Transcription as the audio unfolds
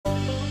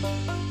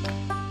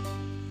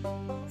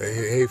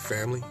Hey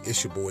family,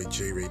 it's your boy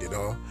J Rated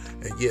R,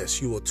 and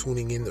yes, you are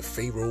tuning in to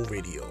Pharaoh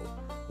Radio,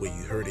 where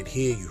you heard it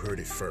here, you heard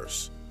it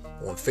first.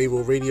 On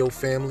Pharaoh Radio,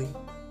 family,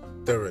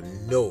 there are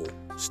no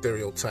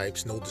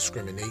stereotypes, no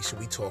discrimination.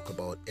 We talk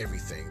about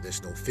everything.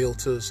 There's no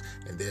filters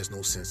and there's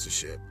no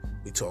censorship.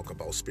 We talk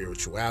about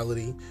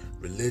spirituality,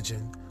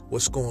 religion,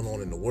 what's going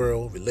on in the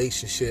world,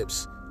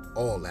 relationships,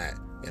 all that,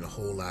 and a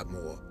whole lot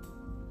more.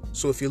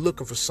 So if you're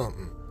looking for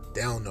something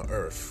down to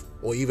earth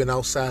or even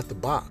outside the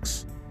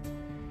box,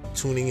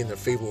 tuning in to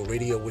Pharaoh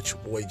Radio with your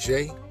boy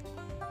Jay,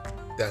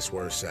 that's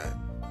where it's at.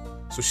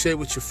 So share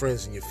with your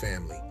friends and your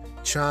family.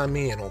 Chime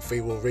in on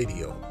Pharaoh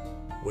Radio,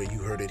 where you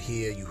heard it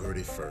here, you heard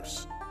it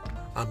first.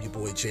 I'm your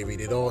boy J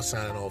Rated R,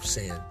 signing off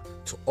saying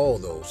to all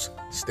those,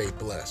 stay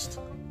blessed,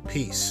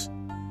 peace,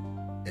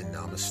 and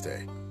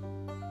namaste.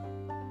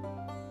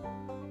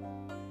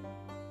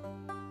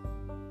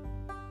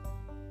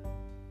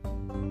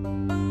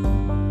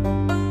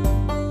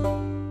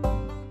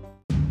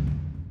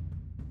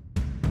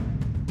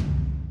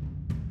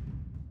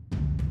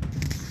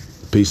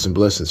 Peace and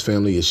blessings,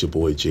 family. It's your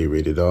boy J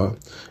Rated R,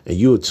 and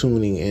you are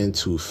tuning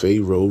into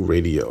Pharaoh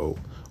Radio,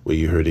 where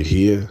you heard it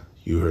here,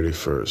 you heard it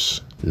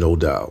first, no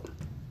doubt.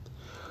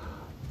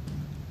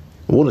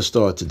 I want to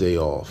start today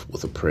off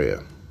with a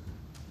prayer.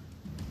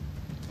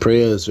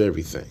 Prayer is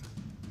everything.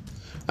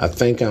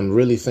 I'm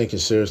really thinking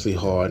seriously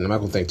hard, and I'm not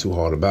going to think too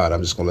hard about it.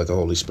 I'm just going to let the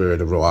Holy Spirit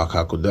of Ruach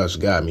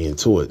HaKodesh guide me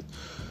into it,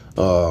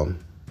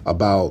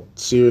 about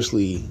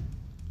seriously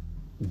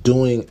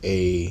doing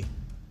a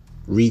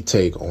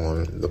retake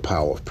on the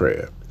power of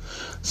prayer.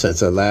 Since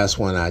the last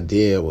one I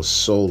did was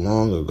so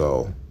long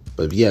ago,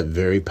 but yet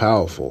very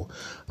powerful,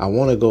 I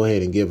want to go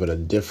ahead and give it a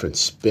different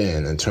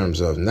spin in terms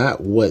of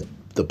not what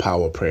the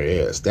power of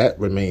prayer is. That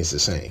remains the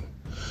same.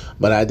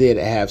 But I did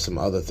have some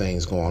other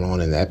things going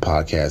on in that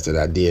podcast that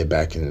I did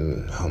back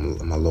in,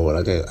 my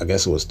Lord, I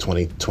guess it was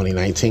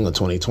 2019 or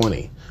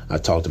 2020. I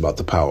talked about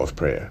the power of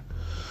prayer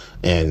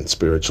and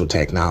spiritual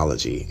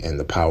technology and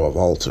the power of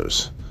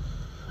altars.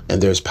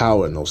 And there's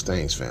power in those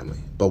things, family.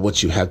 But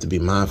what you have to be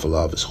mindful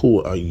of is,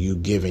 who are you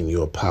giving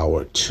your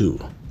power to?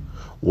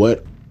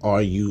 What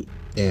are you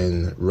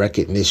in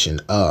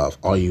recognition of?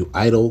 Are you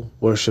idol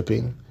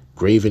worshiping,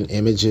 graven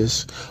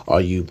images?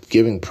 Are you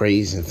giving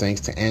praise and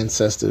thanks to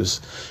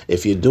ancestors?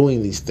 If you're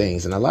doing these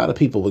things, and a lot of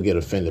people will get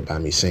offended by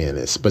me saying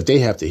this, but they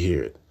have to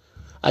hear it.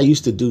 I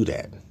used to do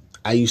that.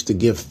 I used to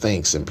give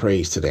thanks and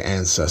praise to the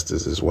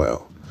ancestors as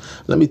well.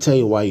 Let me tell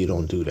you why you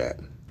don't do that.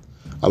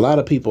 A lot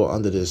of people are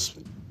under this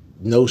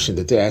notion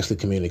that they're actually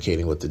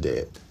communicating with the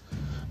dead,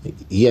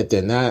 yet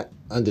they're not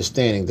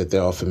understanding that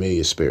there are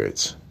familiar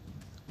spirits.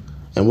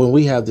 And when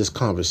we have this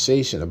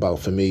conversation about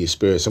familiar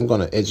spirits, I'm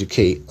going to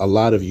educate a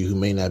lot of you who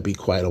may not be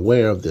quite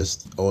aware of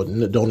this or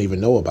don't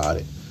even know about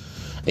it.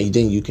 And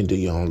then you can do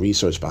your own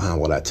research behind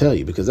what I tell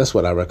you, because that's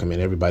what I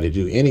recommend everybody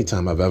do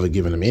anytime I've ever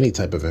given them any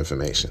type of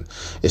information,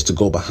 is to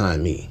go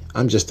behind me.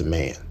 I'm just a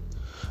man.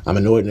 I'm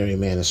an ordinary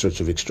man in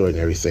search of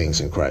extraordinary things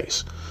in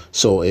Christ.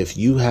 So if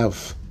you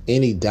have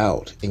any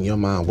doubt in your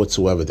mind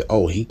whatsoever that,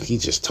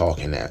 he's just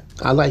talking that,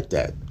 I like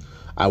that.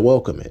 I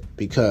welcome it,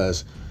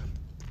 because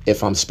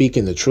if I'm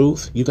speaking the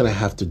truth, you're going to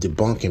have to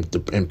debunk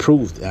and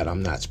prove that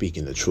I'm not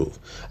speaking the truth.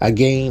 I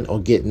gain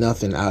or get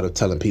nothing out of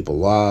telling people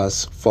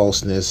lies,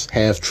 falseness,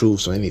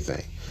 half-truths, or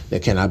anything. Now,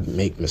 can I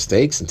make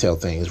mistakes and tell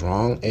things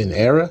wrong in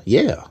error?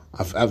 Yeah,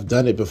 I've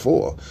done it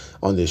before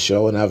on this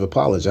show, and I've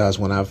apologized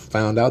when I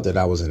found out that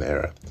I was in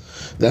error.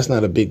 That's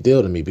not a big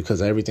deal to me,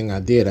 because everything I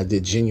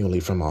did genuinely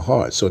from my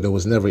heart. So there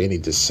was never any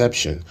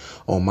deception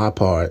on my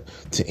part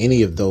to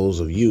any of those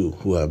of you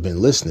who have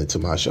been listening to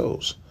my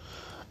shows.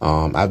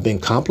 I've been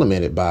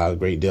complimented by a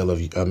great deal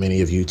of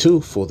many of you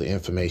too for the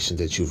information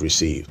that you've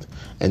received,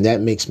 and that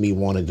makes me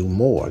want to do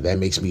more.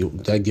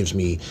 That gives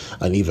me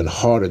an even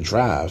harder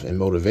drive and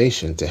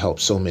motivation to help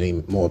so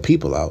many more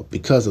people out,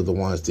 because of the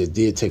ones that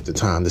did take the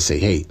time to say,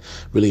 "Hey,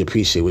 really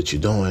appreciate what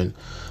you're doing.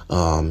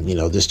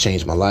 This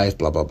changed my life,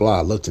 blah, blah, blah.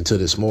 I looked into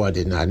this more. I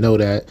did not know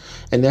that."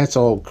 And that's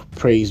all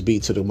praise be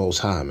to the Most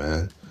High,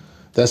 man.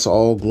 That's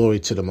all glory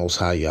to the Most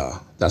High, Yah.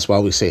 That's why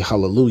we say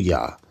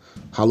hallelujah.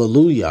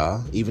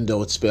 Hallelujah, even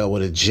though it's spelled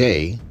with a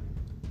J,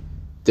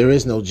 there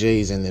is no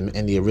J's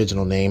in the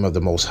original name of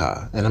the Most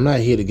High. And I'm not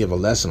here to give a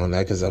lesson on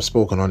that, because I've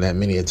spoken on that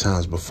many a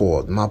times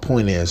before. My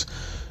point is,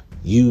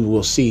 you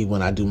will see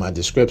when I do my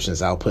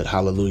descriptions, I'll put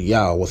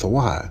hallelujah with a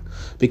Y,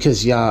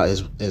 because Yah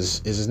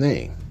is his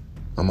name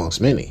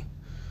amongst many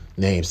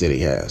names that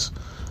he has.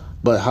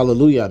 But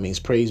hallelujah means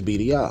praise be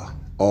to Yah,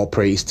 all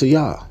praise to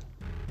Yah.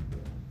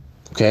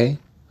 Okay?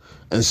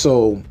 And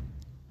so,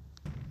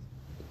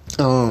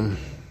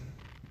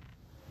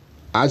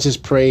 I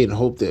just pray and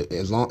hope that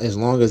as long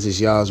as it's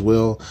Yah's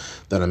will,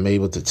 that I'm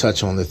able to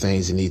touch on the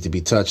things that need to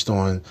be touched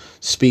on,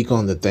 speak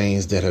on the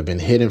things that have been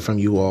hidden from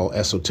you all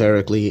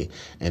esoterically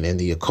and in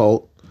the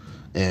occult,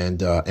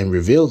 and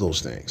reveal those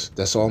things.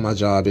 That's all my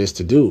job is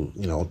to do.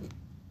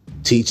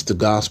 Teach the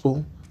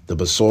gospel, the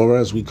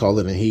Besorah, as we call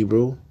it in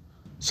Hebrew.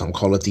 Some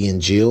call it the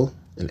Injil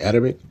in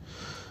Arabic.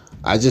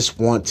 I just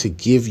want to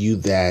give you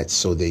that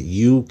so that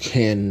you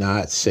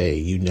cannot say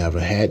you never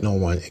had no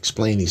one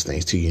explain these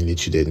things to you and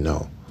that you didn't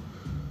know.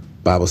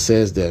 Bible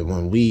says that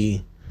when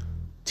we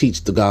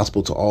teach the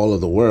gospel to all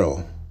of the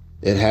world,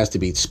 it has to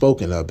be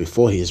spoken of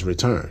before his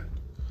return.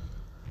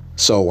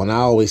 So when I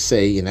always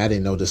say, and I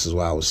didn't know this is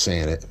why I was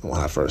saying it when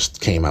I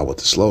first came out with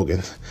the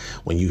slogan,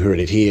 when you heard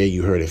it here,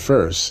 you heard it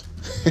first.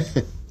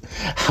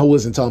 I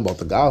wasn't talking about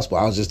the gospel.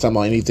 I was just talking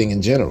about anything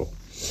in general.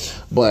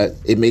 But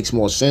it makes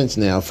more sense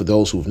now for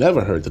those who've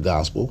never heard the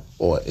gospel,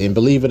 and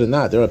believe it or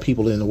not, there are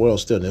people in the world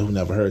still who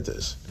never heard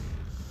this.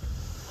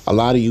 A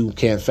lot of you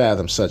can't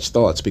fathom such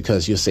thoughts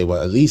because you'll say,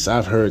 well, at least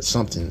I've heard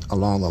something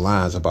along the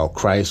lines about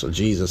Christ or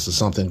Jesus or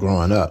something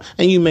growing up.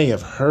 And you may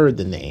have heard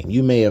the name.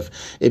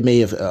 It may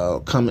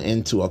have come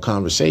into a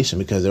conversation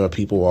because there are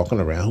people walking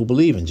around who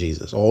believe in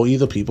Jesus, or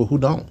either people who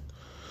don't.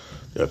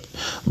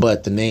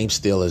 But the name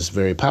still is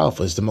very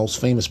powerful. It's the most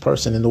famous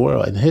person in the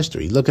world in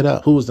history. Look it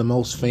up. Who is the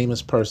most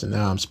famous person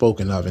now I'm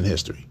spoken of in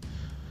history?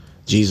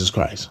 Jesus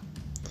Christ.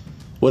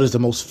 What is the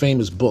most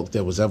famous book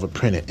that was ever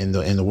printed in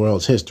the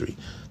world's history?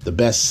 The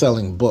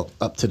best-selling book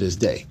up to this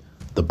day,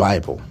 the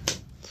Bible.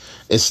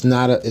 It's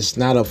not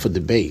up for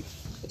debate.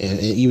 And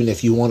even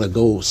if you want to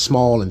go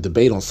small and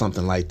debate on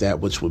something like that,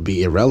 which would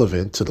be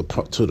irrelevant to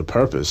the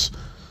purpose,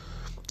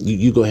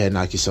 you go ahead and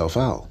knock yourself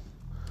out.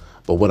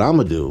 But what I'm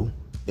gonna do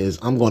is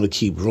I'm going to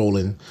keep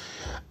rolling.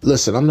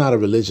 Listen, I'm not a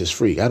religious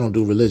freak. I don't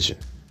do religion.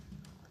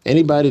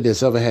 Anybody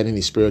that's ever had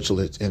any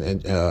spiritual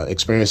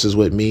experiences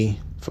with me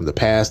from the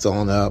past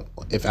on up,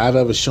 if I've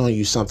ever shown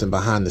you something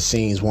behind the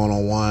scenes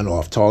one-on-one, or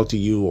I've talked to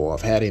you, or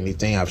I've had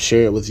anything I've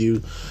shared with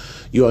you,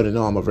 you ought to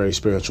know I'm a very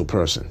spiritual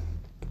person.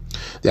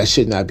 That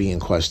should not be in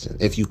question.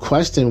 If you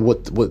question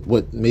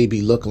what may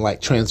be looking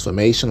like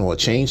transformation or a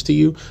change to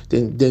you,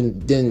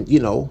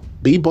 then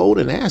be bold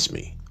and ask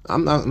me.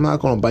 I'm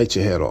not going to bite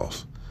your head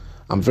off.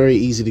 I'm very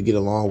easy to get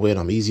along with.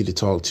 I'm easy to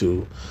talk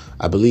to.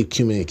 I believe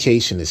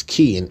communication is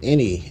key in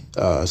any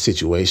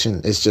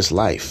situation. It's just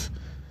life.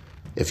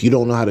 If you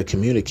don't know how to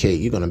communicate,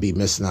 you're going to be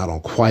missing out on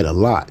quite a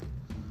lot.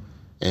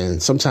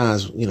 And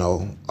sometimes,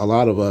 a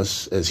lot of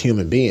us as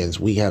human beings,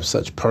 we have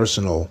such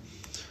personal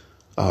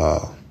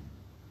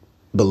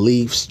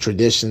beliefs,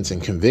 traditions,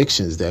 and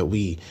convictions that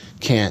we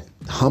can't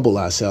humble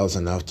ourselves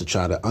enough to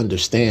try to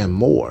understand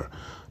more.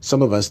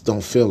 Some of us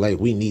don't feel like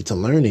we need to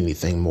learn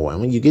anything more.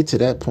 And when you get to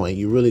that point,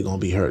 you're really going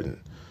to be hurting.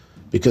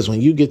 Because when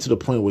you get to the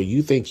point where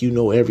you think you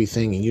know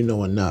everything and you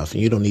know enough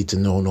and you don't need to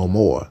know no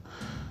more,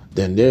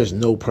 then there's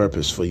no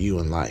purpose for you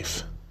in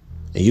life.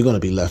 And you're going to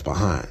be left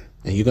behind.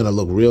 And you're going to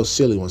look real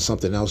silly when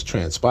something else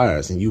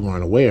transpires and you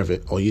weren't aware of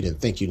it, or you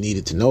didn't think you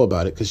needed to know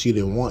about it because you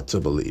didn't want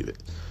to believe it.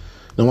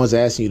 No one's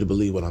asking you to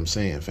believe what I'm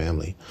saying,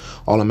 family.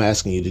 All I'm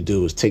asking you to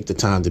do is take the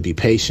time to be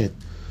patient,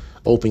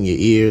 open your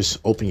ears,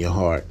 open your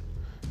heart.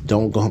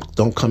 Don't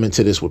come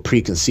into this with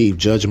preconceived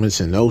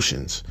judgments and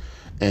notions,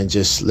 and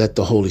just let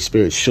the Holy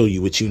Spirit show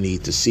you what you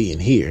need to see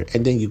and hear.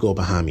 And then you go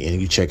behind me and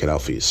you check it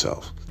out for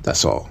yourself.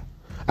 That's all.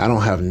 I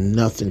don't have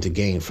nothing to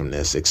gain from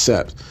this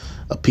except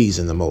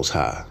appeasing the Most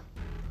High.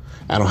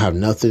 I don't have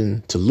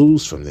nothing to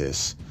lose from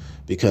this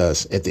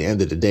because at the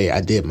end of the day,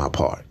 I did my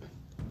part.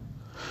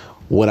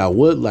 What I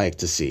would like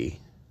to see,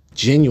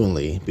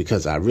 genuinely,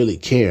 because I really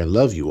care and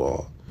love you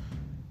all,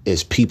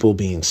 is people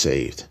being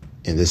saved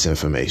in this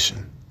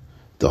information.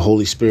 The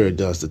Holy Spirit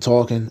does the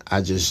talking.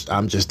 I'm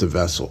just a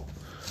vessel.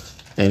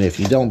 And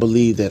if you don't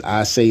believe that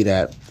I say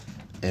that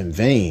in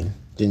vain,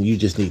 then you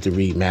just need to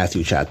read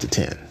Matthew chapter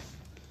 10.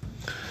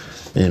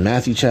 In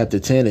Matthew chapter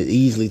 10, it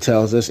easily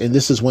tells us, and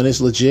this is when it's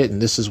legit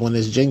and this is when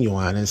it's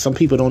genuine. And some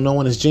people don't know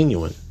when it's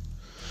genuine.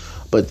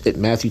 But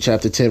Matthew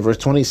chapter 10, verse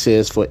 20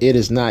 says, "For it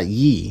is not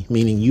ye,"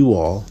 meaning you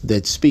all,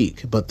 "that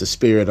speak, but the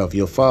Spirit of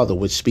your Father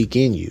which speak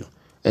in you."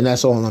 And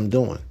that's all I'm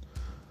doing.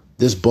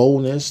 This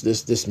boldness,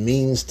 this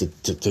means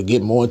to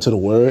get more into the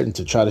word and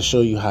to try to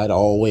show you how it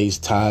always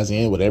ties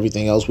in with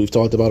everything else we've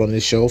talked about on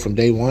this show from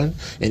day one,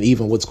 and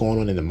even what's going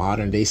on in the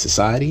modern day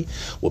society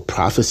with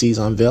prophecies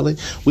unveiling.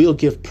 We'll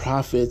give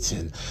prophets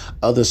and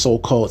other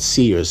so-called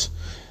seers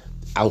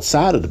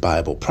outside of the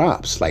Bible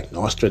props like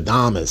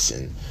Nostradamus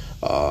and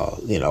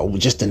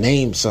just to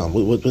name some.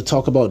 We'll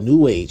talk about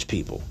New Age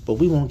people, but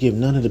we won't give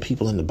none of the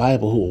people in the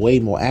Bible who are way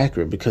more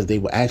accurate because they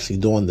were actually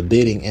doing the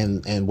bidding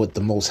and what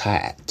the Most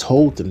High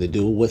told them to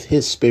do with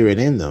his spirit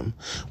in them.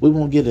 We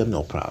won't give them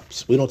no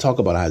props. We don't talk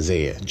about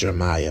Isaiah,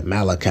 Jeremiah,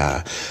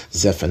 Malachi,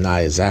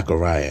 Zephaniah,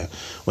 Zechariah.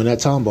 We're not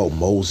talking about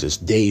Moses,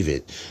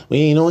 David. We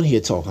ain't on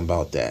here talking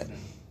about that.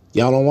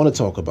 Y'all don't want to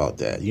talk about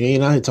that. You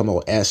ain't out here talking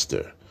about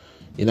Esther.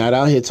 You're not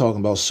out here talking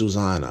about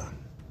Susanna.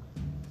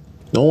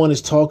 No one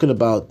is talking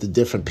about the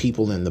different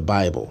people in the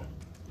Bible.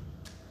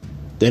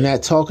 They're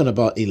not talking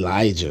about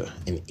Elijah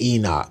and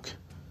Enoch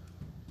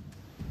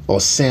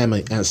or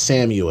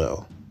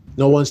Samuel.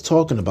 No one's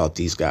talking about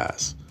these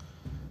guys.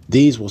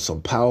 These were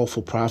some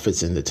powerful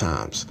prophets in the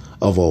times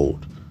of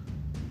old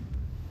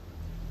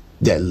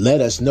that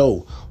let us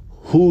know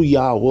who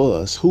Yah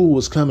was, who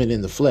was coming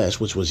in the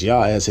flesh, which was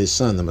Yah as his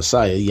son, the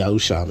Messiah,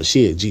 Yahushua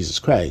Mashiach, Jesus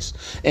Christ.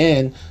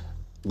 And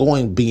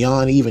going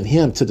beyond even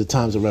him to the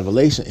times of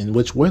revelation in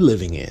which we're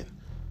living in.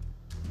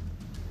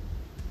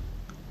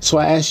 So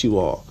I ask you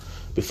all,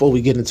 before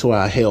we get into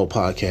our hell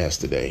podcast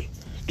today,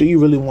 do you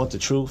really want the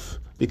truth?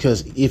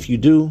 Because if you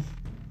do,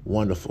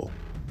 wonderful.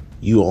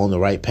 You are on the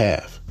right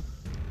path.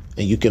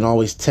 And you can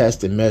always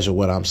test and measure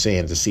what I'm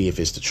saying to see if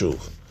it's the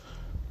truth.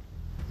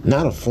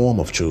 Not a form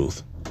of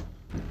truth,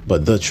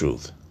 but the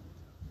truth.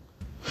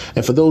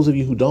 And for those of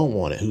you who don't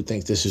want it, who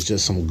think this is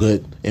just some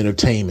good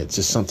entertainment,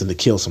 just something to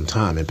kill some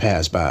time and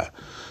pass by,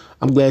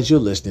 I'm glad you're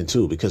listening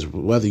too, because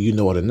whether you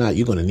know it or not,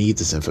 you're going to need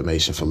this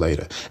information for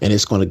later. And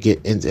it's going to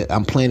get into,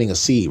 I'm planting a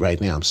seed right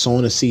now. I'm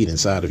sowing a seed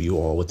inside of you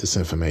all with this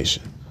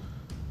information.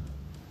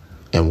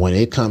 And when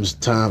it comes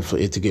time for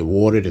it to get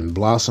watered and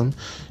blossom,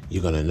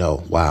 you're going to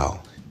know,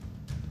 wow,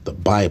 the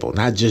Bible,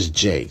 not just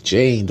Jay.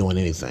 Jay ain't doing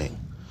anything.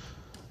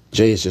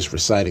 Jay is just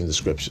reciting the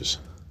scriptures.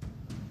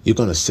 You're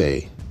going to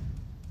say,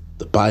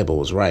 the Bible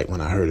was right when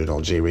I heard it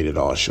on J Rated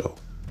R Show.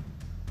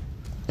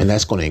 And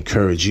that's going to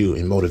encourage you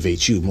and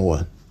motivate you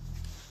more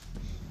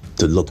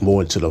to look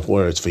more into the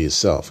words for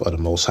yourself of the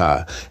Most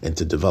High and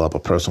to develop a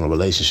personal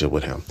relationship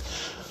with him.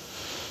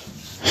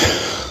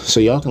 So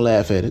y'all can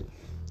laugh at it.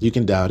 You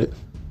can doubt it.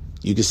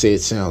 You can say it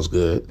sounds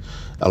good.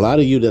 A lot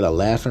of you that are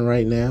laughing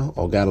right now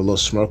or got a little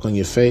smirk on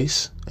your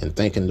face and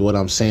thinking what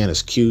I'm saying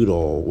is cute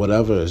or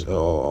whatever,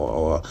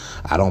 or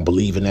I don't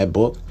believe in that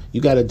book, you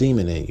got a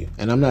demon in you.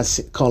 And I'm not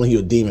calling you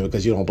a demon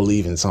because you don't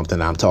believe in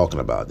something I'm talking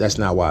about. That's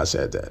not why I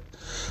said that.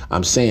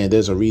 I'm saying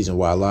there's a reason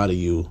why a lot of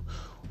you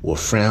will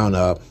frown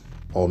up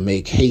or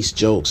make haste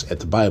jokes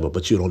at the Bible,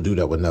 but you don't do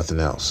that with nothing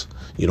else.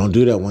 You don't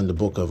do that when the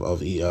book of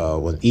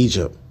when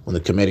Egypt, when the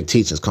Kemetic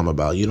teachings come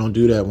about. You don't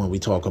do that when we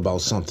talk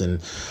about something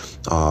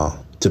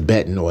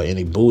Tibetan or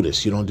any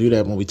Buddhist. You don't do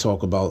that when we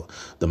talk about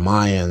the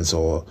Mayans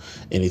or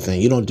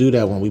anything. You don't do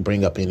that when we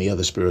bring up any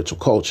other spiritual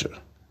culture.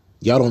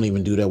 Y'all don't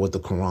even do that with the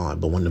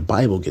Quran. But when the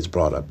Bible gets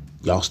brought up,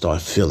 y'all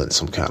start feeling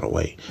some kind of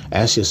way.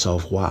 Ask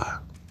yourself why.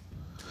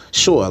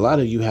 Sure, a lot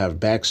of you have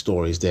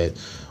backstories that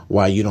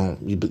why you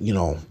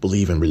don't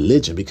believe in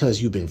religion,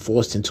 because you've been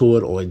forced into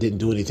it or it didn't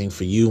do anything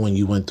for you when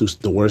you went through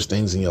the worst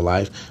things in your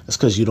life. That's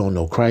because you don't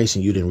know Christ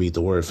and you didn't read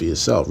the word for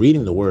yourself.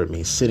 Reading the word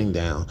means sitting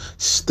down,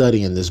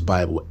 studying this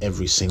Bible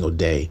every single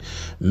day,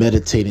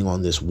 meditating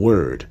on this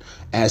word,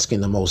 asking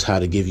the Most High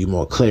to give you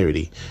more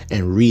clarity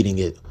and reading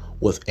it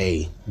with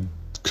a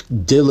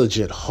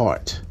diligent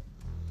heart.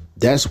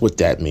 That's what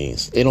that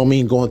means. It don't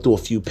mean going through a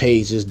few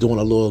pages, doing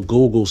a little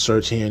Google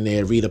search here and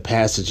there, read a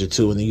passage or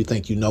two, and then you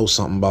think you know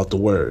something about the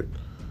word.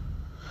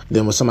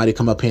 Then when somebody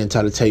come up here and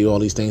try to tell you all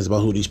these things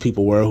about who these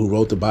people were, who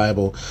wrote the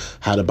Bible,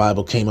 how the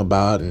Bible came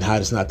about, and how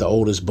it's not the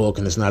oldest book,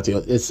 and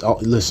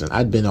listen,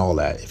 I've been all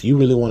that. If you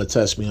really want to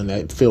test me on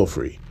that, feel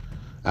free.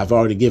 I've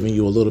already given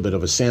you a little bit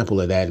of a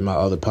sample of that in my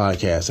other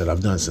podcasts that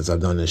I've done since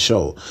I've done this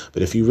show.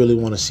 But if you really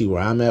want to see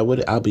where I'm at with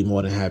it, I'll be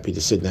more than happy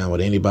to sit down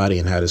with anybody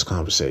and have this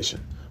conversation.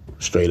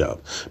 Straight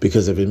up.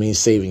 Because if it means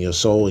saving your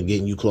soul and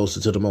getting you closer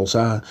to the Most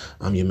High,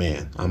 I'm your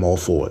man. I'm all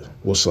for it.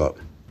 What's up?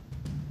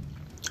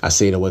 I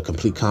say that with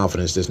complete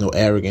confidence. There's no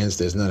arrogance.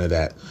 There's none of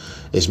that.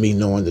 It's me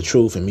knowing the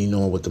truth and me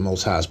knowing what the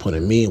Most High has put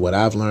in me, what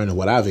I've learned and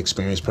what I've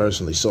experienced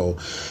personally. So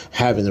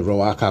having the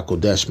Ruach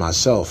HaKodesh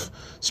myself,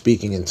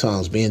 speaking in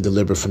tongues, being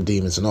delivered from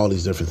demons and all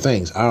these different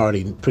things, I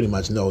already pretty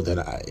much know that,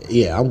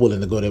 I'm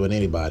willing to go there with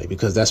anybody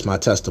because that's my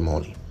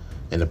testimony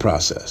in the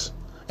process.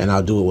 And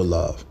I'll do it with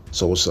love.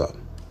 So what's up?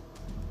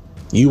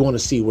 You want to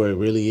see where it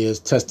really is?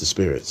 Test the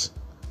spirits.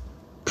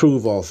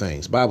 Prove all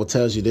things. Bible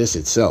tells you this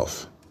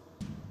itself.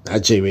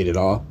 Not J-rated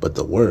R, but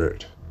the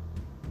word.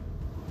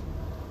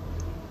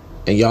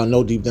 And y'all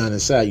know deep down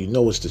inside, you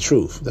know it's the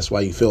truth. That's why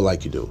you feel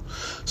like you do.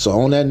 So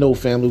on that note,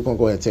 family, we're going to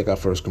go ahead and take our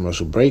first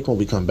commercial break. When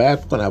we come back,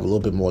 we're going to have a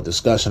little bit more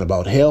discussion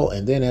about hell.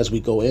 And then as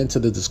we go into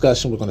the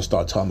discussion, we're going to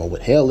start talking about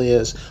what hell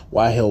is,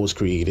 why hell was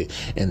created.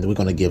 And we're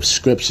going to give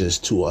scriptures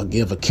to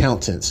give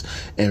accountants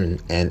and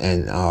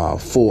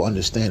full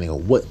understanding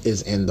of what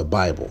is in the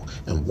Bible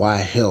and why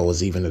hell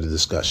is even in the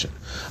discussion.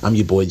 I'm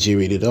your boy,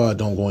 J-Rated R.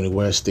 Don't go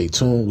anywhere. Stay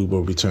tuned. We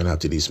will return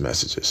after these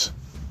messages.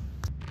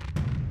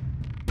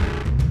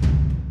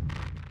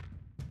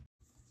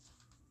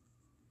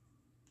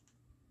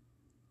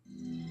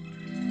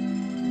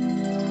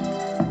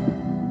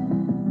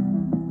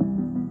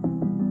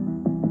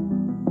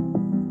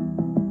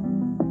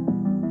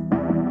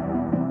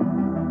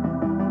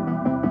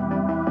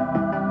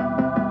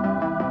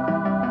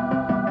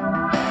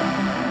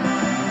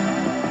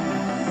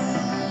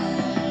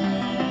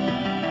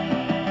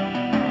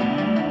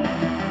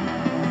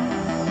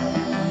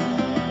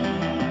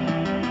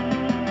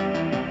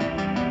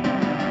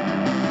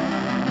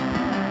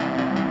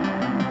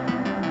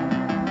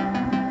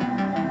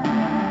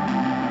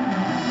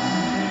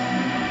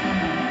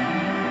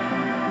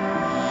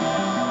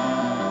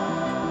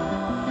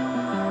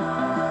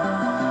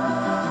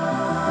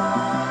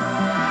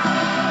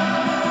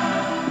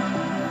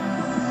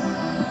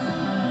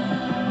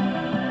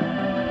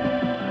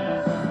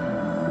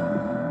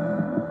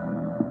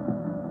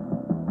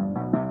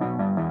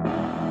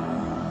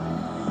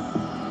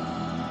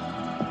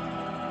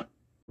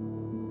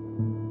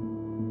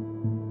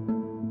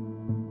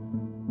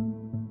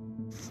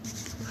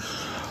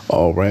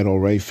 All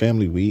right,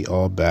 family. We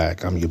are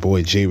back. I'm your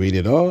boy J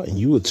Rated R, and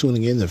you are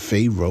tuning in to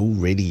Pharaoh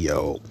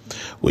Radio.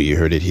 Well, you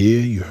heard it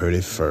here. You heard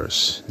it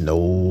first.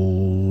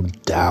 No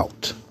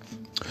doubt.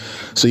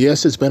 So,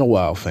 yes, it's been a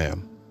while,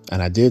 fam.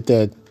 And I did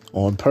that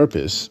on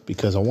purpose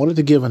because I wanted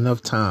to give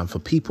enough time for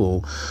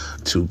people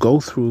to go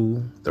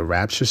through the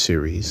Rapture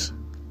series.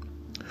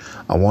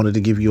 I wanted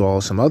to give you all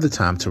some other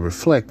time to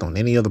reflect on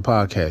any other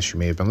podcast you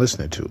may have been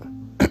listening to.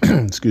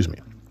 Excuse me.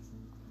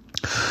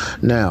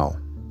 Now,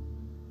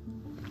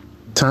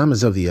 time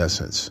is of the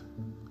essence.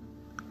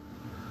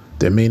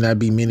 There may not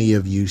be many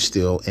of you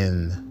still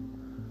in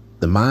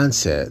the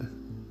mindset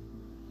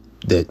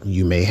that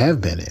you may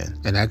have been in,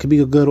 and that could be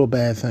a good or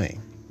bad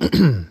thing.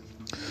 And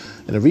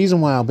the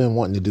reason why I've been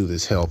wanting to do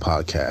this Hell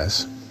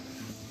podcast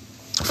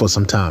for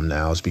some time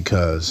now is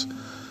because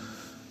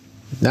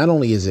not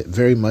only is it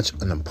very much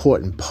an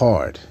important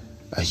part,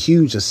 a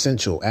huge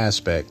essential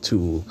aspect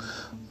to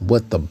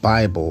what the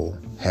Bible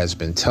has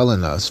been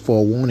telling us,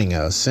 forewarning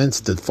us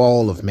since the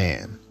fall of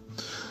man,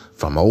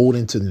 from Old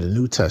into the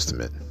New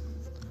Testament.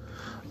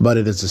 But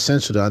it is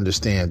essential to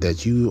understand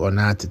that you are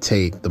not to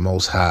take the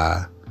Most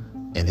High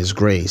and His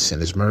grace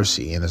and His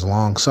mercy and His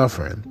long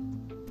suffering,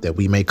 that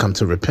we may come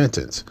to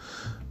repentance,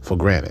 for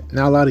granted.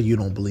 Now, a lot of you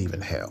don't believe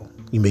in hell.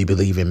 You may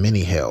believe in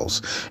many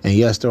hells. And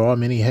yes, there are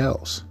many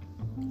hells.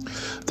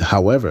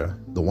 However,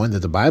 the one that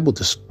the Bible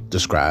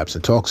describes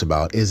and talks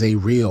about is a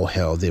real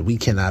hell that we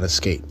cannot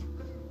escape.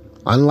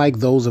 Unlike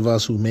those of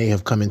us who may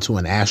have come into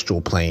an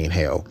astral plane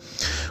hell,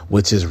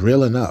 which is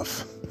real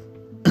enough,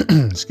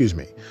 excuse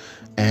me,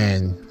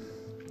 and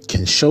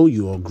can show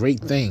you a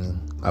great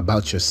thing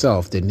about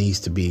yourself that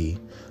needs to be,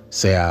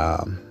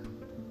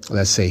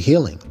 let's say,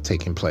 healing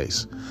taking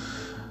place.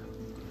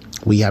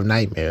 We have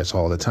nightmares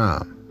all the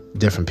time.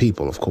 Different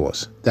people, of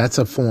course. That's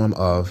a form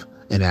of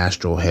an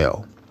astral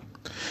hell.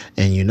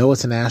 And you know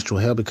it's an astral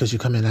hell because you're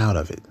coming out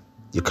of it.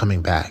 You're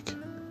coming back.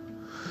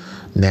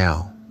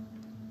 Now,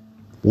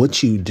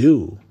 what you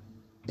do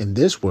in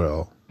this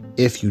world,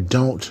 if you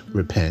don't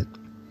repent,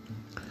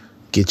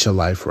 get your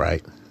life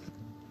right,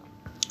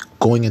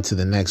 going into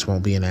the next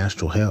won't be an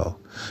astral hell.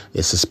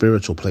 It's a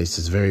spiritual place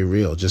that's very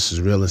real, just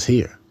as real as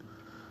here.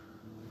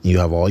 You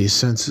have all your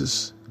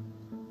senses.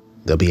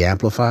 They'll be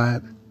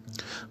amplified.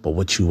 But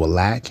what you will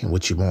lack and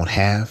what you won't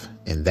have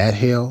in that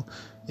hell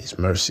is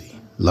mercy,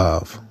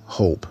 love,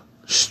 hope,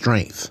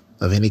 strength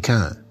of any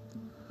kind.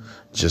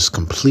 Just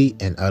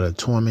complete and utter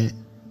torment,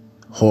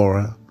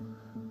 horror.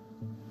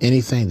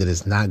 Anything that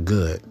is not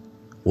good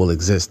will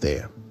exist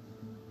there.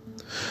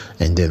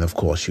 And then, of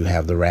course, you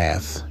have the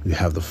wrath, you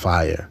have the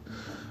fire,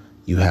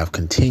 you have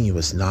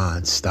continuous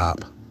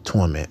non-stop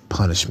torment,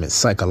 punishment,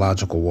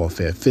 psychological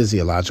warfare,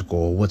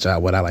 physiological, what I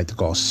like to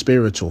call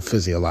spiritual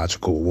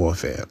physiological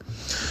warfare.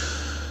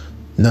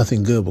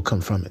 Nothing good will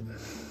come from it.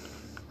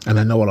 And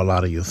I know what a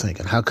lot of you are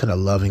thinking. How can a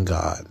loving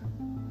God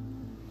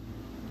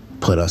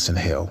put us in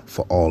hell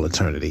for all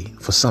eternity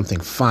for something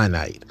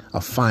finite,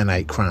 a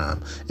finite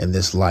crime in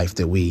this life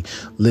that we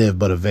live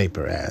but a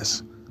vapor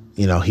as?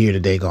 Here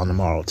today, gone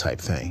tomorrow type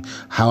thing.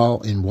 How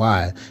and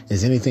why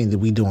is anything that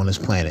we do on this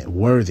planet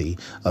worthy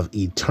of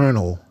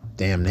eternal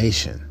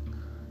damnation,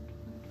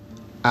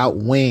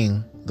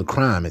 outweighing the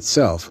crime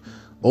itself,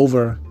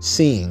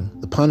 overseeing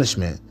the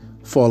punishment,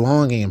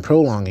 prolonging and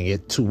prolonging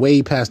it to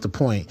way past the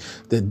point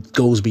that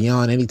goes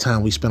beyond any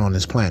time we spend on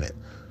this planet?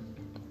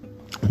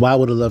 Why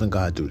would a loving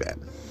God do that?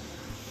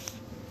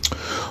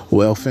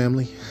 Well,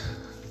 family,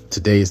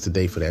 today is the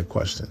day for that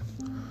question.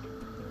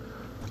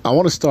 I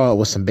want to start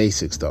with some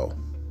basics, though.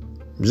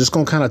 I'm just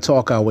going to kind of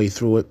talk our way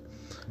through it.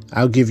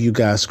 I'll give you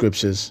guys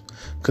scriptures,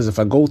 because if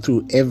I go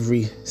through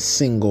every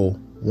single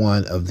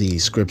one of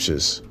these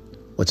scriptures,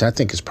 which I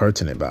think is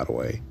pertinent, by the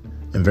way,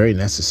 and very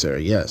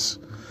necessary, yes,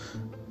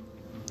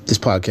 this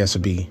podcast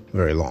will be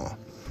very long.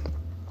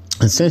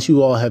 And since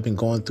you all have been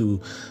going through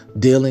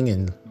dealing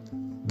and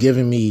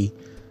giving me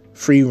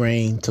free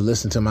reign to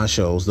listen to my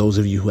shows, those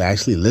of you who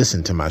actually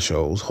listen to my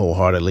shows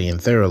wholeheartedly and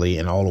thoroughly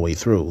and all the way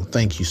through,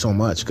 thank you so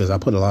much, because I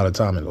put a lot of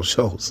time in those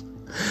shows.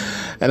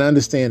 And I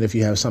understand if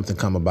you have something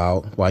come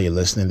about while you're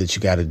listening that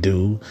you got to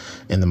do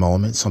in the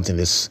moment, something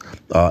that's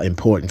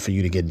important for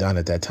you to get done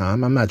at that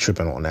time. I'm not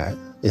tripping on that.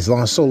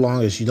 So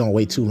long as you don't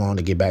wait too long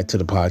to get back to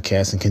the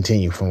podcast and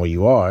continue from where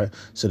you are,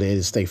 so that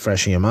it stay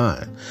fresh in your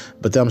mind.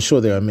 But I'm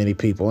sure there are many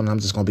people, and I'm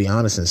just going to be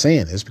honest in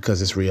saying this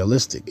because it's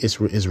realistic. It's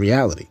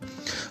reality.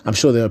 I'm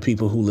sure there are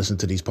people who listen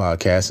to these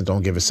podcasts and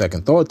don't give a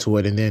second thought to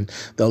it, and then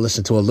they'll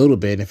listen to a little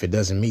bit, and if it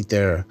doesn't meet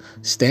their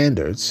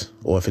standards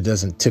or if it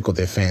doesn't tickle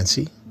their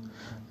fancy,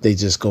 they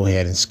just go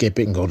ahead and skip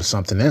it and go to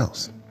something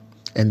else.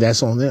 And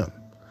that's on them.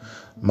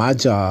 My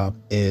job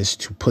is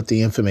to put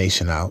the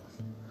information out.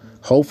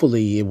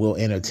 Hopefully it will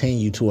entertain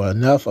you to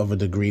enough of a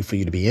degree for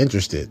you to be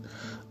interested,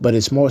 but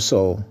it's more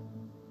so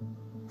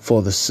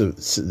for the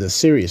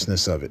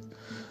seriousness of it.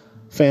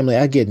 Family,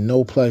 I get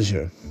no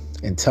pleasure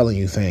in telling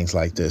you things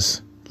like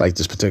this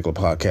particular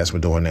podcast we're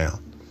doing now.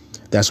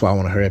 That's why I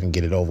want to hurry up and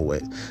get it over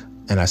with.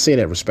 And I say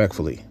that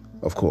respectfully,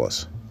 of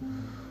course,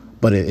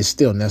 but it's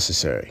still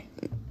necessary.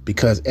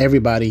 because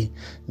everybody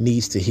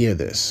needs to hear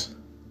this.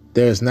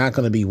 There is not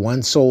going to be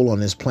one soul on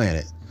this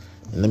planet.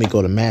 And let me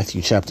go to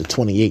Matthew chapter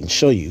 28 and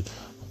show you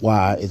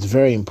why it's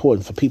very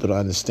important for people to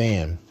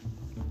understand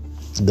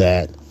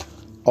that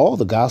all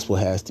the gospel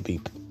has to be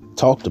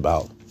talked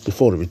about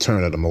before the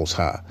return of the Most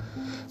High.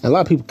 And a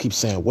lot of people keep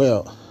saying,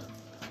 well,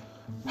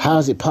 how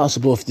is it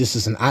possible if this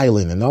is an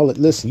island and all that?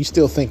 Listen, you're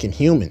still thinking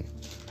human.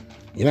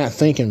 You're not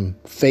thinking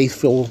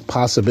faithful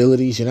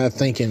possibilities. You're not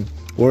thinking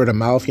word of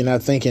mouth. You're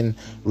not thinking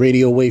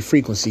radio wave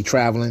frequency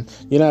traveling.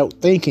 You're not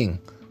thinking,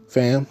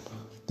 fam,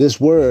 this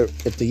word,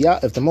 if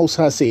the Most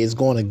High say it's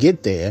going to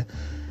get there,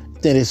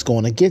 then it's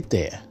going to get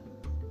there.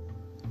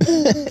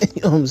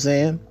 You know what I'm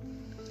saying?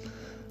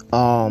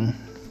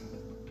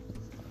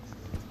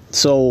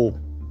 So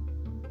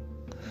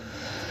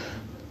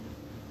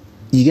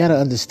you got to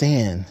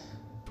understand,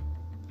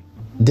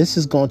 this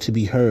is going to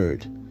be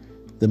heard.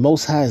 The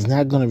Most High is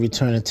not going to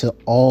return until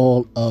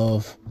all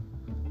of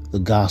the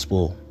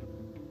gospel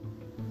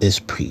is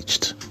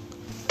preached,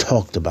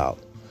 talked about.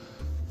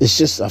 It's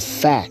just a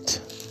fact,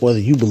 whether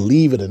you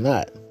believe it or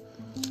not,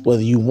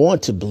 whether you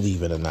want to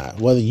believe it or not,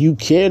 whether you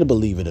care to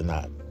believe it or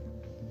not.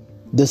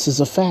 This is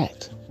a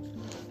fact.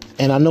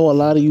 And I know a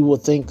lot of you will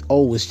think,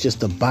 oh, it's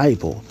just the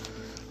Bible.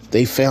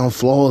 They found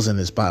flaws in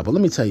this Bible.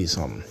 Let me tell you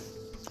something.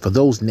 For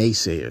those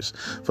naysayers,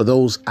 for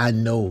those I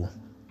know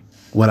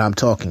what I'm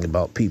talking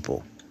about,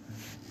 people,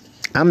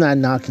 I'm not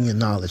knocking your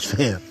knowledge,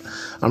 fam.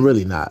 I'm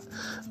really not.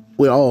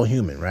 We're all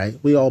human, right?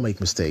 We all make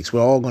mistakes.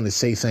 We're all going to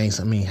say things.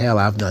 I mean, hell,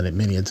 I've done it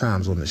many a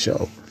times on the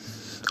show.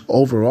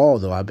 Overall,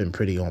 though, I've been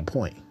pretty on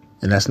point.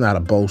 And that's not a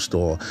boast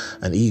or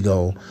an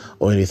ego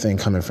or anything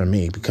coming from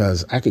me,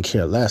 because I could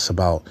care less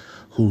about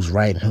who's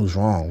right and who's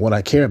wrong. What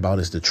I care about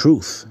is the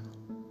truth.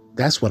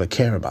 That's what I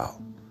care about.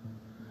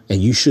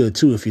 And you should,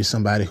 too, if you're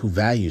somebody who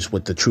values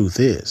what the truth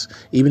is.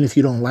 Even if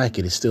you don't like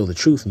it, it's still the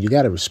truth, and you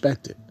got to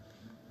respect it.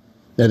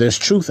 Now, there's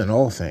truth in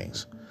all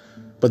things,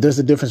 but there's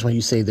a difference when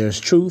you say there's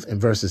truth and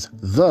versus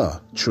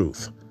the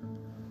truth,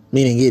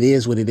 meaning it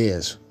is what it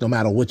is. No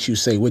matter what you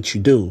say, what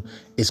you do,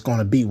 it's going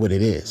to be what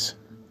it is.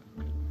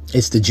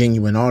 It's the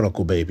genuine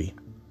article, baby.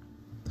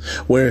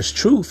 Whereas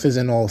truth is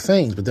in all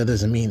things, but that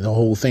doesn't mean the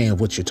whole thing of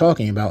what you're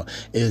talking about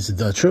is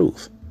the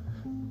truth.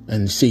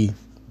 And see,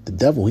 the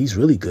devil, he's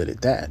really good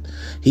at that.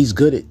 He's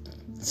good at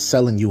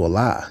selling you a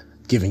lie,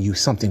 giving you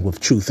something with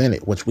truth in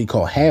it, which we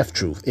call half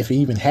truth, if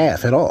even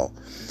half at all.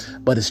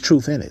 But it's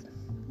truth in it,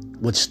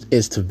 which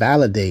is to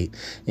validate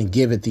and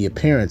give it the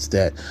appearance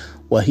that,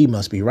 well, he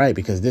must be right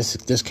because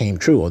this came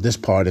true, or this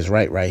part is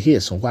right here.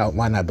 So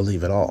why not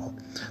believe it all?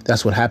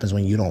 That's what happens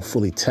when you don't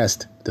fully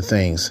test the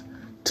things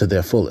to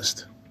their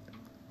fullest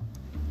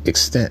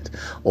extent,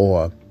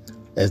 or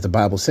as the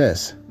Bible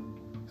says,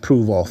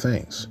 prove all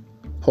things.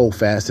 Hold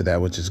fast to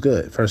that which is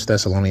good. 1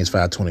 Thessalonians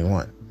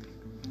 5:21.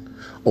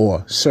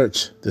 Or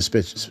search the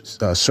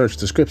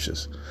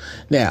scriptures.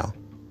 Now,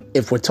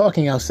 if we're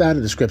talking outside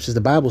of the scriptures,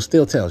 the Bible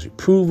still tells you,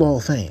 prove all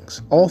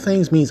things. All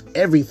things means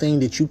everything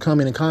that you come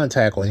in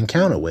contact or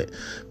encounter with.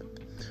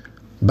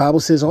 The Bible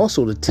says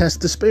also to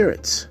test the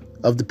spirits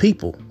of the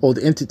people or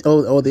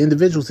the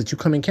individuals that you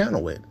come encounter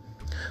with.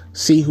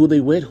 See who they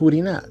with, who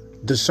they not.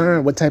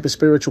 Discern what type of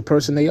spiritual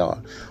person they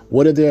are.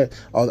 What are their,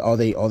 are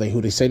they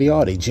who they say they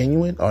are? Are they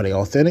genuine? Are they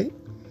authentic?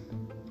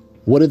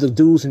 What are the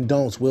do's and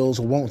don'ts, wills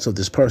or won'ts of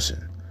this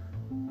person?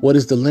 What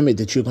is the limit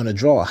that you're going to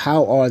draw?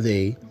 How are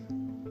they?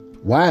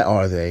 Why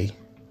are they?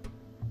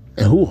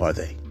 And who are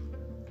they?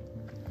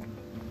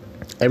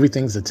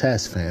 Everything's a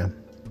test, fam.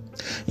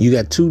 You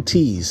got two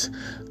T's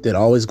that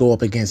always go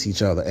up against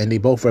each other, and they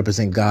both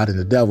represent God and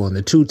the devil. And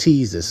the two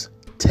T's is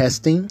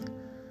testing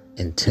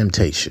and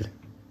temptation.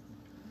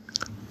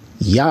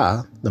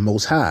 Yah, the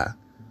Most High,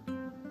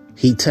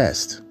 he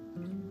tests.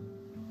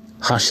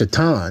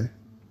 Hashatan,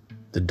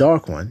 the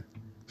dark one,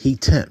 he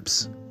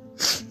tempts.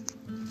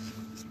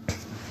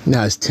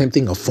 Now, is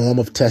tempting a form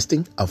of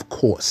testing? Of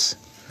course.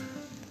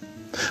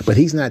 But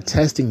he's not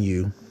testing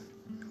you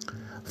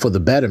for the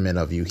betterment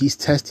of you. He's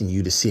testing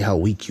you to see how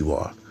weak you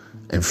are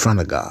in front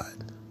of God.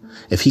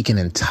 If he can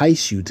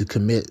entice you to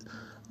commit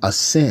a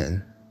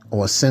sin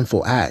or a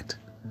sinful act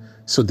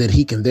so that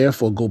he can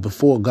therefore go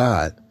before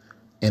God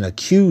and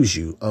accuse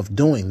you of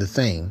doing the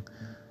thing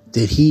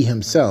that he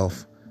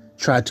himself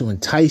tried to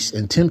entice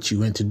and tempt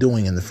you into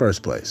doing in the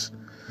first place.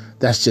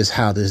 That's just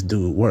how this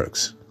dude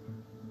works.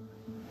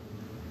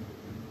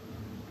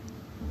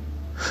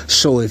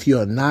 So if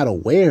you're not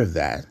aware of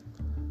that,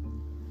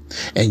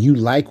 and you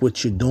like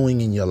what you're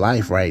doing in your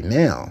life right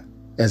now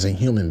as a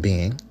human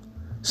being,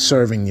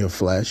 serving your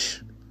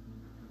flesh,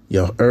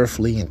 your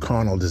earthly and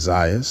carnal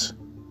desires,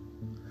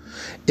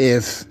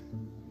 if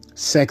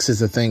sex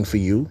is a thing for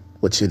you,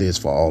 which it is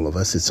for all of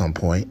us at some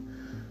point,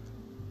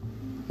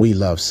 we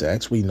love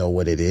sex. We know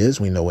what it is.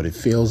 We know what it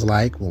feels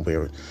like when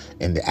we're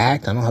in the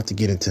act. I don't have to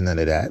get into none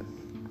of that.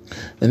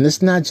 And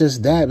it's not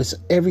just that, it's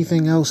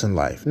everything else in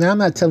life. Now, I'm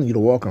not telling you to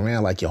walk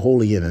around like you're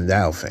holier than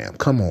thou, fam.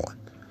 Come on.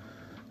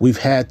 We've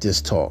had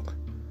this talk.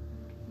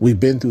 We've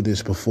been through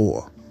this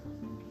before.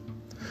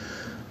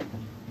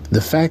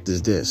 The fact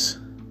is this.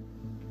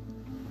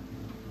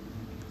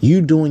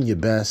 You doing your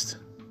best,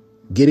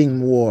 getting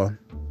more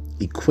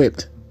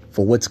equipped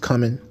for what's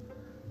coming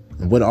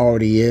and what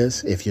already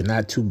is, if you're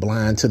not too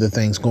blind to the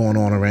things going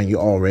on around you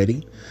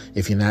already,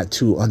 if you're not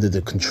too under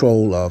the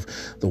control of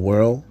the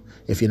world,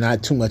 if you're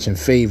not too much in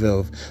favor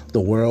of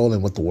the world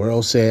and what the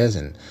world says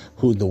and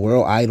who the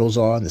world idols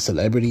are and the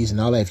celebrities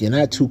and all that, if you're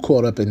not too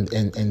caught up in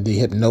the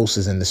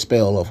hypnosis and the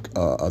spell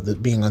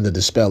of being under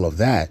the spell of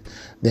that,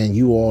 then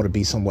you ought to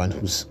be someone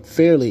who's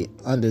fairly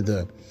under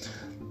the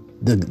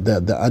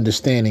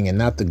understanding, and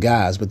not the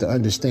guise, but the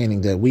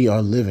understanding that we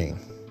are living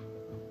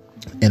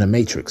in a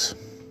matrix.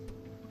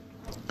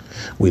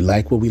 We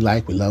like what we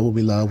like, we love what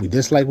we love, we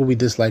dislike what we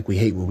dislike, we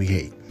hate what we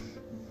hate.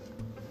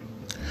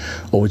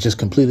 Or we're just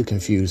completely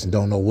confused and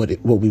don't know what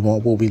we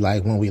want, what we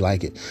like, when we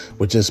like it.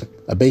 We're just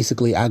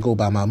basically, I go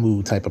by my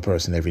mood type of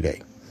person every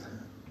day,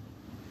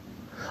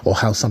 or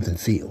how something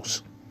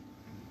feels.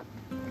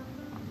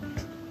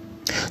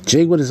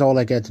 Jay, what does all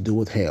that got to do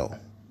with hell?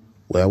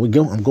 Well,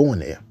 I'm going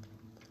there.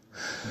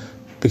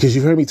 Because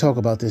you've heard me talk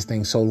about this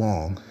thing so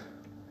long.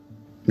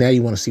 Now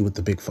you want to see what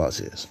the big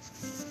fuss is.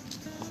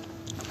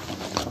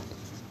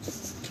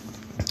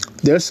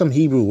 There's some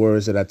Hebrew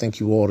words that I think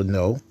you ought to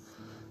know,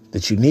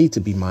 that you need to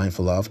be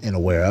mindful of and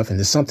aware of. And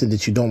there's something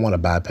that you don't want to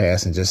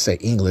bypass and just say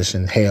English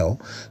and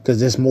hell, because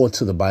there's more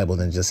to the Bible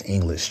than just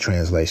English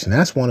translation.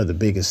 That's one of the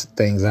biggest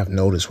things I've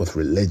noticed with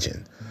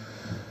religion.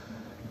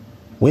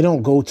 We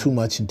don't go too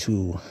much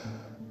into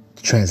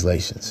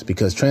translations,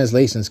 because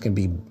translations can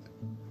be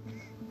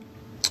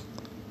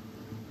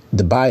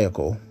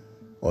debatable,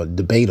 or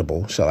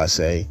debatable, shall I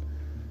say,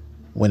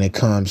 when it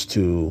comes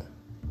to,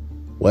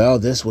 well,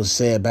 this was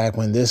said back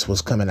when this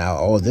was coming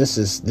out, or this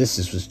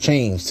was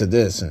changed to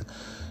this. And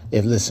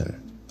listen,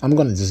 I'm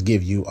going to just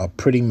give you a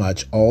pretty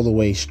much all the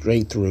way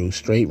straight through,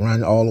 straight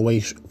run all the way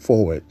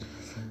forward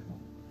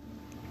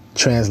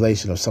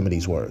translation of some of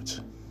these words.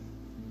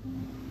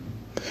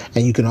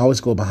 And you can always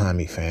go behind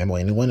me, fam, or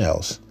anyone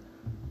else,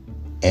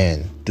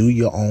 and do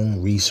your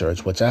own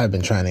research, which I've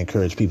been trying to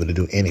encourage people to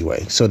do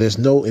anyway. So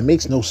it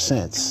makes no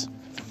sense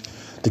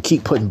to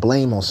keep putting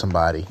blame on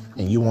somebody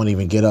and you won't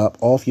even get up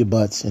off your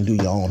butts and do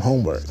your own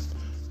homework.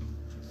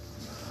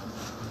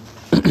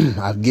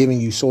 I've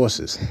given you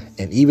sources,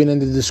 and even in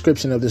the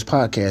description of this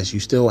podcast, you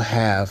still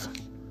have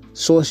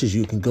sources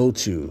you can go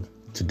to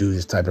do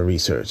this type of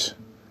research.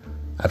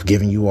 I've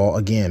given you all,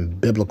 again,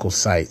 biblical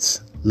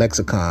sites,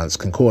 lexicons,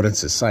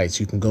 concordances, sites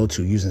you can go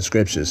to using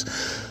scriptures,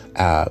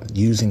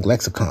 using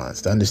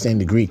lexicons to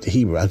understand the Greek, the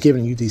Hebrew. I've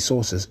given you these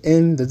sources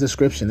in the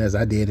description, as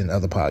I did in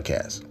other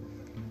podcasts.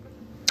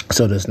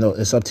 So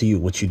it's up to you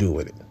what you do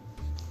with it.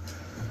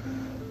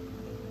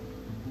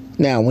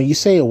 Now, when you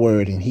say a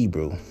word in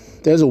Hebrew,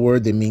 there's a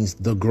word that means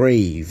the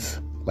grave,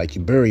 like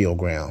your burial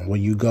ground, where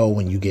you go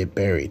when you get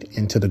buried,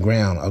 into the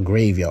ground, a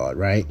graveyard,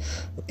 right?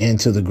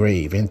 Into the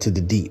grave, into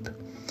the deep.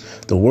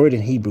 The word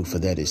in Hebrew for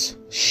that is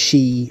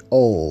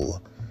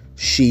Sheol.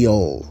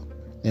 Sheol.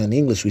 Now, in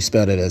English, we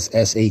spell it as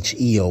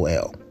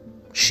Sheol.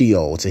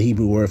 Sheol. It's a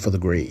Hebrew word for the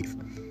grave.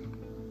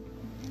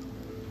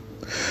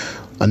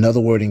 Another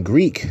word in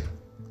Greek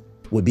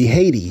would be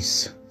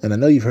Hades. And I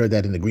know you've heard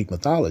that in the Greek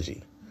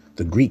mythology.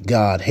 The Greek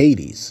god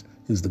Hades,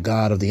 who's the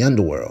god of the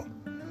underworld.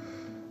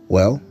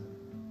 Well,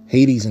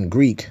 Hades in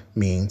Greek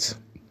means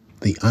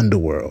the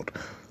underworld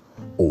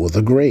or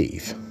the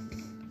grave.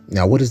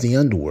 Now, what is the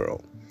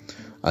underworld?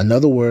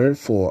 Another word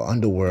for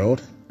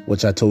underworld,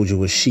 which I told you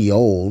was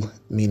Sheol,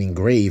 meaning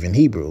grave in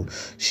Hebrew.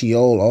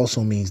 Sheol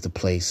also means the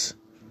place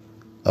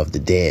of the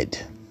dead.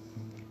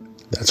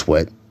 That's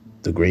what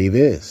the grave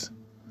is.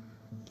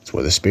 It's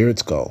where the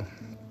spirits go.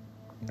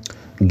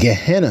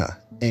 Gehenna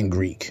in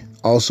Greek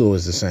also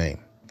is the same.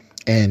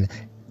 And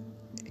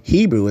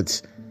Hebrew,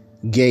 it's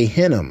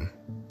Hinnom.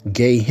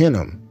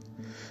 Hinnom.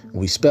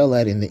 We spell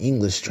that in the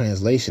English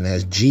translation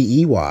as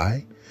Gey,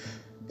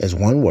 as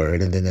one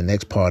word, and then the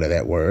next part of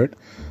that word,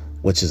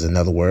 which is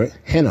another word,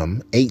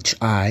 Hinnom,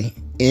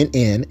 Hinn,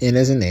 N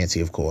as in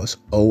Nancy, of course,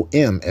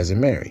 O-M as in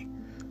Mary.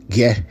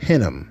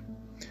 Gehinnom.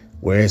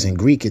 Whereas in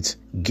Greek, it's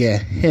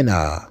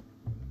Gehenna.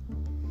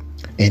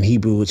 In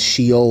Hebrew, it's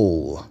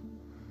Sheol.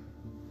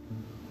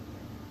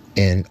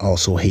 And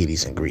also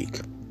Hades in Greek.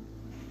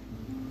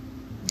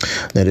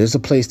 Now, there's a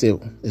place that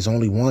is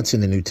only once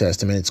in the New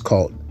Testament. It's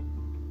called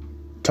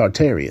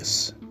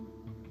Tartarus.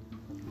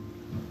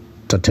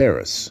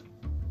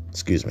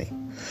 Excuse me.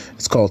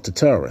 It's called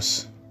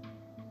Tartarus.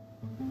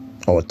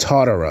 Or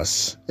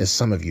Tartarus, as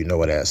some of you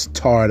know it as.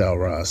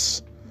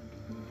 Tartarus.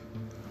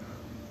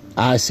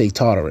 I say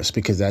Tartarus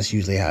because that's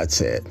usually how it's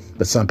said.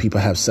 But some people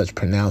have such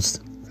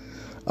pronounced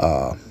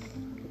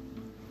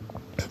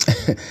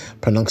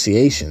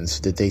pronunciations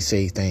that they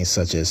say things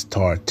such as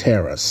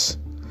Tartarus,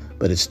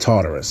 but it's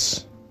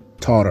Tartarus.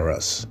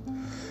 Tartarus.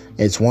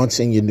 It's once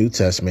in your New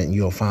Testament, and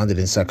you'll find it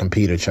in 2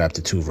 Peter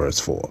chapter 2, verse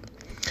 4.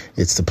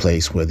 It's the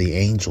place where the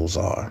angels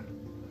are,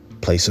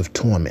 place of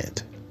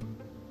torment.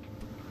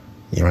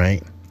 You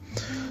right?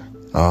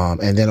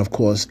 And then, of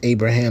course,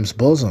 Abraham's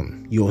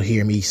bosom. You'll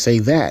hear me say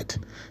that,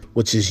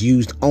 which is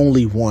used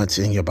only once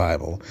in your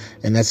Bible,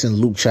 and that's in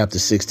Luke chapter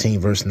 16,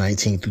 verse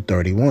 19 through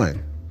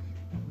 31.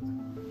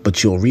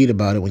 But you'll read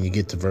about it when you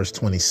get to verse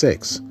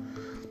 26.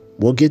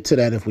 We'll get to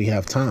that if we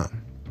have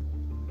time.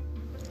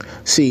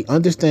 See,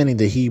 understanding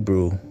the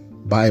Hebrew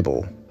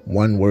Bible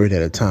one word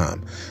at a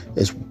time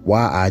is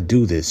why I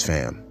do this,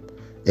 fam.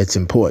 It's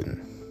important.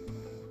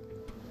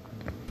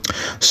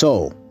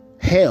 So,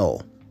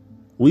 hell,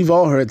 we've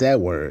all heard that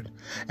word.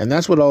 And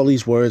that's what all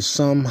these words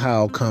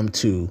somehow come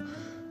to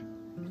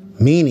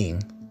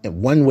meaning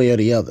in one way or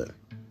the other.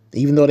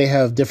 Even though they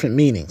have different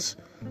meanings,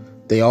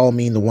 they all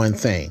mean the one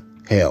thing,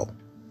 hell.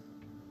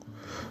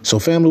 So,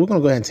 family, we're going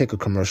to go ahead and take a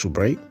commercial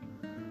break.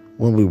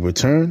 When we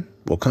return,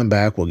 we'll come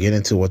back. We'll get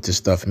into what this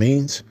stuff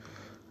means.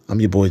 I'm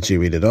your boy, J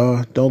Rated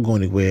R. Don't go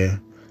anywhere.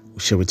 We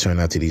shall return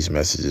after these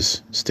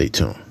messages. Stay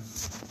tuned.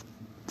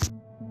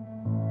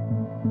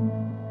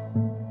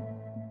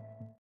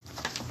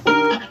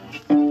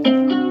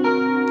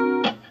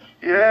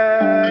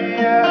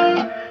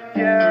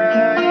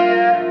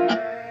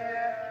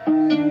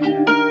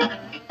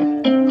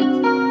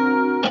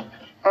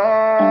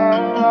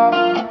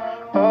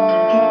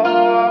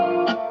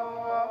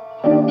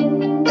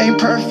 Ain't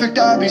perfect,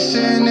 I be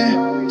sinning,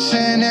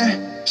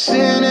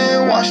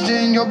 washed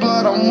in your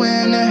blood, I'm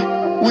winning.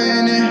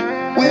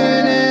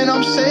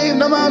 I'm saved,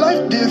 now my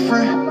life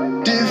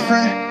different.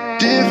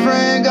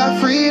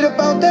 Got freed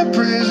about that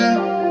prison.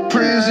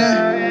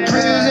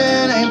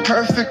 Ain't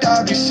perfect,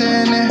 I be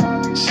sinning,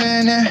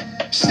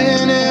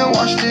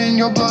 washed in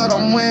your blood,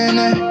 I'm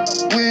winning.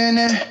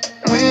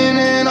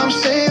 I'm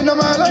saved, now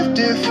my life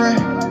different.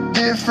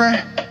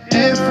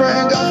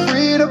 Got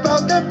freed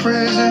about that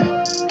prison.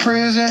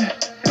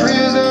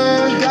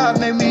 God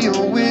made me a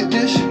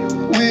witness.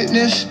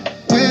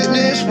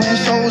 When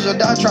souls are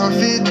die, trying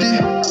 50.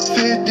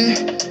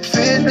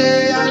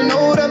 I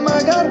know that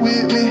my God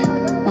with me.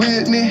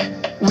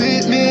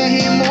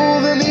 He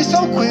moving me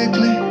so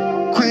quickly.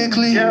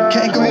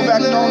 Can't go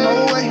back,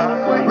 no way.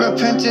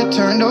 Repented,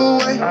 turned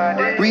away.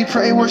 Read,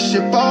 pray,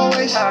 worship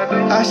always.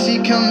 I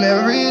seek Him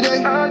every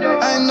day.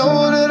 I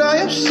know that I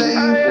am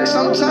saved.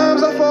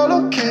 Sometimes I fall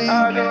okay.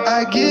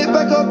 I get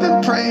back up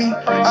and pray.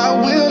 I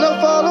will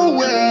not fall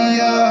away.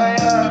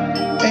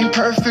 Ain't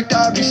perfect,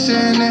 I be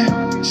sinning.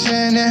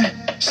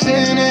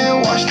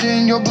 Washed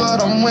in your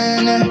blood, I'm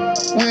winning.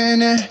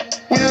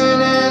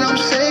 I'm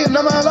saved,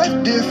 now my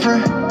life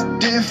different.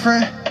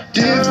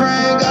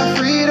 Got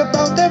freed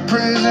about that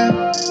prison.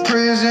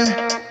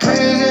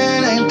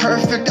 Ain't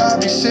perfect, I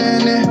be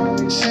sinning.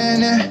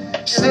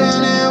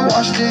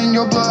 Washed in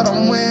your blood,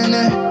 I'm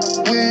winning.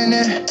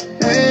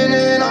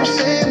 I'm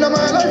saved, now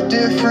my life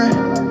different.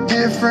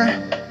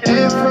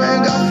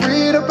 Got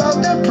freed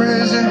about that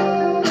prison.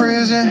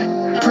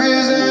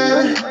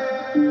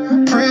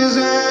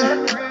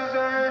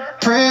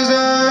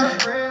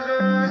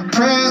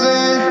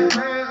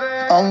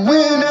 I'm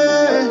winning.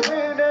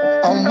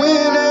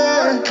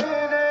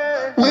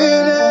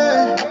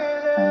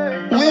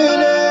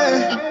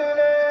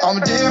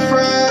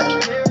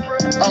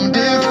 I'm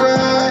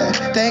different.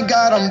 Thank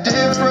God I'm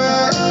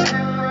different.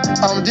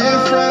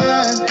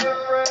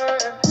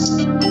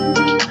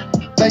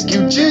 Thank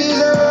you,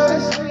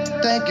 Jesus.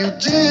 Thank you,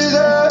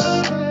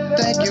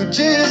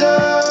 Jesus.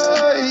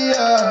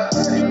 Yeah.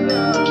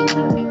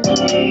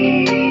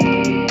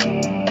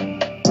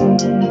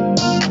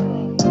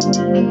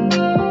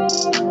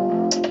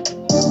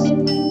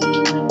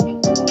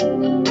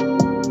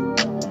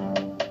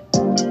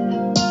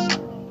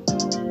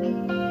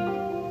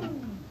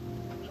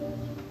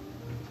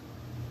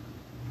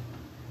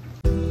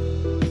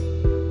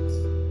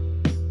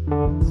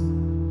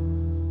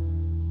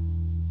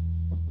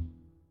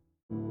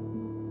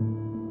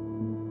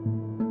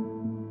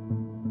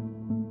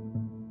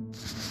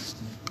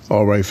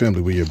 All right,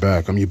 family, we're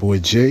back. I'm your boy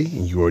Jay,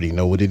 and you already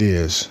know what it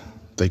is.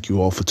 Thank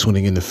you all for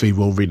tuning in to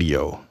Pharaoh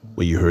Radio,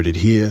 where you heard it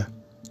here,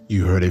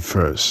 you heard it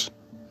first,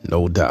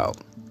 no doubt.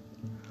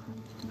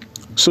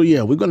 So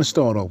yeah, we're going to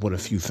start off with a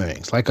few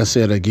things. Like I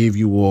said, I gave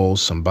you all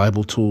some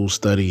Bible tool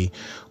study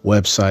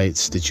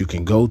websites that you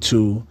can go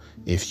to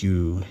if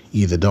you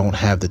either don't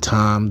have the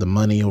time, the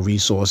money, or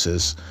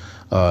resources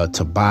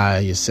to buy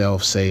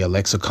yourself, say, a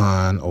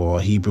lexicon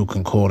or Hebrew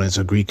concordance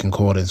or Greek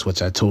concordance,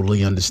 which I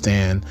totally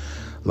understand.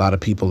 A lot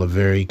of people are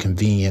very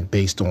convenient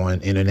based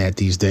on internet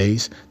these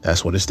days.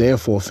 That's what it's there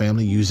for,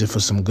 family. Use it for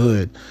some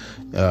good.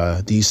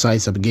 These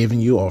sites I'm giving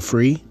you are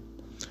free.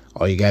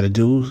 All you got to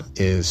do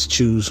is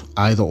choose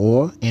either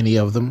or. Any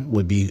of them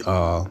will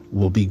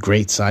be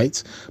great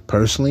sites.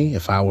 Personally,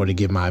 if I were to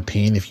give my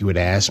opinion, if you would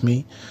ask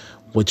me,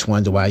 which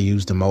one do I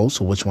use the most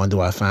or which one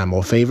do I find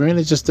more favor in,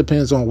 it just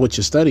depends on what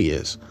your study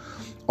is.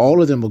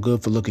 All of them are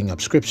good for looking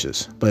up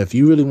scriptures. But if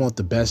you really want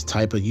the best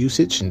type of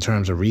usage in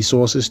terms of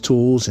resources,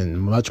 tools,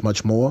 and much,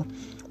 much more,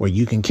 where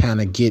you can kind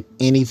of get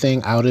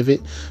anything out of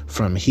it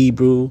from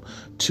Hebrew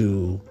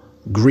to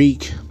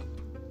Greek,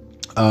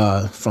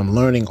 from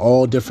learning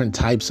all different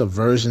types of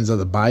versions of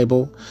the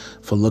Bible,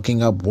 for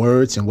looking up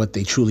words and what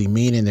they truly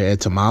mean in their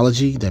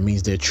etymology, that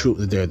means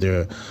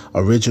their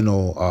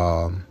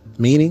original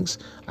meanings.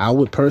 I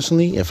would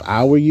personally, if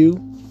I were you,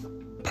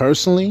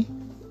 personally,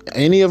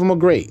 any of them are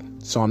great.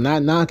 So I'm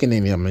not knocking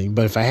any of them,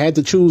 but if I had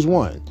to choose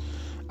one,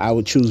 I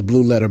would choose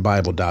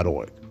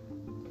blueletterbible.org.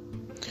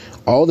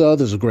 All the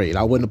others are great.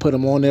 I wouldn't have put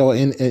them on there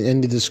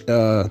in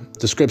the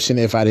description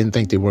if I didn't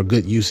think they were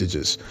good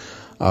usages.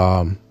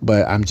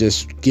 But I'm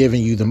just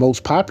giving you the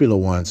most popular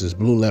ones is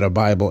Blue Letter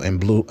Bible and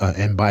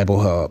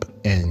Bible Hub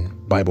and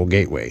Bible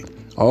Gateway.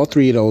 All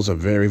three of those are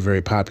very,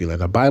 very popular.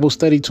 The Bible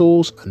Study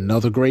Tools,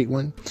 another great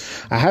one.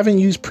 I haven't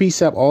used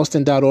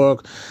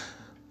preceptaustin.org,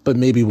 but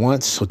maybe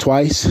once or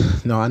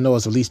twice. No, I know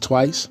it's at least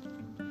twice.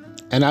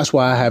 And that's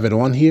why I have it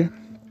on here.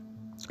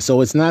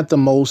 So it's not the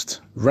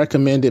most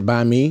recommended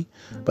by me,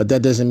 but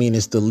that doesn't mean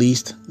it's the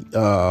least.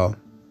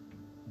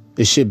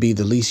 It should be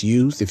the least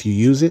used. If you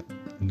use it,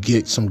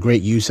 get some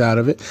great use out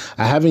of it.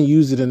 I haven't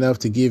used it enough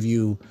to give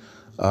you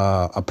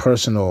a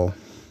personal,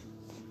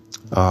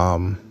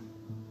 my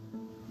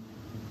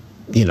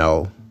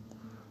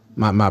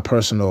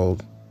personal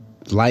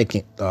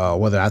liking,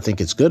 whether I think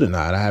it's good or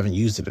not. I haven't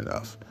used it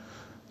enough.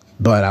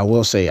 But I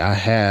will say I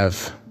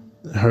have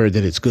heard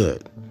that it's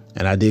good.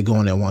 And I did go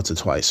in there once or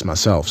twice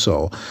myself.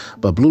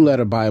 But Blue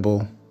Letter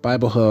Bible,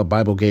 Bible Hub,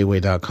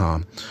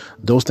 BibleGateway.com.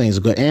 Those things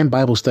are good. And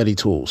Bible Study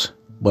Tools.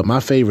 But my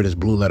favorite is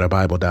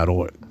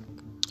blueletterbible.org.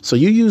 So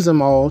you use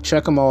them all.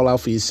 Check them all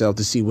out for yourself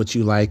to see what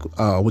you like,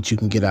 what you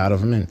can get out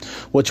of them, and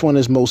which one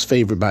is most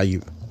favorite by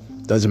you.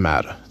 Doesn't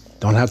matter.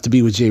 Don't have to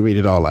be what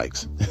J-Rated R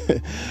likes.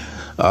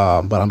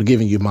 But I'm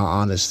giving you my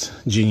honest,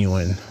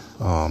 genuine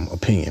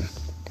opinion.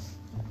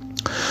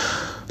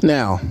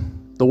 Now,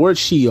 the word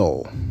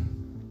Sheol.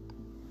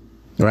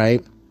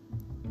 Right?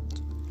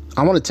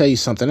 I want to tell you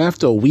something.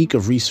 After a week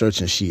of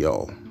researching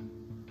Sheol,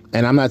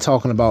 and I'm not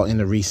talking about in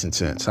the recent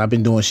sense. I've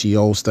been doing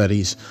Sheol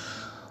studies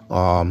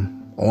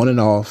on and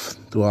off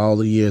through all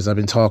the years I've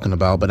been talking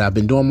about, but I've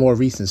been doing more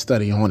recent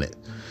study on it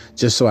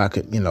just so I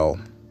could,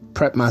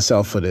 prep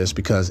myself for this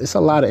because it's a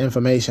lot of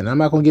information. I'm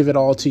not going to give it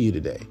all to you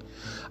today.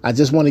 I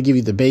just want to give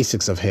you the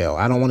basics of hell.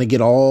 I don't want to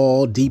get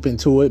all deep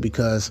into it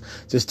because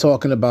just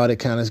talking about it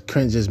kind of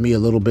cringes me a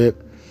little bit.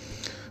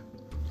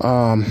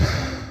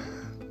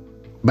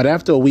 But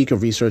after a week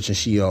of researching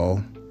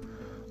Sheol,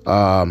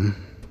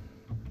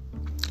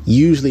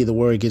 usually the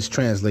word gets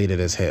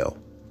translated as hell.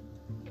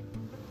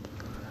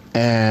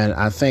 And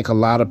I think a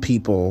lot of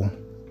people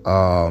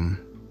that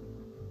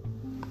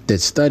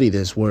study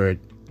this word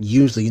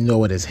usually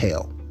know it as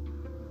hell.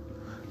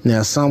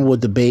 Now, some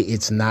would debate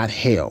it's not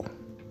hell,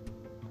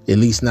 at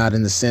least not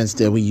in the sense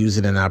that we use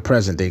it in our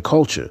present day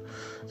culture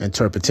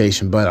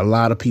interpretation, but a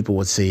lot of people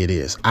would say it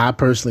is. I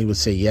personally would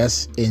say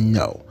yes and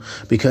no,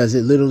 because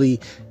it literally,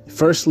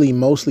 firstly,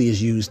 mostly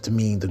is used to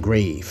mean the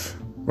grave,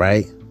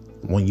 right?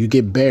 When you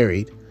get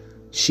buried,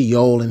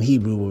 Sheol in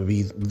Hebrew would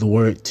be the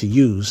word to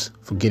use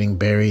for getting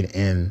buried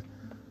in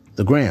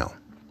the ground.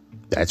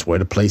 That's where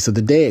the place of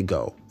the dead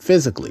go,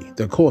 physically,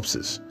 their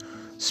corpses.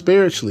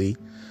 Spiritually,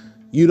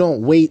 you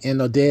don't wait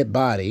in a dead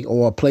body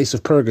or a place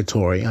of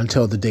purgatory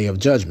until the day of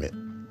judgment.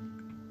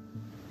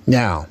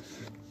 Now,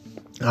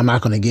 I'm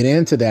not going to get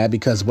into that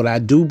because what I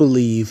do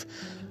believe,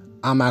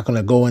 I'm not going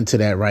to go into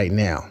that right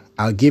now.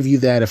 I'll give you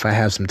that if I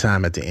have some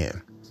time at the end.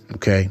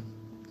 Okay.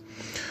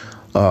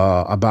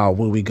 About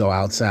where we go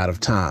outside of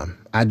time.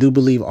 I do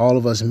believe all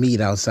of us meet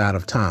outside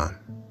of time.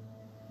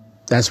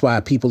 That's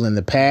why people in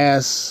the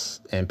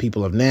past and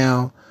people of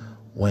now,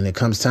 when it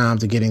comes time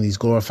to getting these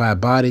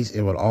glorified bodies,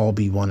 it would all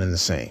be one and the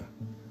same.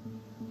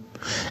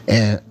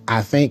 And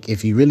I think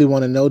if you really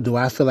want to know, do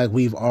I feel like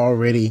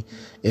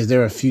is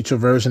there a future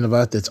version of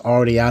us that's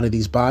already out of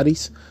these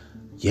bodies?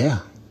 Yeah,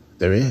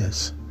 there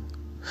is.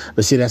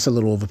 But see, that's a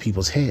little over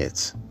people's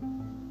heads.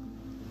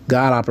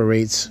 God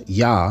operates,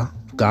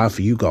 God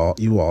for you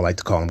all like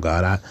to call him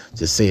God. I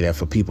just say that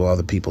for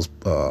other people's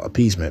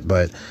appeasement.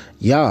 But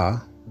Yah,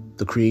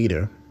 the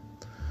creator,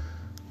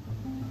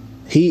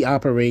 he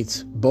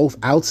operates both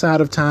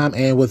outside of time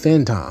and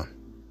within time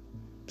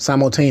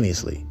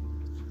simultaneously.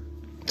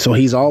 So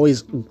he's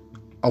always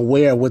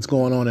aware of what's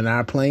going on in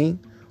our plane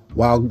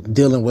while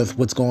dealing with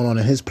what's going on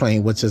in his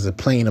plane, which is a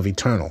plane of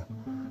eternal.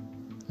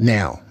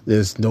 Now,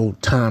 there's no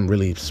time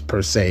really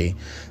per se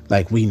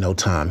like we know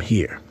time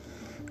here.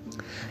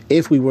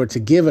 If we were to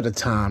give it a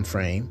time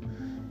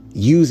frame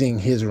using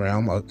his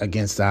realm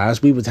against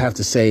ours, we would have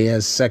to say,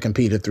 as 2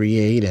 Peter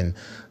 3:8 and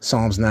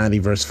Psalms 90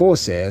 verse 4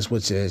 says,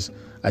 which is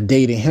a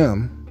day to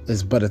him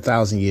is but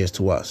 1,000 years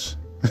to us.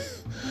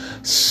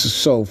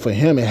 So for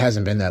him, it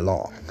hasn't been that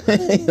long. You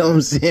know what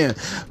I'm saying?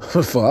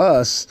 For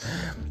us,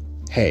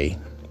 hey,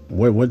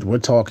 we're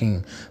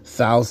talking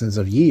thousands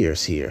of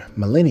years here,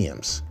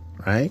 millenniums,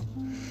 right?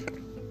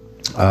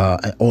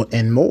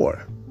 And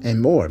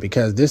more,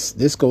 because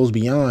this goes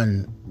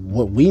beyond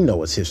what we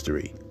know as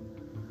history,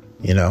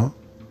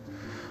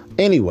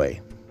 Anyway,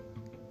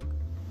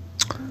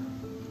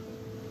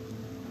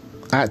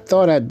 I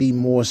thought I'd be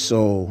more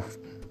so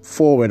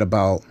forward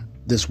about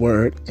this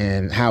word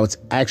and how it's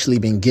actually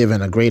been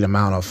given a great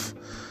amount of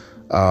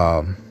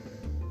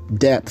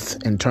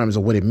depth in terms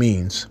of what it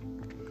means.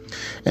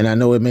 And I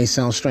know it may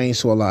sound strange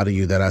to a lot of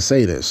you that I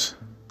say this,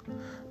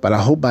 but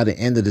I hope by the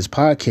end of this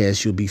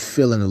podcast, you'll be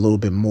feeling a little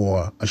bit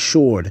more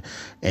assured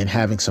and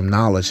having some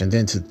knowledge, and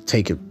then to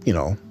take it,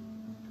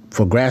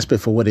 grasp it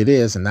for what it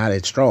is and not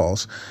its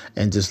straws,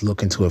 and just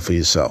look into it for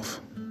yourself.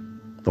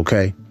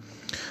 Okay.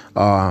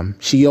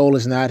 Sheol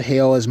is not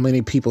hell as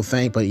many people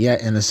think, but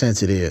yet in a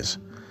sense it is.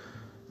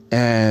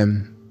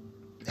 And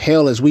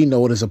hell, as we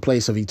know it, is a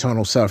place of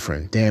eternal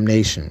suffering,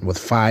 damnation, with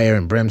fire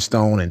and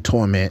brimstone and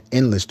torment,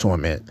 endless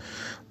torment,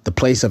 the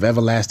place of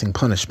everlasting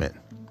punishment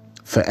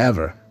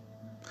forever.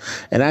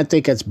 And I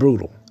think that's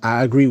brutal.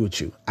 I agree with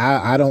you.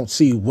 I don't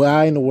see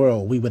why in the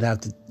world we would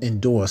have to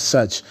endure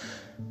such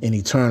an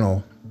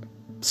eternal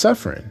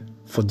suffering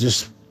for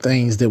just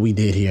things that we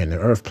did here in the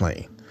earth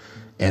plane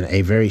in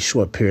a very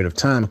short period of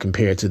time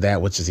compared to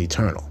that which is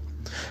eternal.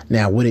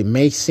 Now, what it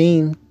may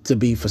seem to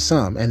be for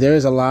some, and there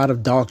is a lot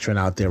of doctrine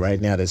out there right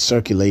now that's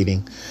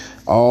circulating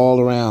all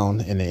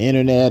around in the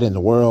internet and the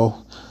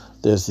world.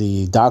 There's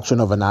the doctrine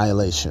of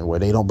annihilation, where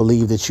they don't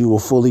believe that you will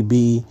fully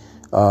be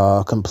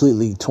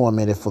completely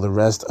tormented for the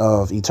rest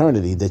of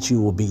eternity, that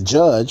you will be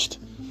judged,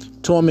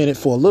 tormented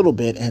for a little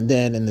bit, and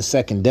then in the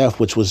second death,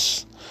 which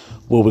was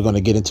what we're going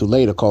to get into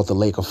later, called the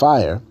lake of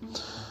fire,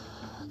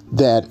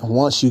 that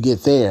once you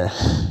get there,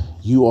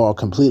 you are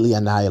completely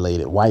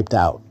annihilated, wiped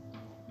out,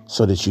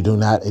 so that you do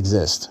not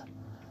exist.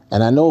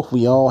 And I know if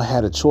we all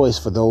had a choice,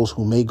 for those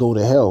who may go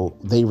to hell,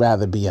 they'd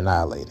rather be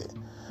annihilated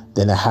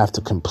than to have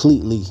to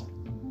completely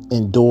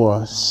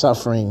endure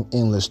suffering,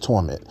 endless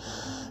torment,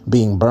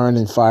 being burned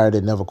in fire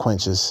that never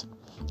quenches.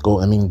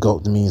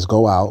 Means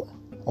go out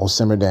or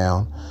simmer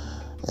down,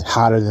 and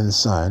hotter than the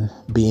sun,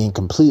 being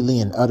completely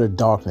in utter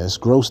darkness,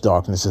 gross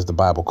darkness, as the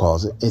Bible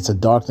calls it. It's a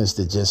darkness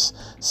that just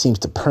seems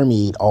to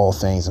permeate all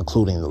things,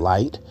 including the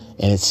light,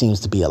 and it seems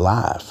to be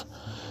alive.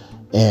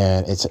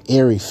 And it's an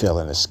eerie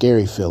feeling, a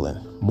scary feeling,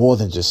 more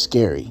than just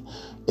scary.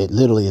 It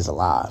literally is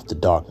alive, the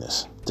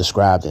darkness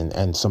described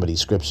in some of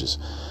these scriptures.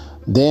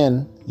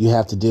 Then you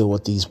have to deal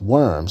with these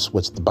worms,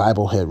 which the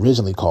Bible had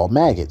originally called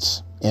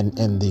maggots,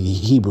 in the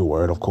Hebrew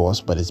word, of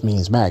course, but it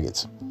means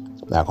maggots.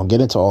 Not going to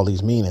get into all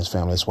these meanings,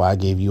 family. That's why I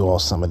gave you all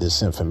some of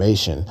this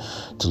information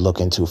to look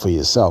into for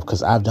yourself,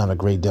 because I've done a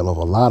great deal of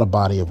a lot of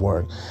body of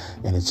work,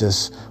 and it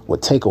just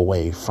would take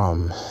away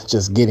from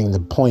just getting the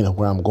point of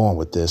where I'm going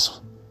with this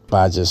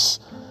by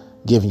just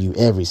giving you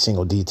every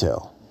single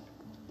detail.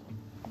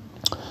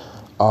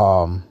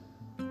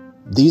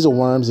 These are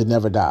worms that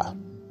never die.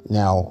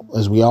 Now,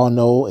 as we all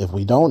know, if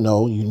we don't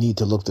know, you need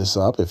to look this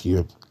up if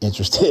you're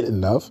interested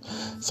enough.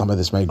 Some of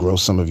this may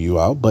gross some of you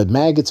out, but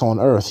maggots on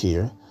earth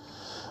here,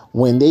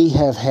 when they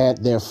have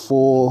had their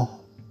full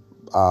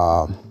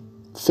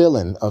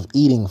filling of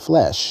eating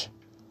flesh,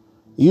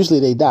 usually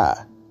they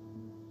die.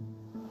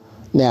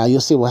 Now,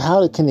 you'll say, well,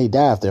 how can they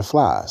die if they're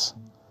flies?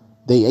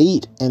 They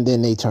eat and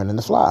then they turn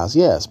into flies,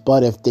 yes.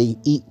 But if they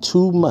eat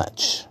too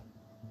much,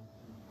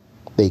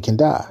 they can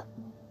die.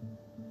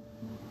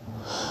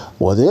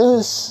 Well,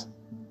 this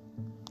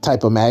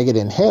type of maggot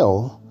in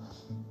hell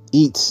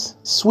eats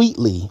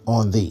sweetly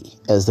on thee,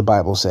 as the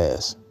Bible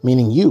says,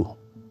 meaning you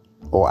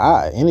or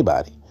I,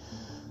 anybody.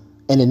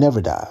 And it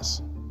never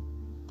dies.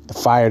 The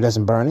fire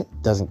doesn't burn it,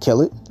 doesn't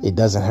kill it. It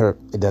doesn't hurt.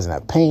 It doesn't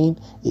have pain.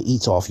 It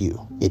eats off you.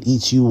 It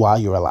eats you while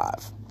you're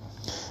alive.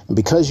 And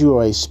because you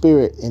are a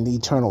spirit in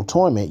eternal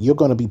torment, you're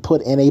going to be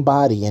put in a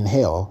body in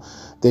hell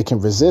that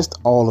can resist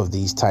all of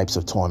these types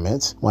of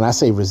torments. When I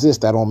say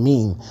resist, I don't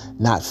mean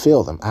not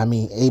feel them. I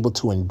mean able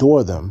to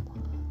endure them.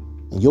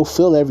 And you'll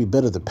feel every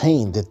bit of the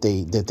pain that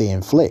they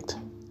inflict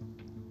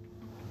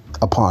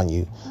upon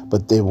you,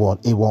 but it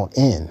won't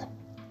end.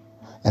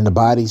 And the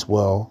bodies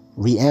will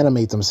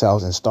reanimate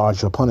themselves and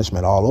start your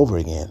punishment all over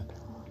again.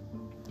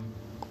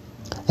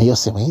 And you'll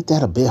say, well, ain't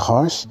that a bit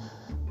harsh?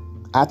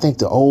 I think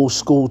the old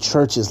school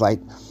churches like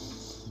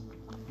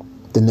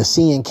the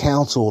Nicene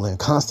Council and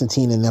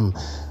Constantine and them,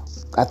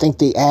 I think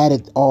they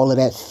added all of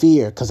that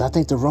fear, because I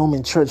think the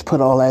Roman church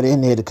put all that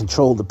in there to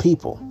control the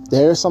people.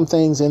 There are some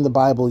things in the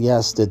Bible,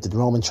 yes, that the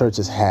Roman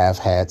churches have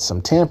had some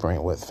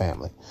tampering with,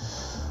 family.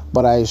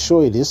 But I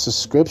assure you, this is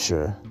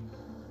scripture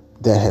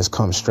that has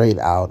come straight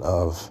out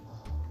of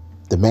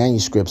the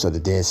manuscripts of the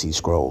Dead Sea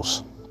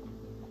Scrolls,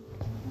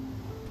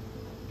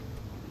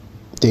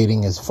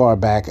 dating as far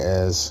back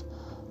as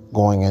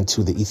going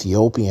into the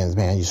Ethiopian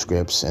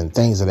manuscripts and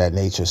things of that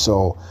nature.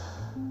 So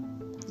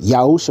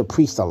Yahusha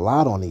preached a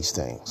lot on these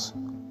things.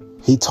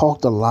 He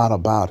talked a lot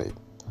about it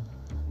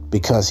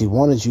because he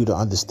wanted you to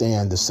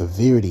understand the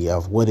severity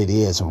of what it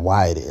is and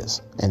why it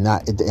is, and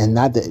not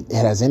that it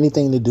has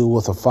anything to do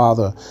with a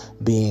father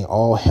being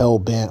all hell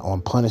bent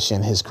on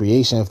punishing his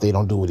creation if they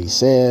don't do what he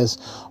says,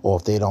 or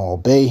if they don't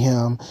obey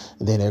him,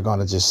 and then they're going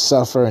to just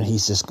suffer and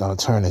he's just going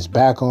to turn his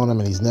back on them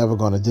and he's never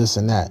going to this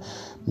and that.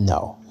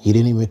 No, he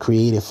didn't even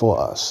create it for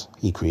us.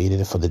 He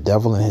created it for the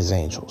devil and his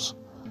angels.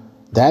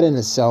 That in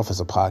itself is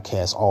a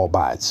podcast all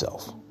by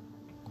itself.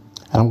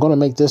 And I'm going to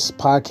make this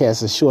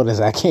podcast as short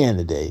as I can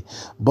today,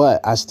 but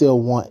I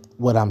still want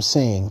what I'm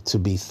saying to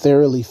be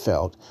thoroughly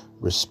felt,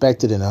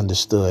 respected, and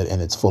understood in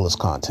its fullest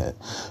content,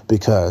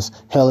 because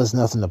hell is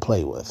nothing to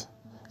play with.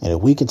 And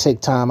if we can take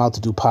time out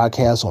to do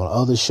podcasts on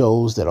other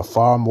shows that are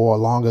far more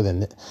longer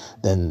than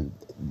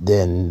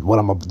what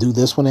I'm going to do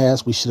this one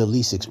as, we should at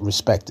least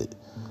respect it.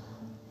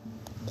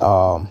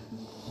 And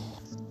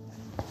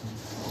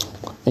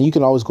you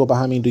can always go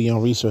behind me and do your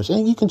own research.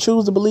 And you can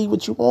choose to believe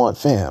what you want,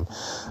 fam.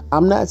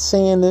 I'm not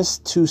saying this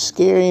to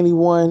scare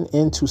anyone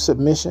into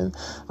submission.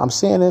 I'm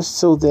saying this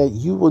so that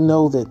you will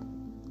know that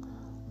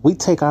we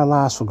take our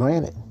lives for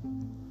granted.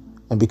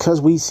 And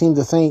because we seem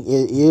to think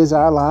it is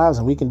our lives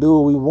and we can do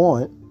what we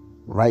want,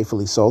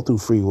 rightfully so, through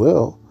free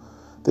will,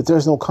 that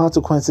there's no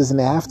consequences in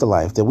the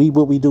afterlife, that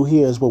what we do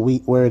here is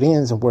where it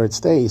ends and where it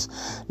stays.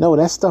 No,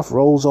 that stuff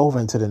rolls over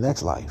into the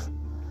next life,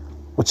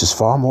 which is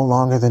far more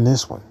longer than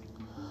this one.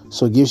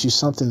 So it gives you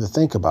something to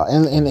think about.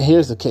 And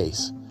here's the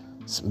case.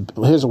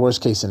 Here's the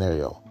worst case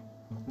scenario.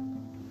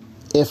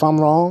 If I'm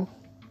wrong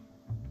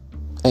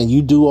and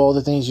you do all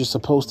the things you're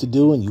supposed to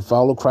do and you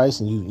follow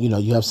Christ and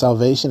you have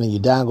salvation and you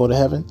die and go to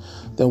heaven,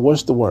 then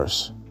what's the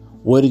worst?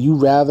 Would you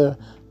rather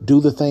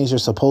do the things you're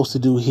supposed to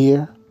do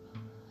here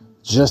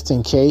just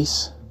in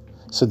case,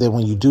 so that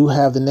when you do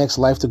have the next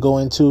life to go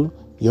into,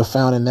 you're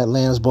found in that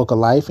Lamb's Book of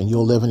Life and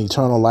you'll live an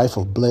eternal life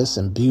of bliss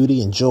and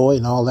beauty and joy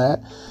and all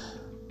that,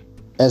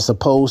 as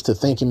opposed to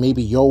thinking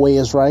maybe your way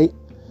is right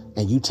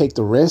and you take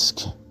the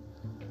risk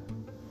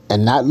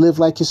and not live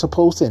like you're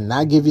supposed to and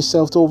not give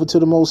yourself over to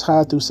the Most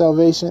High through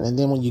salvation. And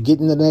then when you get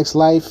in the next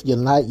life, your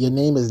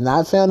name is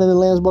not found in the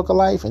Lamb's Book of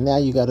Life. And now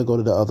you got to go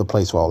to the other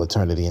place for all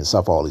eternity and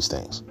suffer all these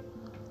things.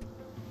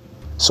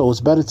 So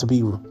it's better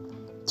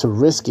to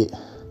risk it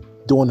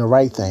doing the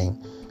right thing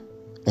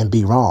and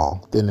be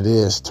wrong than it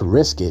is to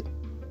risk it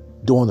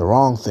doing the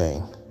wrong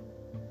thing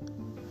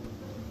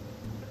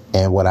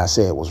and what I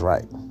said was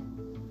right.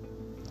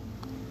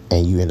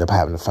 And you end up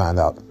having to find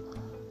out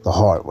the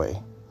hard way,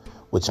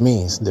 which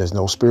means there's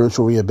no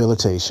spiritual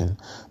rehabilitation.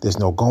 There's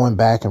no going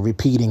back and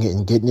repeating it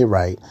and getting it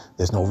right.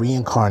 There's no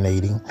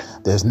reincarnating.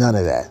 There's none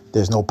of that.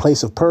 There's no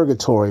place of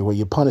purgatory where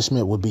your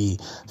punishment would be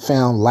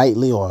found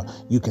lightly, or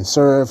you can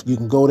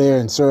go there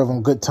and serve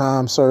on good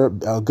time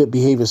served, good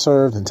behavior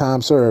served and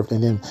time served,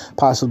 and then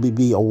possibly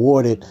be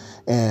awarded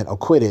and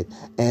acquitted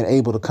and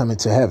able to come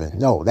into heaven.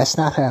 No, that's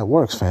not how it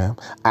works, fam.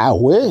 I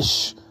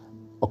wish,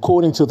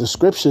 according to the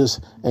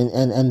scriptures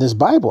and this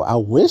Bible, I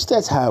wish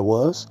that's how it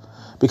was,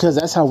 because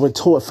that's how we're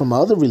taught from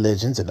other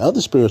religions and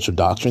other spiritual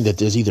doctrine, that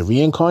there's either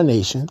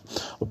reincarnation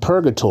or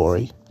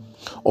purgatory,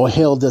 or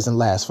hell doesn't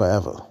last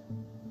forever,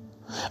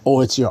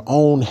 or it's your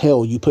own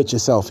hell you put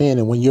yourself in,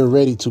 and when you're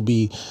ready to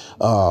be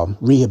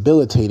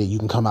rehabilitated, you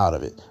can come out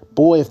of it.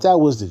 Boy, if that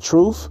was the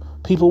truth,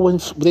 people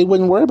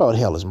wouldn't worry about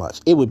hell as much.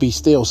 It would be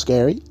still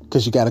scary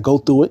because you got to go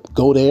through it,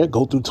 go there,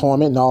 go through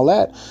torment and all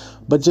that.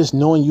 But just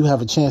knowing you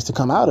have a chance to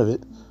come out of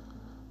it,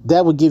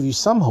 that would give you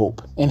some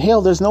hope. In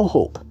hell, there's no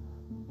hope.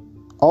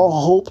 All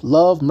hope,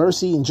 love,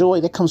 mercy, and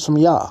joy, that comes from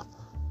Yah.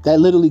 That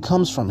literally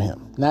comes from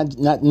him.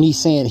 Not me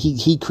saying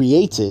he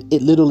creates it.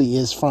 It literally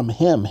is from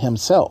him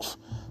himself.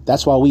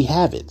 That's why we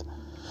have it.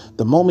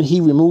 The moment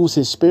he removes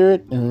his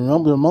spirit, and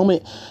remember, the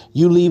moment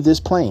you leave this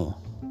plane,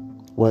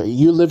 where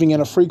you're living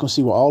in a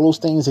frequency where all those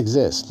things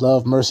exist,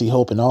 love, mercy,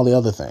 hope, and all the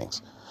other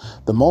things.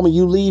 The moment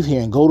you leave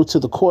here and go to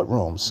the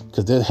courtrooms,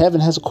 because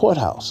heaven has a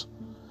courthouse,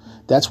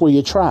 that's where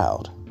you're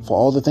trialed for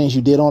all the things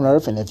you did on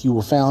earth. And if you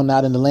were found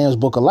not in the Lamb's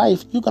Book of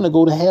Life, you're going to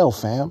go to hell,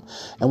 fam.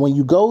 And when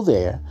you go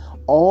there,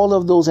 all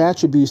of those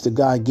attributes that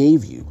God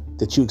gave you,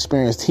 that you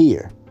experienced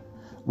here,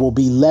 will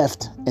be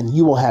left, and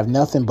you will have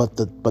nothing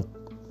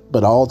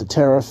but all the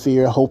terror,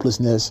 fear,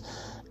 hopelessness,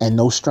 and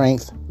no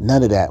strength.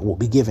 None of that will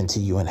be given to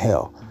you in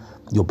hell.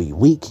 You'll be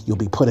weak. You'll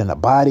be put in a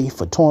body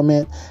for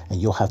torment, and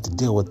you'll have to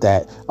deal with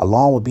that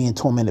along with being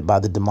tormented by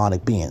the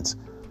demonic beings.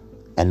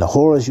 And the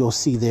horrors you'll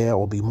see there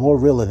will be more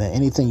realer than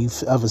anything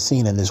you've ever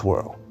seen in this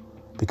world.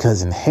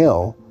 Because in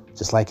hell,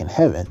 just like in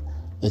heaven,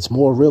 it's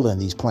more realer in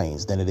these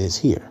planes than it is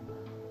here.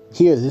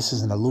 Here, this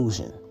is an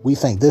illusion. We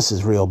think this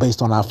is real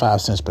based on our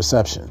 5 sense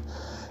perception.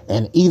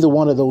 And either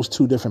one of those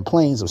two different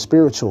planes of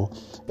spiritual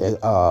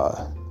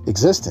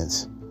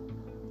existence,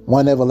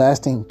 one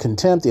everlasting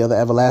contempt, the other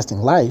everlasting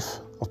life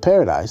of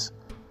paradise,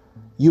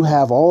 you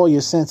have all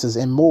your senses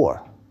and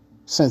more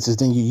senses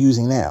than you're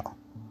using now.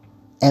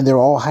 And they're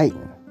all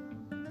heightened.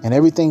 And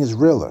everything is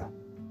realer.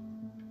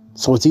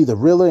 So it's either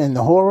realer in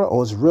the horror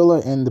or it's realer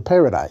in the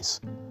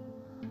paradise.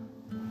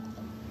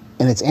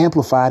 And it's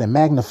amplified and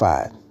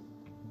magnified.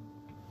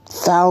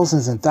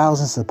 Thousands and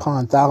thousands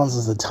upon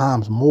thousands of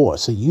times more.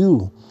 So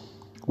you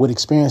would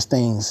experience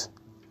things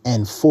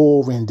in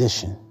full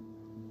rendition,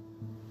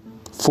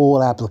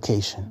 full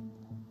application.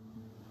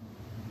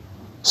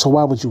 So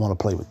why would you want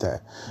to play with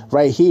that?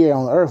 Right here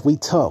on earth, we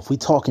tough. We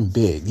talking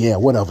big. Yeah,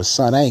 whatever,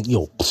 son.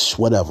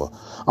 Whatever.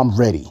 I'm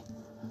ready.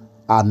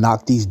 I'll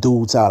knock these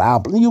dudes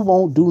out. You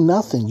won't do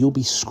nothing. You'll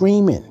be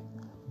screaming,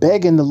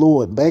 begging the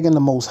Lord, begging the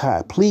Most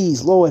High.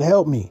 Please, Lord,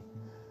 help me.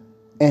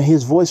 And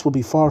his voice will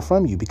be far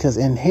from you, because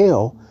in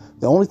hell,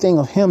 the only thing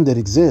of him that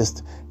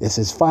exists is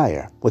his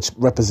fire, which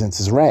represents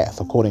his wrath,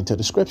 according to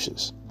the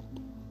scriptures.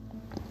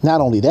 Not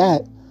only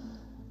that,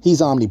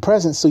 he's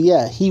omnipresent. So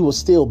yeah, he will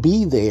still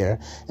be there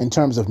in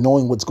terms of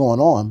knowing what's going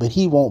on, but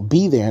he won't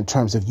be there in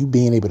terms of you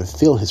being able to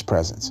feel his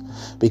presence,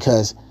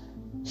 because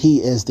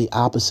he is the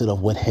opposite of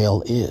what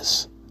hell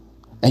is.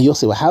 And you'll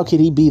say, well, how could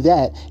he be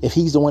that if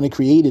he's the one that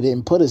created it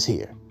and put us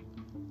here?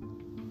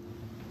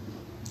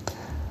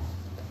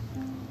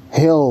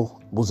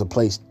 Hell was a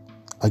place,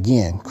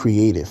 again,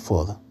 created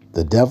for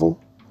the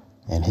devil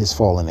and his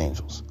fallen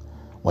angels.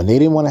 When they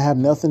didn't want to have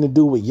nothing to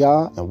do with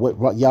Yah and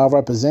what Yah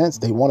represents,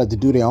 they wanted to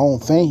do their own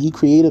thing. He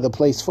created a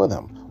place for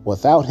them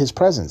without his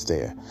presence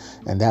there.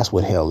 And that's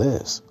what hell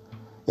is.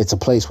 It's a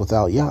place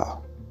without Yah.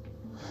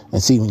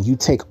 And see, when you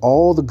take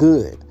all the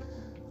good,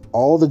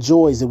 all the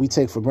joys that we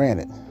take for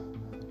granted,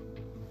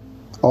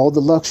 all the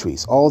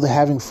luxuries, all the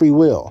having free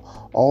will,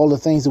 all the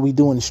things that we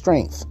do in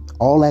strength,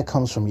 all that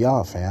comes from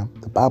Yah, fam.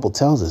 The Bible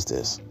tells us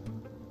this.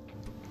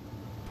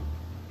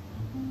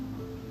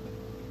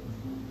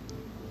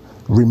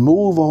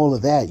 Remove all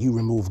of that, you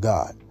remove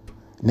God.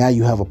 Now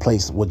you have a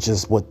place with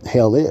just what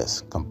hell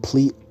is.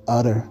 Complete,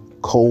 utter,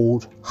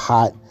 cold,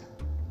 hot,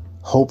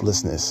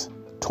 hopelessness,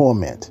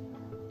 torment,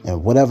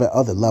 and whatever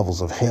other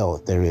levels of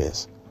hell there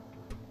is.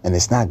 And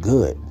it's not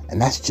good.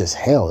 And that's just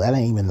hell. That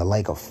ain't even the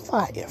lake of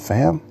fire,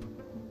 fam.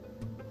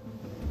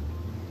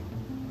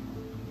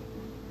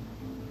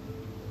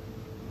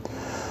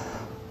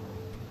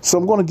 So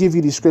I'm going to give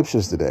you these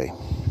scriptures today.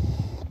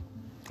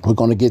 We're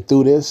going to get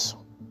through this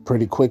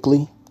pretty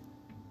quickly,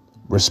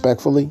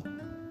 respectfully,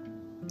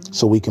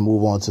 so we can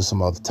move on to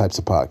some other types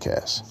of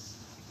podcasts.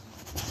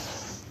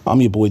 I'm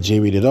your boy,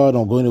 J. Rated R.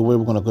 Don't go anywhere.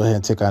 We're going to go ahead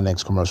and take our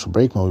next commercial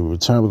break. When we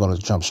return, we're going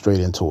to jump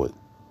straight into it.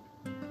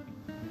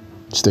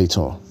 Stay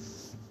tuned.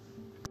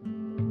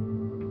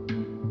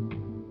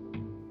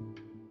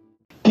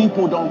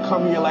 People don't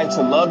come in your life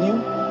to love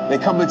you. They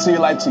come into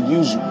your life to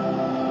use you.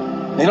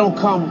 They don't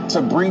come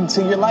to bring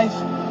to your life.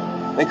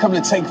 They come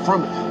to take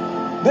from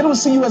it. They don't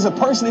see you as a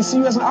person. They see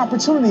you as an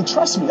opportunity.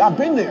 Trust me, I've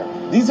been there.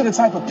 These are the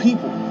type of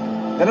people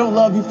that don't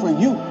love you for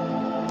you.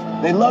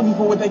 They love you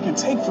for what they can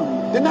take from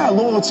you. They're not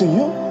loyal to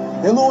you.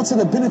 They're loyal to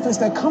the benefits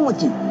that come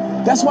with you.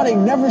 That's why they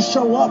never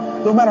show up,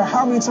 no matter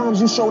how many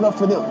times you showed up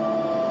for them.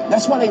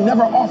 That's why they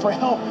never offer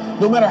help,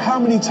 no matter how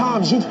many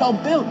times you've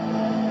helped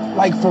them.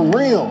 Like, for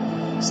real,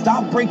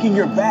 stop breaking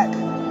your back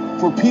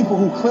for people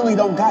who clearly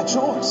don't got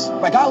yours.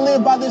 Like, I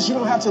live by this, you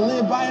don't have to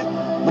live by it.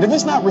 But if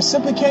it's not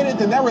reciprocated,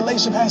 then that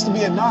relationship has to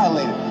be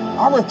annihilated.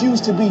 I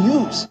refuse to be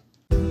used.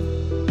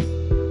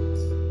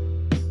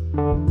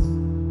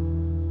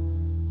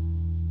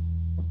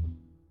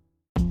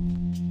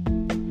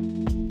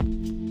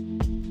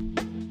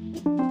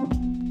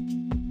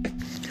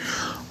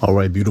 All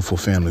right, beautiful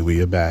family,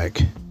 we are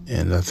back.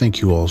 And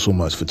thank you all so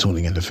much for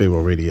tuning in to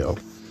Pharaoh Radio.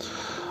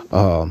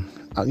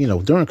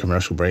 During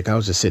commercial break, I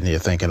was just sitting here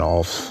thinking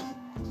off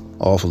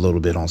a little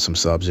bit on some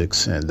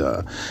subjects. And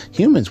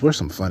humans, we're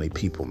some funny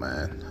people,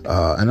 man.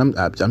 And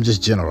I'm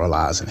just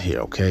generalizing here,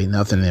 okay?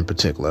 Nothing in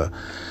particular.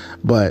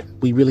 But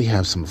we really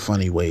have some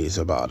funny ways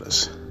about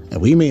us.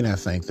 And we may not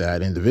think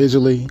that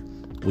individually.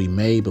 We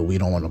may, but we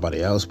don't want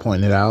nobody else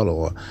pointing it out.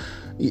 Or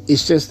it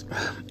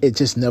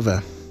just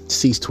never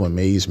ceased to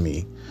amaze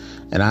me.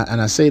 And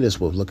I say this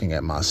with looking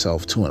at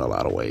myself, too, in a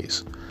lot of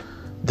ways.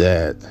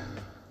 That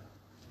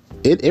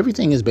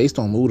everything is based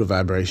on mood or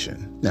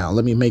vibration. Now,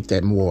 let me make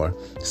that more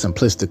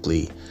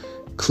simplistically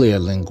clear,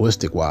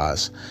 linguistic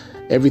wise.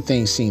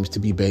 Everything seems to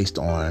be based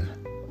on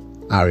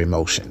our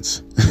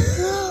emotions.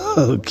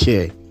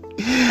 Okay.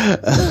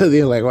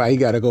 They're like, well, you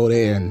got to go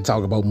there and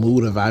talk about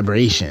mood or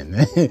vibration.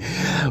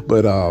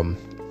 But,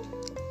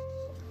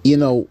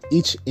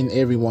 each and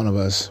every one of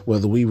us,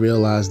 whether we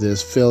realize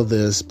this, feel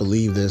this,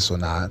 believe this or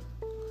not,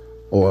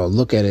 or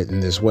look at it in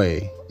this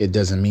way, it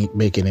doesn't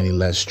make it any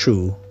less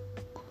truthful.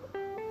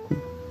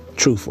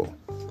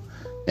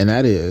 And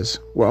that is,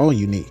 we're all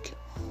unique.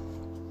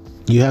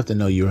 You have to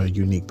know you're a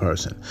unique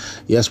person.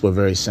 Yes, we're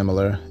very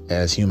similar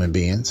as human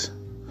beings.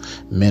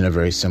 Men are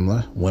very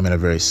similar. Women are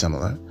very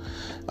similar.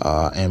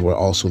 And we're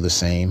also the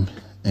same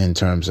in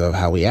terms of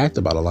how we act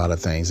about a lot of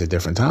things at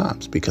different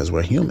times, because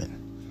we're human.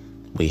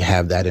 We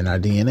have that in our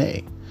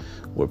DNA.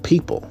 We're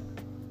people.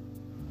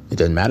 It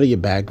doesn't matter your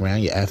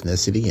background, your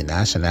ethnicity, your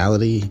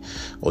nationality,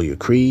 or your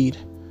creed.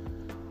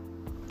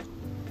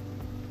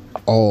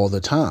 All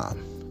the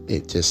time.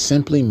 It just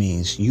simply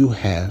means you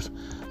have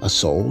a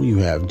soul, you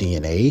have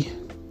DNA,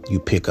 you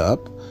pick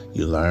up,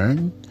 you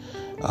learn,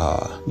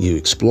 you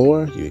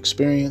explore, you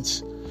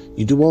experience,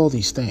 you do all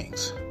these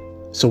things.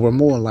 So we're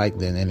more alike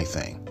than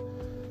anything.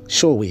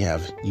 Sure, we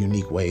have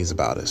unique ways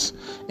about us.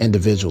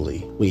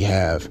 Individually, we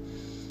have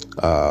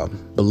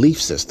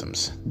belief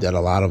systems that a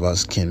lot of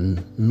us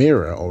can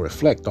mirror or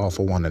reflect off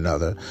of one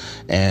another.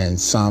 And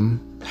some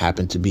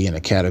happen to be in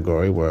a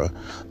category where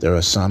there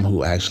are some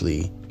who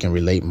actually can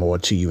relate more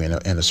to you in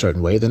a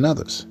certain way than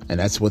others.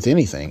 And that's with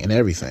anything and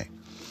everything.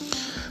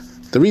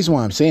 The reason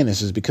why I'm saying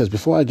this is because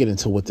before I get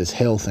into what this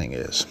hell thing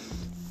is,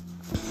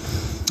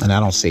 and I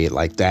don't say it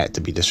like that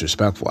to be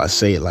disrespectful, I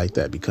say it like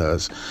that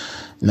because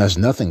there's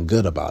nothing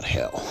good about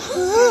hell.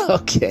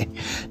 Okay.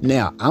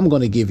 Now, I'm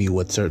going to give you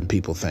what certain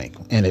people think,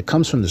 and it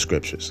comes from the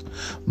scriptures.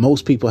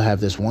 Most people have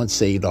this once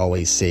saved,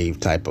 always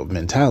saved type of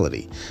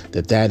mentality,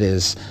 that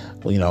is,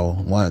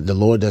 the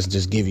Lord doesn't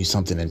just give you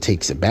something and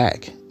takes it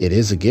back. It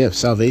is a gift.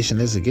 Salvation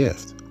is a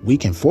gift. we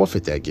can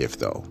forfeit that gift,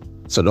 though.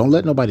 So don't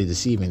let nobody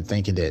deceive you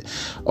thinking that,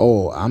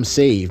 oh, I'm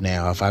saved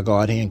now. If I go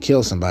out here and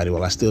kill somebody,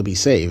 will I still be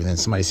saved? And then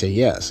somebody say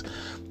yes.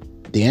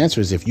 The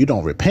answer is, if you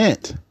don't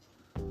repent,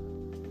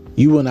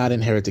 you will not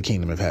inherit the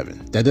kingdom of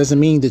heaven. That doesn't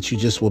mean that you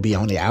just will be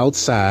on the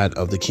outside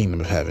of the kingdom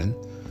of heaven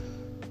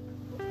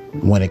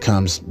when it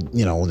comes,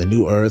 when the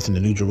new earth and the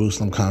new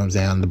Jerusalem comes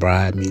down, the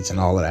bride meets and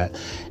all of that.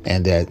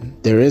 And that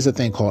there is a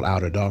thing called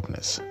outer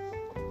darkness.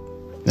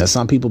 Now,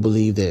 some people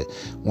believe that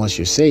once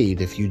you're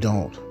saved, if you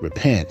don't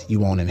repent, you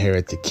won't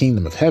inherit the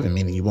kingdom of heaven,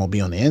 meaning you won't be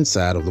on the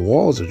inside of the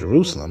walls of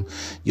Jerusalem.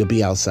 You'll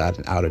be outside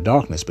in outer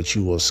darkness, but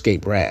you will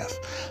escape wrath.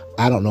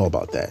 I don't know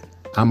about that.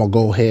 I'm going to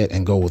go ahead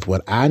and go with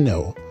what I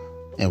know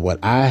and what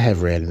I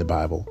have read in the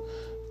Bible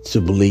to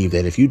believe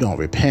that if you don't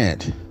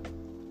repent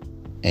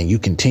and you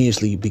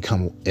continuously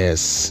become,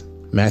 as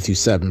Matthew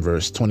 7,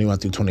 verse 21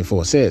 through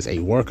 24 says, a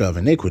worker of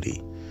iniquity,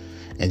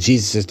 and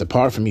Jesus says,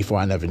 depart from me, for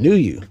I never knew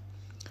you,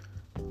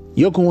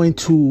 you're going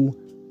to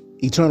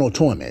eternal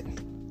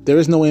torment. There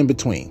is no in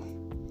between.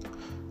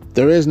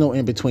 There is no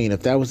in between.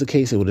 If that was the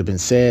case, it would have been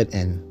said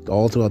and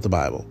all throughout the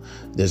Bible.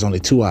 There's only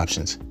two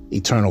options: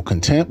 eternal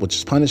contempt, which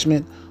is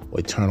punishment,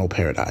 or eternal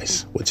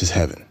paradise, which is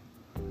heaven.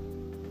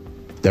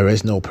 There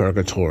is no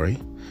purgatory,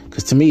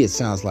 because to me it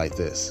sounds like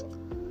this.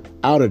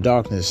 Outer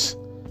darkness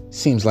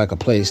seems like a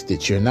place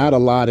that you're not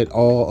allotted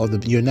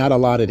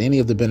any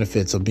of the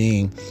benefits of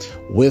being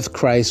with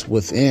Christ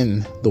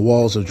within the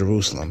walls of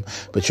Jerusalem,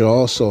 but you're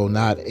also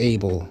not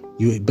able,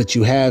 but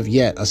you have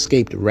yet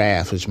escaped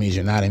wrath, which means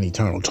you're not in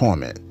eternal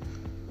torment.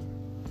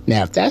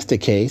 Now, if that's the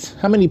case,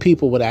 how many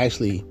people would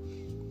actually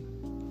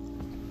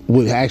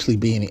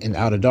be in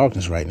outer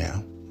darkness right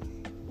now?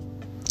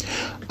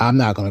 I'm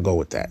not going to go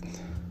with that.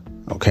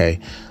 Okay.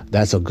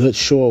 That's a good,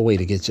 sure way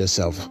to get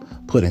yourself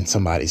put in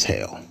somebody's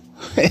hell.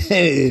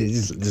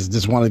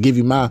 just want to give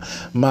you my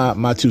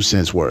 2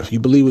 cents worth. You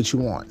believe what you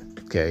want.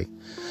 Okay.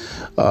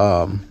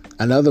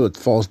 Another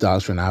false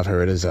doctrine I've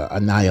heard is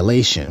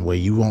annihilation, where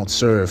you won't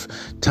serve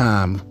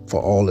time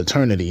for all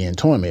eternity in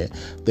torment,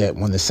 that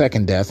when the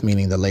second death,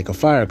 meaning the lake of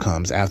fire,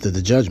 comes after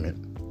the judgment,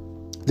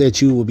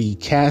 that you will be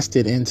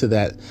casted into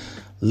that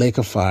lake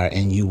of fire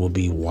and you will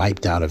be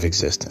wiped out of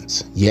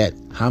existence. Yet,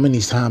 how many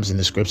times in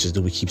the scriptures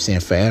do we keep saying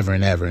forever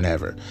and ever and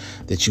ever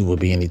that you will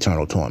be in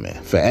eternal torment?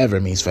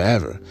 Forever means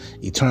forever,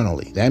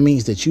 eternally. That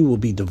means that you will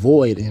be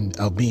devoid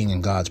of being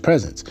in God's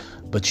presence,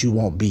 but you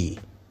won't be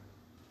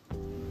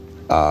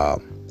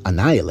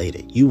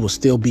annihilated. You will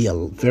still be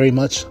very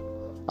much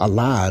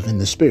alive in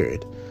the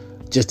spirit,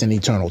 just in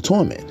eternal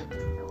torment.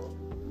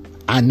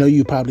 I know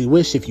you probably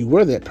wish, if you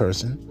were that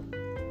person,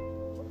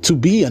 to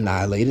be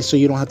annihilated, so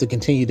you don't have to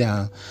continue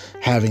down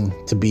having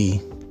to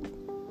be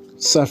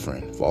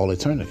suffering for all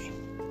eternity.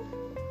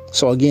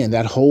 So again,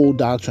 that whole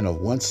doctrine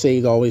of once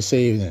saved, always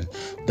saved, and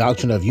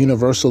doctrine of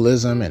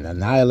universalism and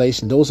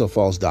annihilation, those are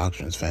false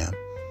doctrines, fam.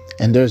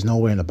 And there's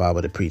nowhere in the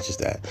Bible that preaches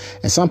that.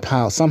 And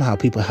somehow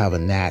people have a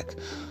knack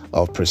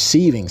of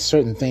perceiving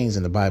certain things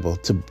in the Bible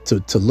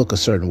to look a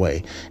certain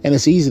way. And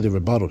it's easy to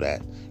rebuttal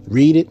that.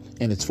 Read it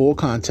in its full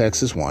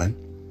context is one.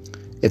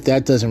 If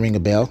that doesn't ring a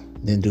bell,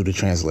 then do the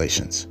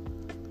translations.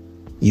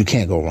 You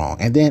can't go wrong.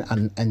 And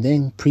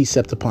then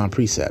precept upon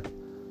precept,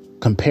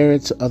 compare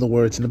it to other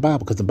words in the Bible,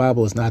 because the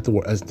Bible is not the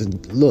word.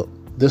 Look,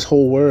 this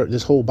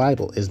whole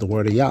Bible is the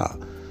word of Yah,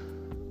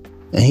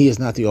 and He is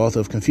not the author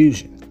of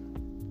confusion.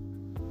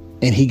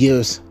 And He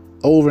gives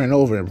over and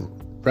over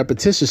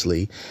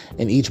repetitiously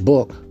in each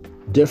book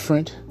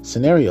different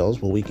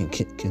scenarios where we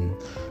can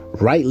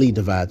rightly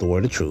divide the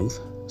word of truth.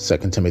 2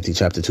 Timothy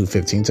chapter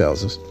 2:15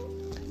 tells us,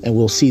 and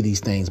we'll see these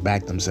things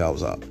back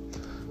themselves up.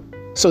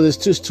 So there's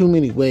just too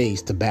many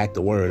ways to back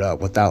the word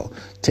up without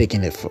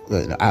taking it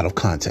out of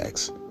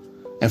context.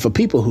 And for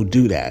people who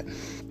do that,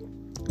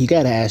 you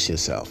got to ask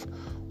yourself,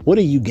 what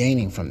are you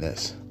gaining from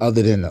this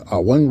other than a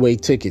one-way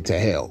ticket to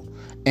hell,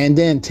 and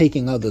then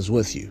taking others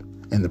with you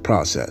in the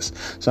process?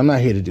 So I'm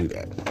not here to do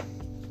that.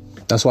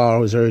 That's why I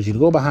always urge you to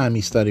go behind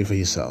me, study for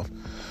yourself,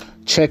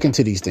 check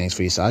into these things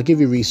for yourself. I'll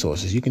give you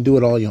resources. You can do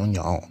it all on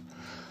your own.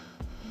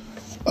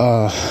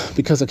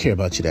 Because I care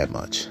about you that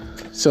much.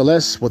 So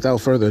without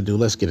further ado,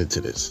 let's get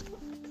into this.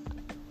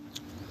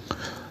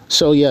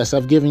 So yes,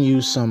 I've given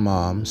you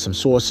some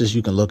sources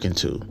you can look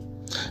into.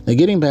 Now,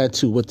 getting back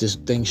to what this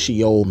thing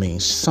Sheol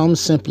means, some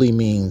simply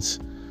means,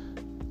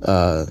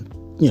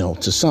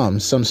 to some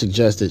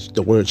suggest that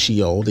the word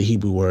Sheol, the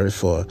Hebrew word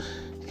for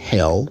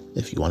hell,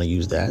 if you want to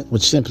use that,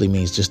 which simply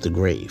means just the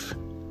grave.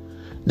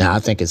 Now, I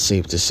think it's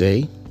safe to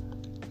say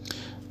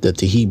that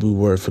the Hebrew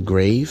word for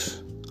grave,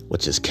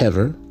 which is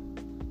kever,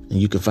 and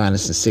you can find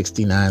this in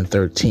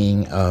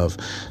 6913 of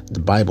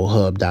the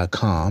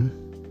BibleHub.com.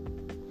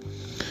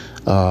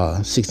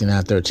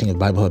 6913 of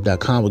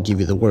BibleHub.com will give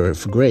you the word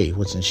for grave,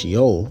 which in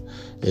Sheol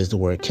is the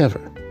word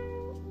kever.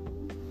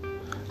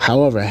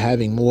 However,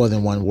 having more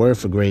than one word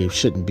for grave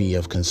shouldn't be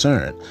of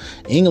concern.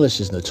 English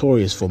is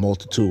notorious for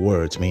multitude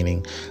words,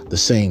 meaning the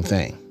same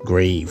thing: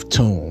 grave,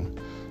 tomb,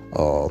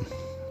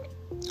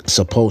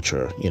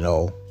 sepulcher,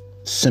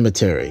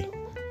 cemetery,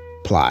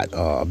 plot,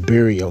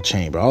 burial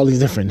chamber, all these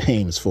different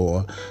names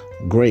for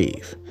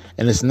grave.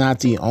 And it's not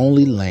the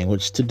only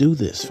language to do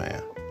this,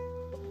 fam.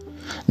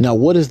 Now,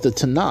 what is the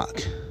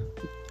Tanakh?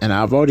 And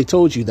I've already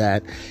told you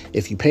that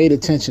if you paid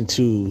attention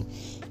to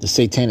the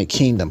Satanic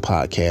Kingdom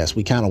podcast,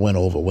 we kind of went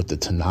over what the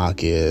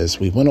Tanakh is.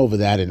 We went over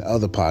that in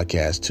other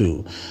podcasts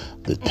too.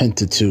 The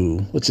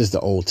Pentateuch, which is the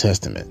Old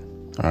Testament.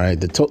 All right.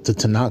 The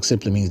Tanakh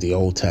simply means the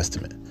Old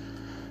Testament.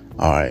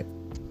 All right.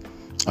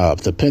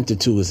 The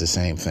Pentateuch is the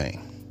same thing.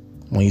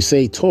 When you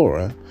say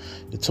Torah,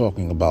 you're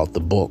talking about the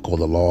book or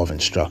the law of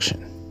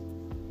instruction.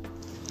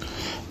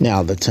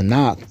 Now, the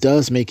Tanakh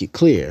does make it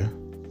clear,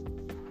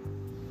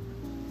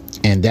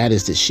 and that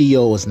is that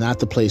Sheol is not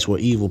the place where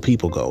evil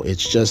people go.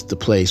 It's just the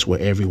place where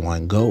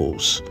everyone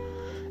goes.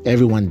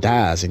 Everyone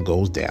dies and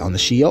goes down to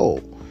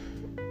Sheol.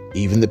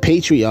 Even the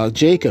patriarch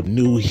Jacob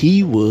knew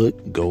he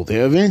would go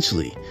there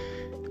eventually.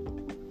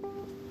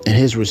 And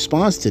his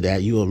response to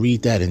that, you will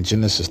read that in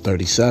Genesis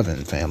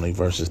 37, family,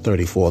 verses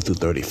 34 through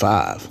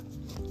 35,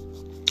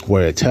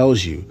 where it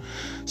tells you,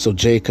 so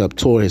Jacob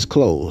tore his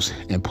clothes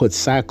and put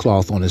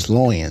sackcloth on his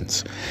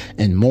loins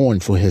and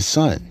mourned for his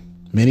son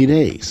many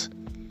days.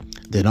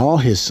 Then all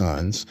his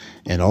sons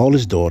and all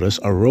his daughters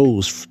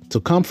arose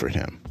to comfort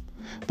him,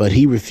 but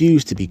he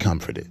refused to be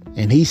comforted.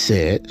 And he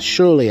said,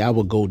 surely I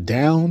will go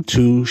down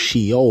to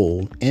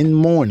Sheol in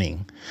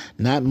mourning,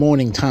 not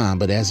mourning time,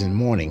 but as in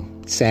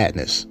mourning,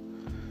 sadness.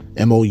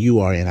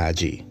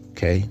 M-O-U-R-N-I-G,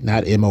 okay?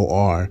 Not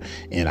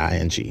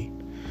M-O-R-N-I-N-G.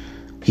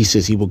 He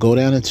says he will go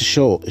down into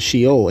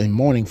Sheol in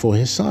mourning for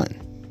his son.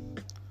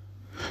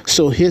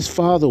 So his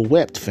father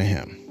wept for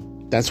him.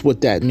 That's what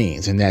that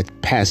means in that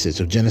passage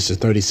of Genesis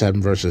 37,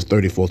 verses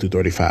 34 through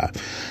 35.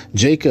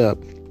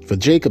 For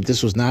Jacob,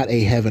 this was not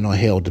a heaven or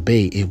hell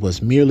debate. It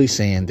was merely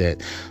saying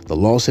that the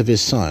loss of his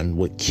son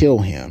would kill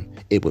him.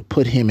 It would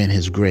put him in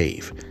his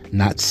grave,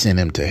 not send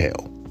him to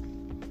hell.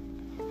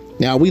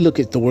 Now, we look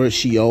at the word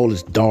Sheol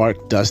as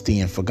dark, dusty,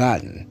 and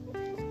forgotten.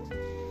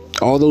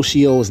 Although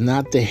Sheol is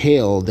not the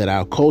hell that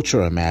our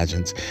culture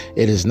imagines,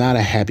 it is not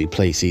a happy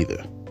place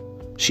either.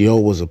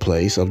 Sheol was a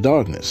place of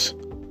darkness,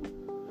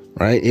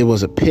 right? It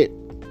was a pit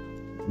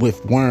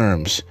with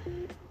worms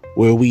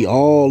where we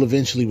all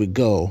eventually would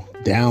go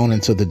down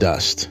into the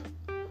dust.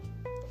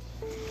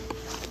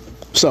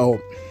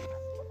 So,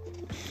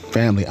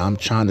 family, I'm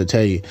trying to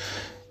tell you,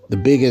 the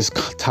biggest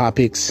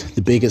topics,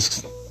 the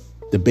biggest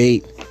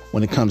debate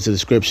when it comes to the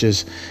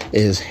scriptures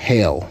is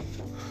hell,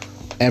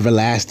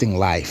 everlasting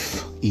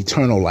life,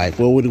 eternal life.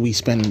 Where would we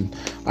spend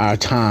our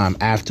time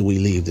after we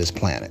leave this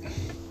planet?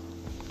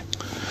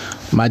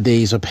 My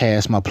days are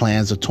past, my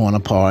plans are torn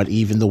apart,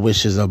 even the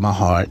wishes of my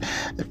heart.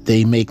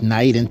 They make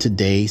night into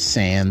day,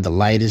 saying the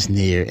light is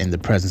near in the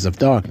presence of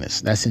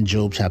darkness. That's in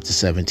Job chapter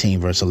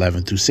 17, verse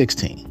 11 through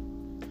 16.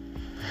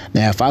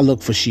 Now, if I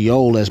look for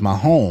Sheol as my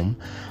home,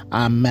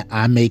 I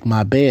make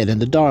my bed in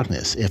the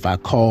darkness. If I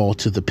call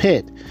to the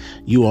pit,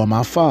 you are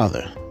my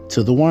father,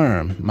 to the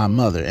worm, my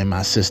mother and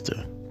my sister.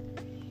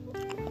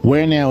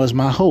 Where now is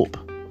my hope?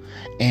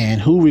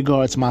 And who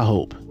regards my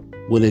hope?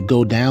 Will it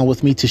go down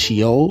with me to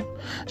Sheol?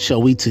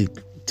 Shall we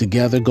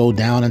together go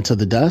down into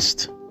the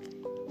dust?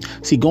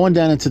 See, going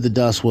down into the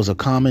dust was a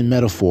common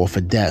metaphor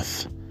for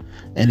death,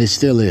 and it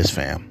still is,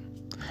 fam.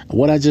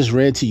 What I just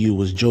read to you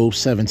was Job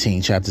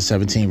 17, chapter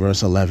 17,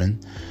 verse 11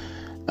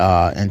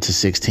 into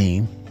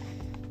 16.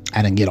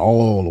 I didn't get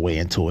all the way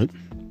into it,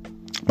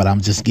 but I'm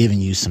just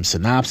giving you some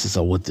synopsis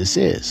of what this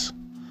is.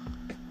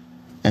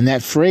 And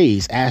that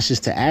phrase, ashes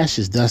to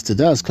ashes, dust to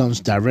dust,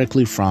 comes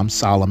directly from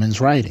Solomon's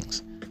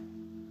writings.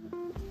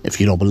 If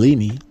you don't believe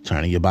me,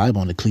 turn to your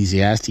Bible in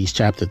Ecclesiastes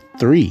chapter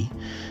 3,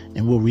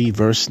 and we'll read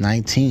verse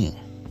 19.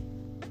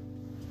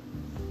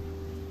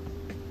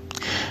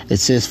 It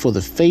says, for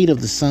the fate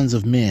of the sons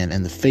of men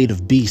and the fate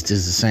of beasts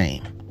is the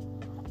same.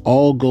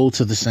 All go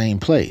to the same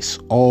place.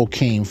 All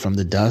came from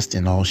the dust,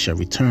 and all shall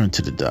return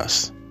to the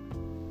dust.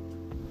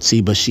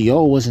 See, but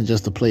Sheol wasn't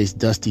just a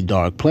dusty,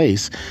 dark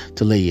place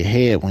to lay your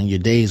head when your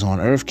days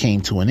on earth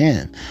came to an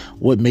end.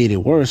 What made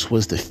it worse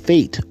was the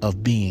fate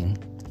of being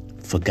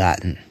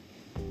forgotten.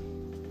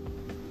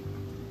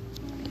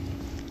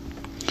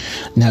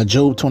 Now,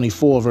 Job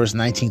 24, verse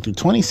 19 through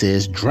 20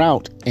 says,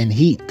 drought and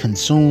heat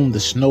consume the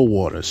snow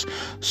waters.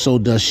 So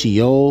does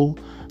Sheol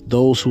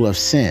those who have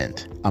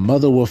sinned. A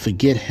mother will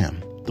forget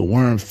him. The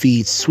worm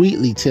feeds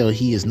sweetly till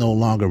he is no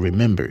longer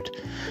remembered,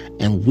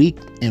 and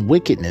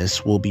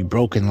wickedness will be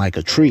broken like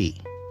a tree.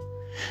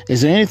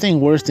 Is there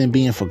anything worse than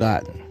being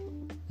forgotten?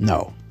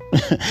 No.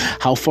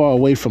 How far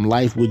away from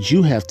life would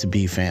you have to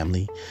be,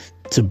 family,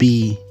 to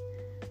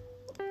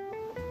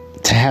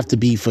have to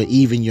be for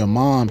even your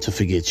mom to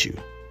forget you?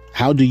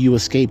 How do you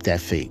escape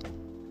that fate?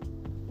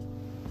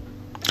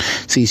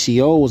 See,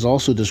 Sheol was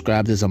also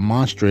described as a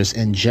monstrous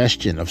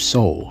ingestion of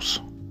souls.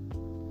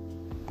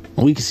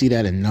 We can see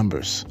that in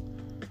Numbers.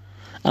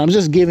 I'm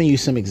just giving you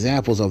some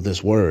examples of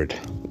this word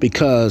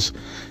because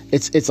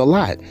it's a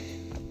lot.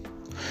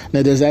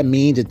 Now, does that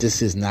mean that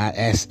this is not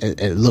as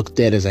looked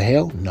at as a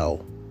hell?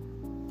 No,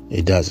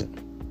 it doesn't.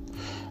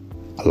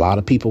 A lot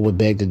of people would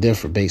beg to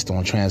differ based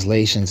on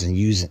translations and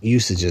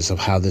usages of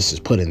how this is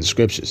put in the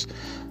scriptures.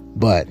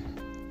 But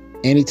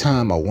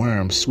anytime a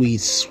worm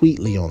sweets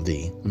sweetly on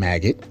thee,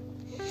 maggot,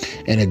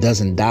 and it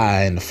doesn't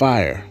die in the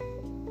fire,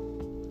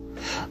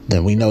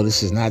 then we know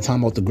this is not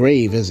talking about the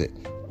grave, is it?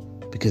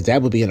 Because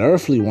that would be an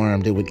earthly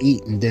worm that would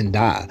eat and then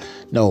die.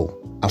 No,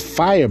 a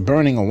fire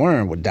burning a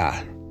worm would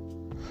die.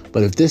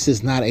 But if this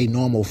is not a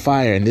normal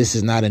fire and this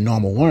is not a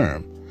normal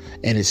worm,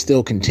 and it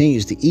still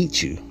continues to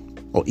eat you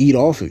or eat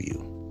off of you,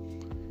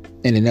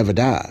 and it never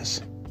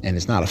dies and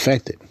it's not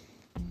affected,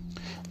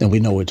 then we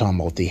know we're talking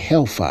about the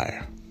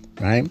hellfire,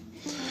 right?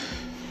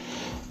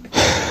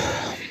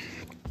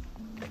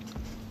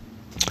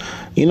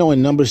 You know,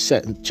 in Numbers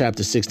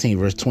chapter 16,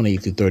 verse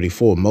 28 through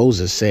 34,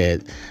 Moses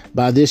said,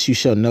 "By this you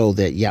shall know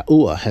that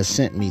Yahuwah has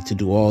sent me to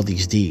do all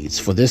these deeds,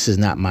 for this is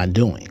not my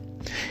doing.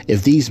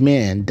 If these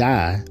men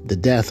die the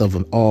death of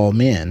all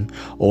men,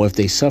 or if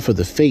they suffer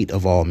the fate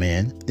of all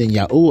men, then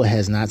Yahuwah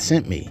has not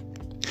sent me.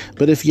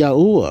 But if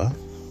Yahuwah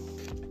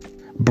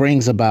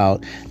brings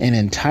about an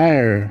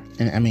entirely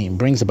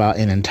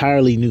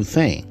new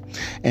thing,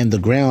 and the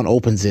ground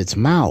opens its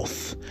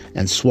mouth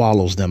and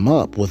swallows them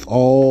up with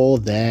all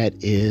that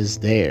is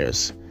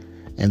theirs,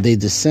 and they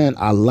descend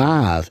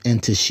alive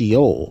into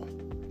Sheol,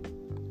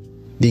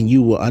 then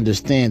you will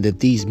understand that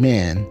these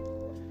men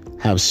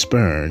have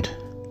spurned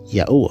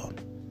Yahuwah."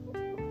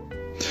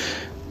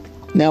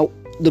 Now,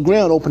 the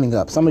ground opening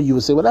up, some of you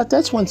would say, well,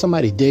 that's when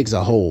somebody digs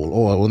a hole,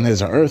 or when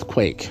there's an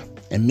earthquake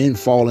and men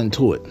fall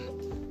into it.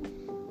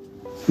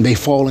 They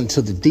fall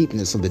into the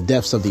deepness of the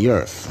depths of the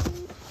earth,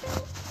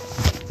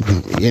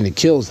 and it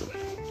kills them.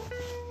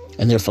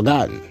 And they're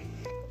forgotten.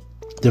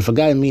 They're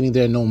forgotten, meaning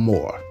they're no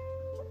more.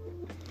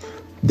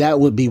 That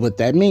would be what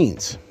that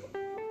means.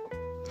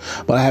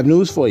 But I have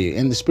news for you.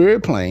 In the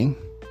spirit plane,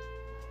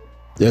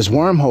 there's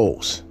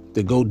wormholes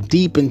that go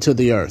deep into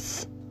the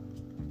earth.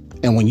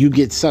 And when you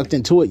get sucked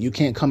into it, you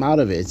can't come out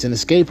of it. It's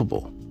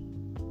inescapable.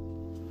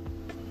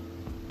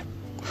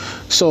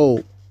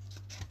 So,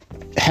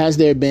 has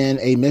there been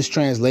a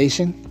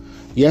mistranslation?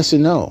 Yes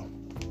and no.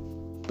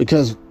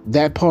 Because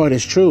that part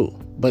is true.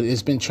 But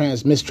it's been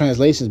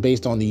mistranslations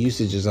based on the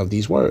usages of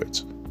these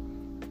words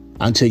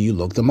until you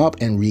look them up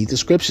and read the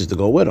scriptures to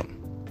go with them.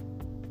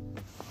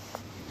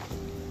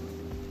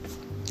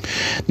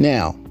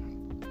 Now,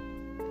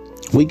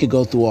 we could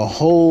go through a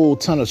whole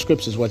ton of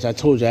scriptures, which I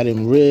told you I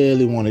didn't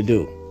really want to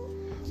do.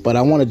 But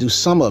I want to do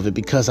some of it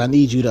because I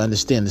need you to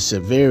understand the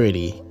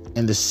severity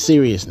and the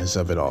seriousness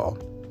of it all.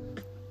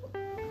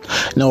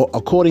 Now,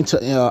 according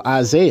to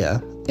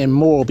Isaiah,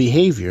 immoral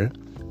behavior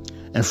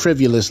and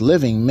frivolous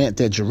living meant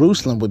that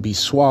Jerusalem would be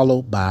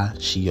swallowed by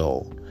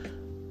Sheol.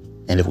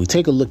 And if we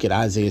take a look at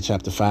Isaiah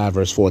chapter 5,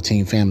 verse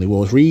 14, family,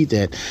 we'll read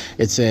that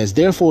it says,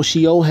 "Therefore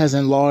Sheol has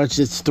enlarged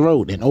its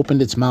throat and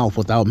opened its mouth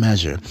without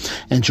measure.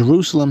 And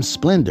Jerusalem's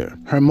splendor,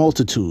 her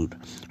multitude,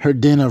 her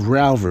den of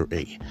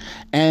revelry,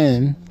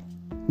 and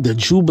the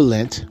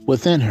jubilant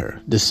within her,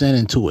 descend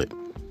into it."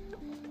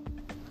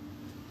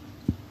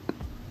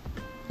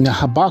 Now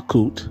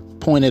Habakkuk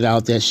pointed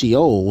out that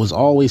Sheol was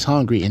always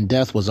hungry and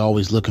death was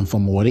always looking for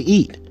more to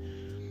eat.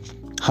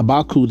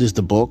 Habakkuk is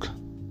the book,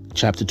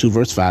 chapter 2,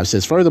 verse 5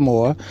 says,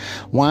 "Furthermore,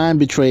 wine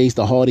betrays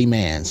the haughty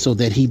man so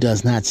that he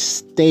does not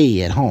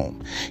stay at home.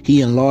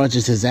 He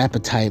enlarges his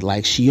appetite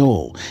like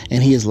Sheol,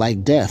 and he is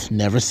like death,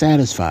 never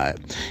satisfied.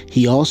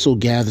 He also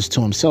gathers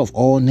to himself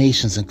all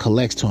nations and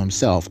collects to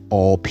himself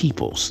all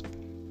peoples."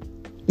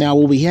 Now,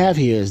 what we have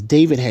here is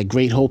David had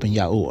great hope in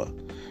Yahuwah.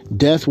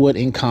 Death would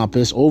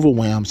encompass,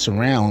 overwhelm,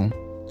 surround,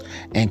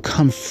 and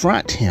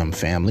confront him,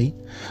 family.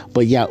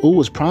 But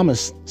Yahuwah's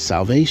promised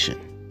salvation,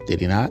 did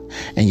he not?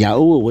 And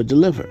Yahuwah would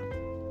deliver.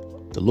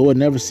 The Lord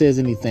never says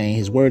anything.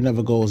 His word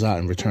never goes out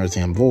and returns to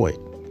him void.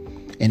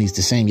 And he's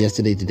the same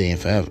yesterday, today, and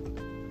forever.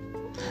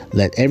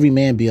 Let every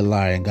man be a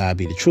liar and God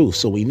be the truth.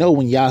 So we know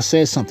when Yah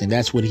says something,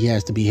 that's what he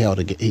has to be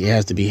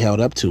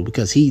held up to,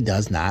 because he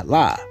does not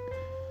lie.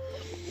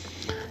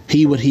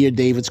 He would hear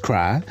David's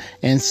cry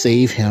and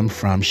save him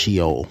from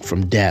Sheol,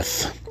 from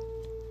death.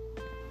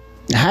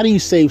 Now, how do you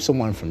save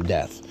someone from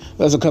death?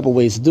 There's a couple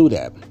ways to do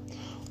that.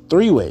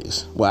 3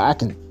 ways. Well, I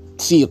can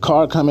see a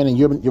car coming and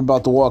you're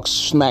about to walk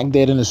smack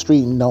dead in the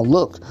street and don't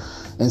look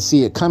and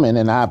see it coming,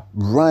 and I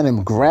run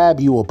and grab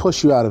you or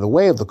push you out of the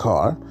way of the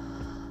car,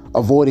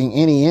 avoiding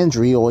any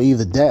injury or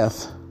either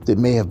death that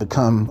may have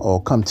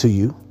come to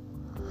you.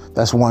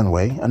 That's one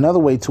way. Another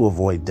way to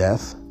avoid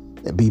death,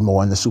 it'd be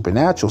more in the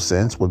supernatural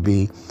sense, would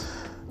be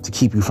to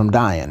keep you from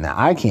dying. Now,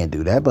 I can't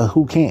do that, but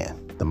who can?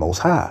 The Most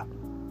High.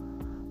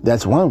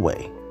 That's one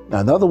way. Now,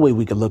 another way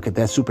we could look at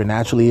that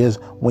supernaturally is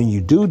when you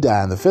do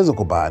die in the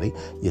physical body,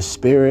 your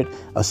spirit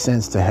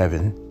ascends to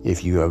heaven.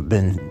 If you have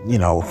been,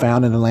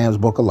 found in the Lamb's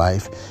Book of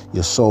Life,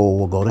 your soul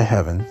will go to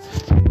heaven,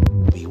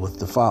 be with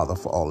the Father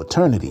for all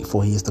eternity,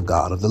 for he is the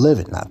God of the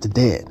living, not the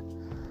dead.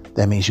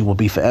 That means you will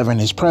be forever in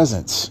his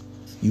presence.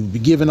 You will be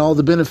given all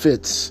the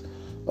benefits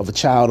of a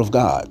child of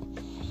God.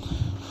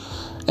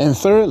 And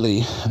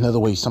thirdly, another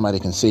way somebody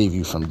can save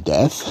you from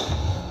death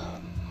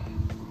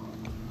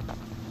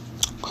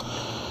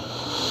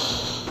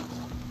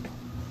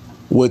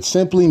would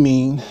simply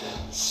mean,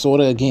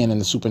 sort of again in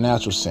the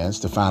supernatural sense,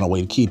 to find a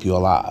way to keep you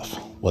alive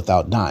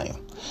without dying.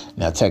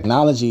 Now,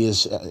 technology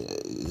is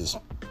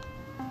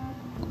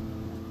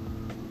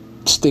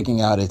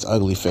sticking out its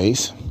ugly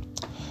face,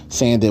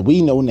 saying that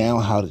we know now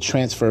how to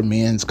transfer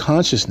men's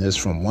consciousness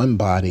from one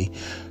body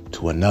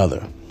to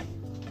another.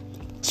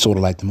 Sort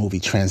of like the movie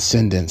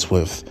Transcendence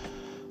with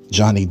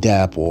Johnny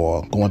Depp,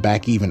 or going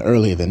back even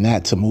earlier than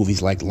that to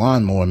movies like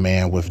Lawnmower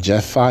Man with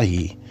Jeff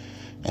Fahey,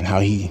 and how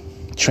he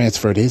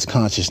transferred his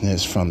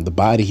consciousness from the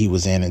body he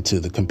was in into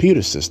the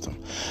computer system.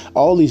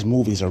 All these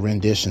movies are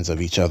renditions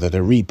of each other.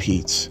 They're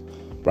repeats,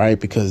 right?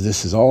 Because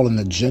this is all an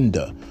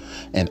agenda.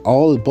 And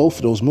both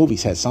of those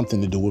movies had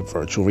something to do with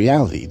virtual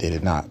reality, did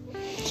it not?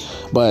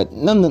 But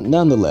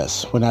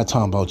nonetheless, we're not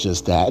talking about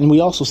just that. And we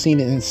also seen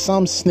it in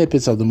some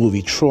snippets of the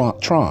movie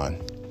Tron.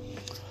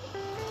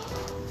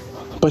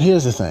 But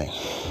here's the thing.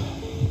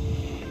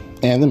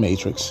 And The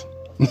Matrix.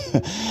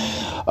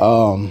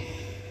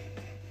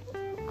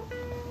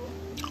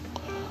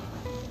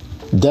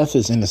 Death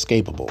is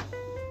inescapable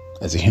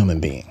as a human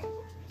being.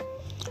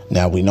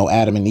 Now, we know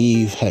Adam and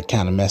Eve had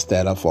kind of messed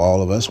that up for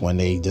all of us when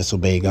they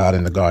disobeyed God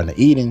in the Garden of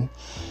Eden,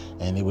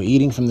 and they were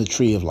eating from the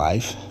tree of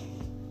life.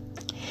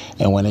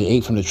 And when they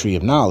ate from the tree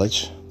of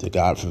knowledge that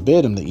God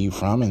forbid them to eat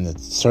from, and the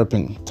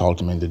serpent talked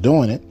them into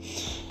doing it,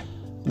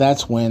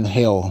 that's when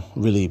hell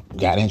really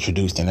got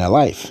introduced in their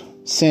life.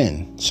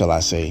 Sin, shall I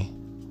say,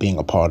 being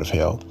a part of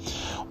hell,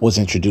 was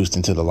introduced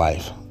into the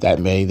life. That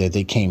made that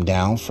they came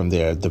down from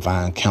their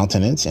divine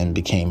countenance and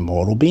became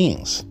mortal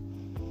beings,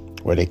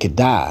 where they could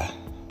die,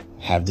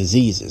 have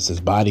diseases. His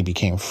body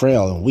became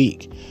frail and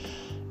weak,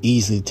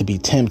 easily to be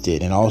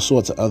tempted, and all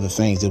sorts of other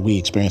things that we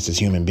experience as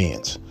human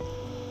beings.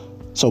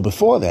 So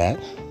before that,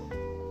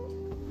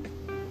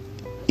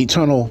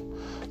 eternal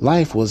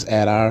life was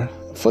at our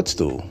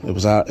footstool. It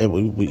was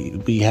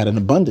we had an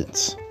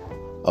abundance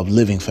of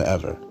living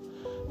forever,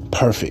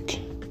 perfect,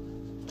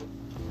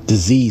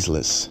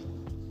 diseaseless,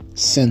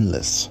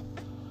 sinless.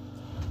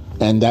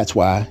 And that's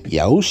why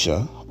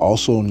Yahusha,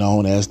 also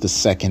known as the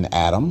second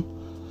Adam,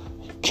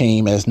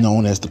 came as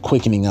known as the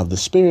quickening of the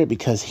spirit,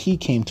 because he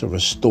came to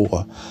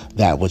restore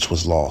that which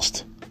was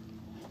lost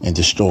and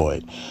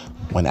destroyed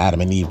when Adam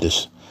and Eve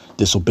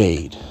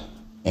disobeyed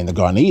in the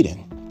Garden of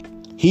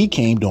Eden. He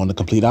came doing the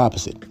complete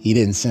opposite. He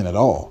didn't sin at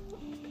all.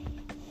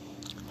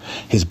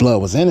 His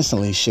blood was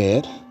innocently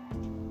shed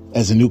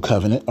as a new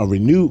covenant, a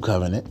renewed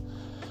covenant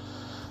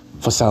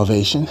for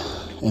salvation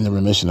and the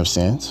remission of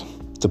sins,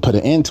 to put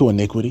an end to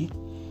iniquity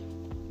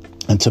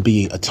and to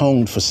be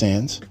atoned for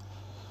sins.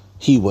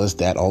 He was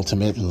that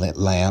ultimate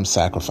lamb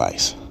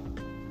sacrifice.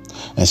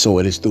 And so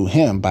it is through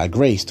him, by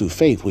grace, through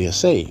faith, we are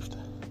saved.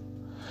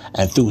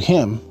 And through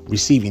him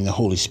receiving the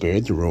Holy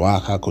Spirit, the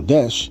Ruach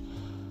HaKodesh,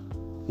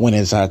 when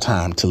it's our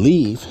time to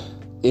leave,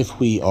 if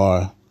we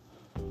are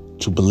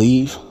to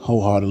believe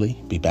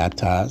wholeheartedly, be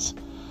baptized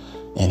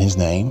in his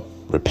name,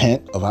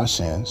 repent of our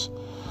sins,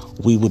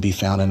 we will be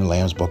found in the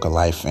Lamb's Book of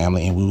Life,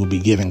 family, and we will be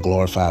given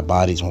glorified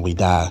bodies when we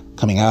die,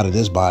 coming out of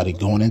this body,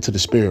 going into the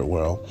spirit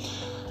world,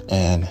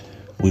 and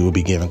we will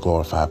be given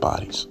glorified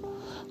bodies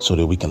so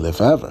that we can live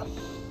forever.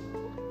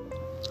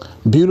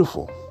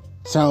 Beautiful.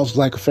 Sounds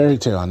like a fairy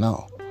tale, I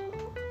know,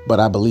 but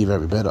I believe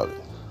every bit of it.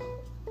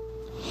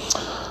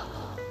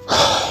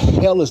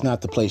 Hell is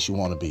not the place you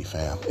want to be,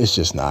 fam. It's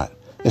just not.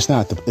 It's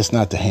not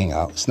the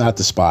hangout. It's not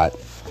the spot.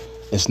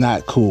 It's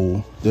not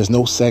cool. There's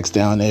no sex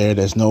down there.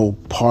 There's no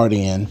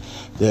partying.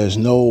 There's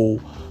no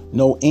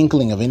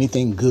inkling of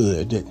anything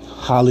good that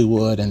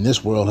Hollywood and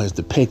this world has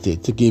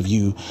depicted to give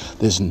you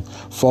this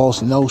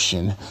false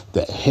notion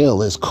that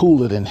hell is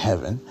cooler than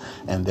heaven,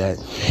 and that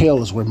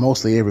hell is where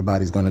mostly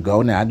everybody's going to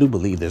go. Now, I do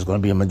believe there's going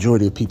to be a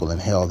majority of people in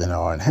hell than there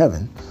are in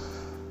heaven,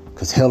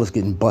 because hell is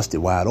getting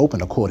busted wide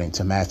open according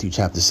to Matthew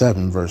chapter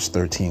 7, verse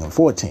 13 and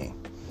 14.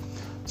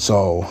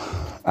 So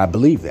I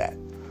believe that.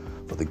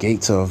 For the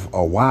gates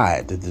are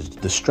wide, the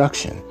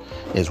destruction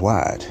is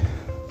wide.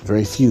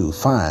 Very few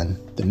find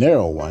the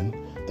narrow one,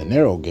 the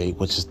narrow gate,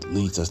 which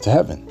leads us to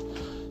heaven.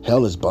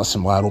 Hell is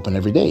busting wide open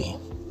every day.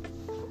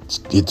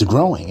 It's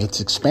growing. It's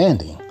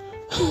expanding.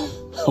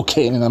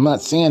 Okay, and I'm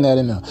not saying that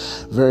in a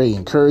very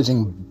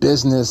encouraging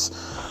business,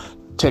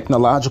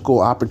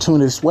 technological,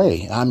 opportunist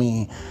way. I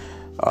mean,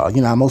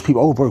 most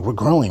people, we're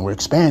growing, we're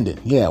expanding.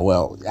 Yeah,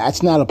 well,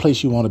 that's not a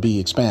place you want to be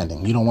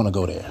expanding. You don't want to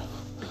go there.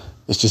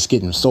 It's just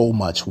getting so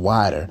much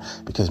wider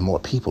because more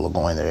people are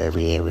going there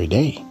every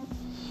day.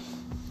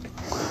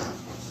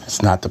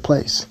 It's not the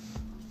place.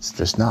 It's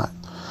just not.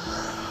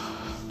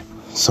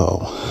 So,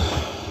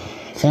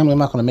 family, I'm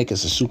not going to make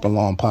this a super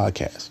long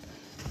podcast.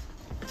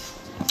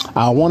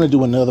 I want to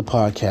do another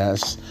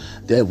podcast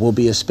that will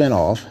be a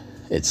spinoff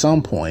at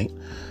some point.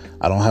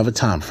 I don't have a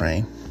time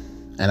frame.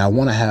 And I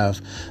want to have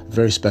a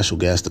very special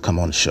guest to come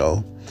on the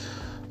show.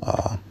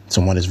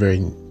 Someone that's very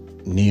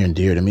near and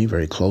dear to me,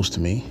 very close to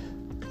me.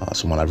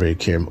 Someone I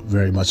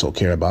very much so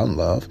care about and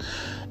love.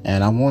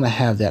 And I want to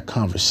have that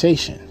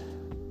conversation.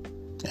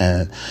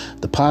 And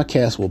the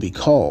podcast will be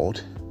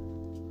called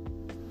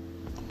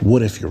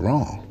What If You're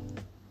Wrong?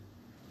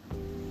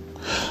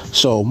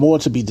 So more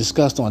to be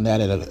discussed on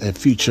that at a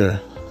future,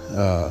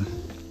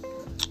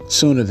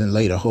 sooner than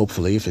later,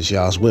 hopefully, if it's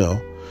y'all's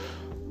will,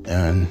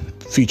 and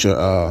future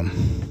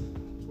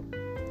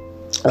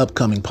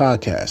upcoming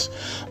podcast.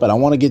 But I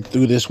want to get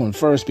through this one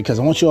first because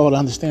I want you all to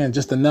understand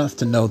just enough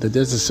to know that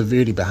there's a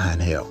severity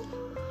behind hell.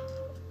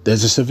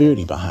 There's a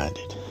severity behind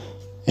it,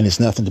 and it's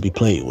nothing to be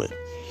played with.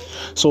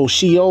 So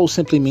Sheol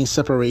simply means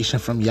separation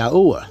from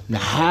Yahuwah. Now,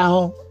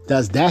 how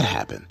does that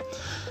happen?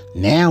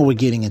 Now we're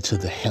getting into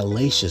the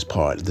hellacious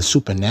part, the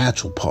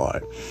supernatural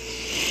part.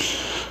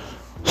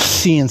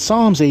 See, in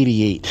Psalms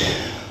 88,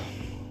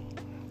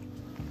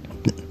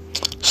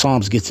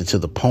 Psalms gets into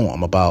the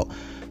poem about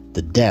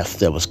the death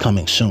that was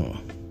coming soon.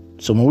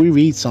 So when we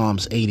read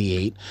Psalms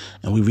 88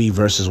 and we read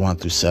verses 1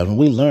 through 7,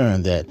 we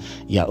learn that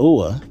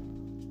Yahuwah,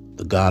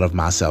 the God of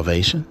my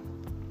salvation,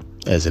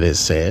 as it is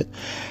said,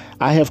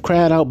 I have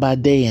cried out by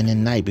day and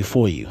in night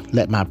before you.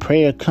 Let my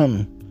prayer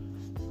come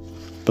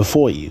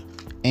before you.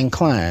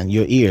 Incline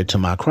your ear to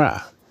my cry.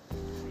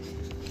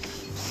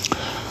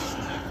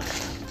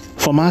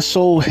 For my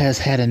soul has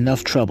had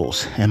enough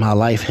troubles, and my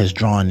life has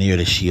drawn near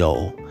to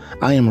Sheol.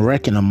 I am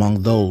reckoned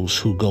among those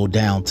who go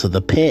down to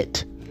the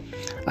pit.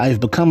 I have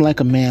become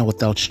like a man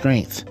without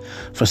strength,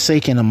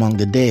 forsaken among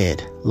the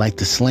dead, like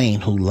the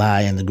slain who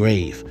lie in the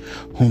grave,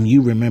 whom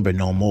you remember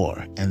no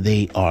more, and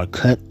they are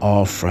cut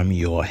off from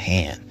your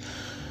hand.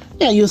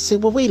 Now you'll say,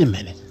 well, wait a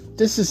minute.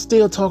 This is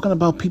still talking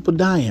about people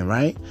dying,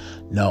 right?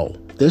 No,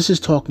 this is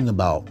talking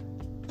about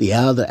the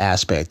other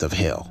aspect of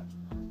hell,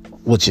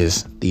 which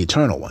is the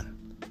eternal one,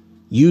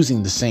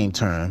 using the same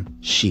term,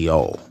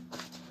 Sheol.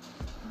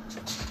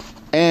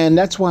 And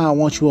that's why I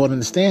want you all to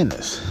understand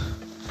this.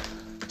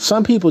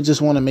 Some people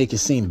just want to make it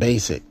seem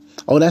basic.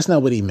 Oh, that's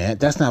not what he meant.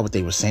 That's not what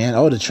they were saying.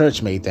 Oh, the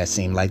church made that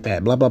seem like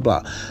that, blah, blah,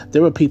 blah.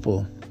 There are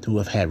people who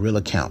have had real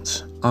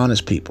accounts,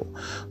 honest people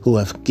who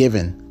have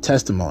given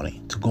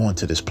testimony to go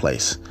into this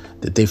place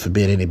that they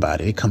forbid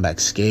anybody. They come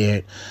back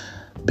scared,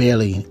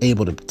 barely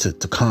able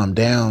to calm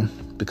down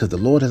because the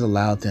Lord has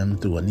allowed them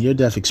through a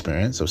near-death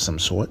experience of some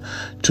sort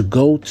to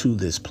go to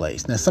this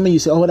place. Now, some of you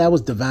say, oh, that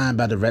was divine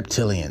by the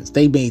reptilians.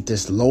 They made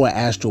this lower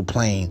astral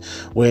plane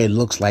where it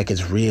looks like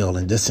it's real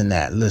and this and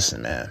that.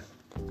 Listen, man,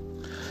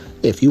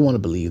 if you want to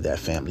believe that,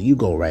 family, you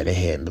go right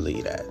ahead and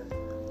believe that.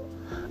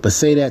 But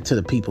say that to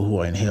the people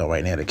who are in hell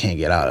right now that can't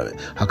get out of it.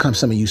 How come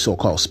some of you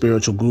so-called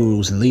spiritual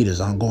gurus and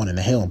leaders aren't going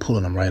into hell and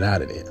pulling them right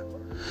out of there?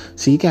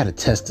 See, you got to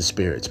test the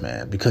spirits,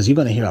 man, because you're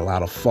going to hear a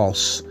lot of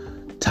false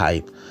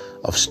type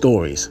of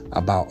stories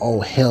about,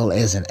 oh, hell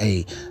isn't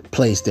a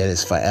place that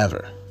is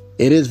forever.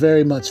 It is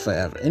very much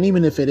forever. And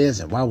even if it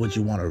isn't, why would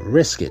you want to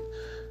risk it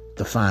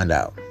to find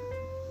out?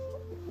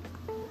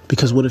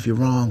 Because what if you're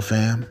wrong,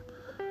 fam?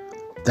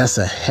 That's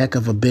a heck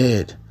of a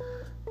bid.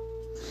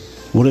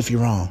 What if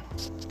you're wrong?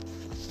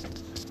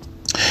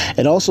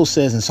 It also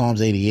says in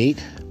Psalms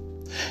 88,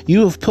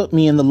 you have put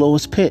me in the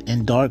lowest pit,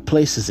 in dark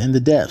places, in the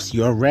depths.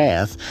 Your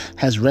wrath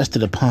has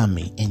rested upon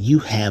me, and you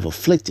have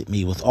afflicted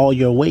me with all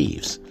your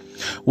waves.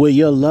 Will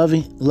your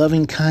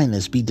loving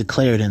kindness be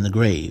declared in the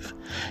grave,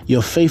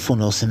 your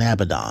faithfulness in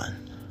Abaddon?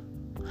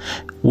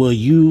 Will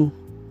your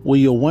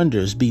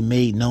wonders be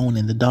made known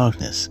in the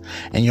darkness,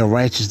 and your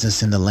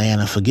righteousness in the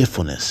land of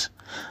forgetfulness?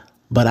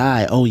 But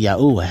I, O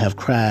Yahuwah, have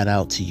cried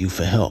out to you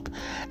for help,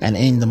 and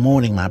in the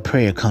morning my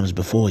prayer comes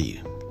before you.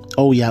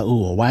 O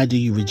Yahuwah, why do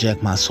you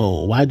reject my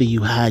soul? Why do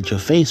you hide your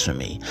face from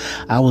me?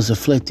 I was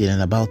afflicted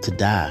and about to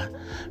die.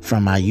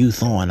 From my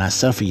youth on, I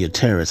suffer your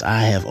terrors.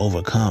 I have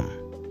overcome.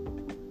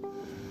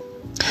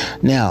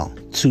 Now,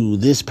 to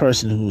this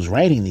person who was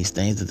writing these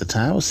things at the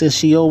time, it says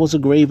Sheol was a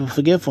grave of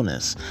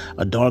forgetfulness,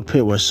 a dark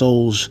pit where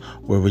souls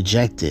were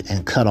rejected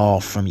and cut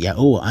off from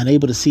Yahuwah,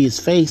 unable to see his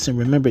face and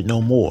remember it no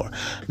more.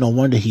 No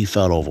wonder he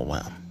felt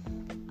overwhelmed.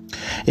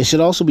 It should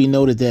also be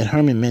noted that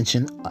Herman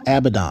mentioned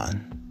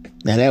Abaddon.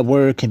 Now, that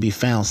word can be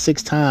found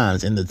 6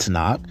 times in the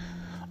Tanakh,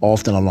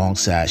 often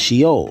alongside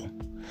Sheol.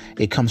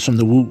 It comes from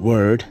the root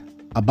word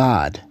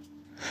abad,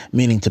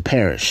 meaning to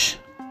perish.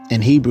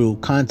 In Hebrew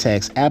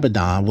context,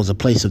 Abaddon was a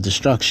place of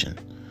destruction,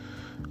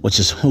 which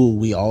is who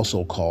we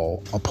also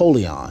call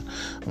Apollyon.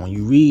 When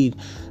you read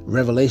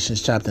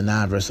Revelations chapter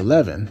 9, verse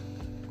 11,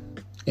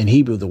 in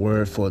Hebrew, the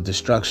word for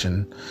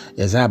destruction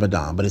is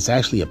Abaddon, but it's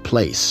actually a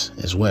place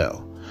as well.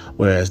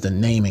 Whereas the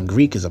name in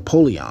Greek is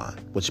Apollyon,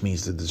 which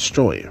means the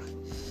destroyer,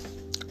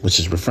 which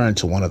is referring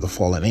to one of the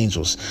fallen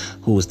angels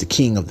who is the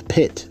king of the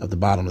pit, of the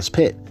bottomless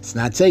pit. It's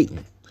not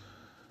Satan.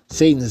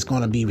 Satan is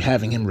going to be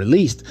having him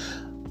released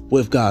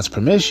with God's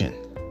permission.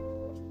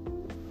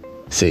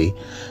 See,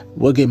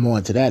 we'll get more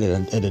into that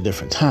at a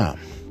different time.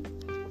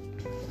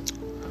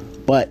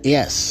 But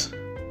yes,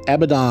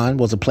 Abaddon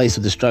was a place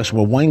of destruction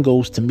where one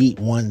goes to meet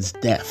one's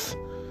death.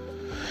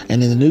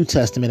 And in the New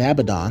Testament,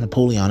 Abaddon,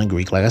 Apollyon in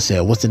Greek, like I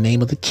said, was the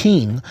name of the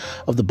king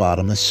of the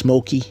bottomless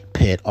smoky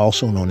pit,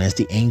 also known as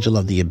the angel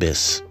of the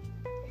abyss.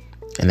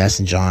 And that's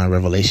in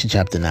Revelation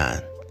chapter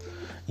 9.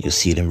 You'll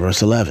see it in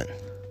verse 11.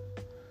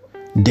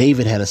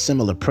 David had a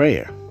similar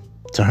prayer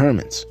to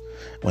Herman's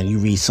when you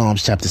read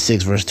Psalms chapter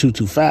 6, verse 2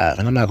 to 5.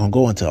 And I'm not going to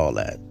go into all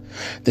that.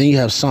 Then you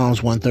have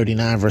Psalms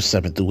 139, verse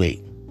 7 through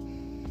 8.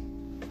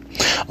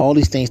 All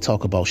these things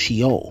talk about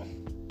Sheol.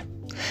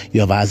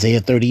 You have Isaiah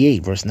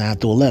 38, verse 9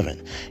 through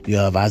 11. You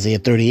have Isaiah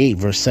 38,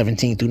 verse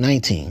 17 through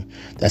 19.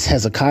 That's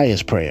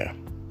Hezekiah's prayer.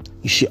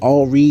 You should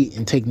all read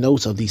and take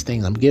notes of these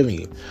things I'm giving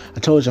you. I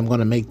told you I'm going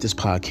to make this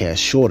podcast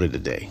shorter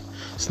today.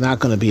 It's not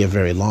going to be a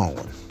very long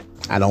one.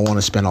 I don't want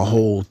to spend a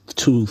whole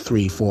 2,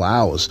 3, 4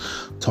 hours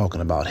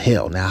talking about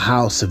hell. Now,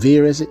 how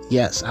severe is it?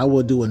 Yes, I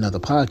will do another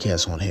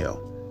podcast on hell.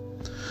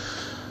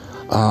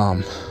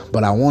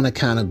 But I want to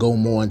kind of go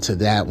more into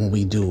that when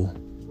we do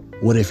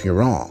What If You're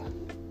Wrong?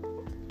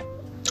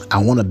 I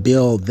want to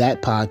build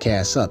that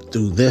podcast up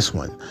through this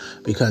one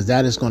because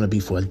that is going to be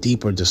for a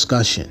deeper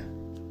discussion.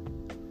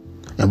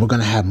 And we're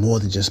going to have more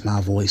than just my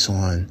voice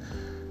on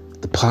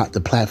the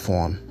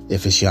platform,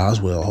 if it's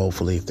y'all's will,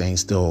 hopefully, if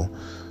things still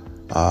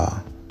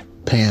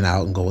pan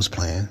out and go as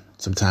planned.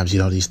 Sometimes,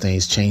 these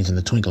things change in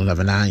the twinkling of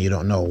an eye. You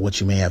don't know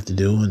what you may have to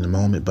do in the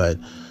moment, but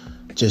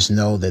just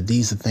know that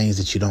these are things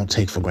that you don't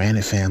take for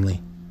granted, family.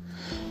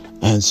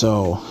 And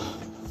so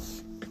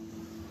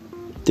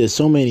there's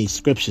so many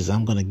scriptures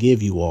I'm going to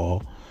give you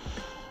all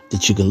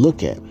that you can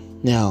look at.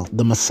 Now,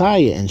 the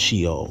Messiah and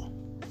Sheol.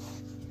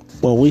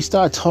 When we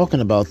start talking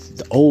about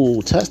the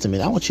Old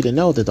Testament, I want you to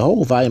know that the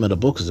whole volume of the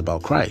book is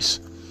about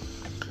Christ.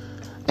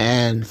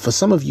 And for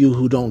some of you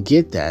who don't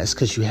get that, it's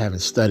because you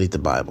haven't studied the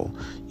Bible.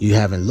 You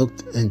haven't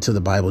looked into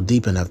the Bible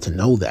deep enough to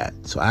know that.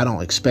 So I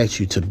don't expect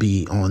you to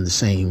be on the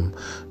same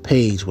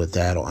page with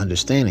that or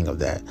understanding of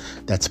that.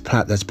 That's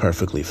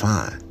perfectly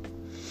fine.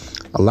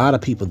 A lot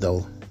of people,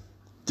 though,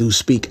 do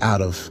speak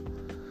out of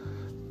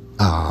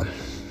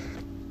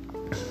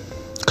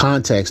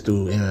context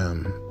through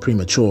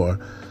premature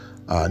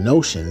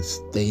notions.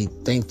 They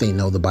think they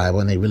know the Bible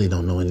and they really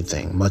don't know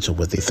anything, much of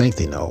what they think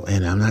they know.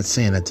 And I'm not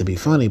saying that to be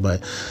funny,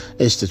 but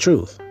it's the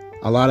truth.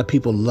 A lot of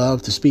people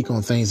love to speak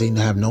on things they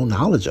have no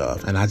knowledge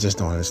of. And I just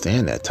don't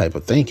understand that type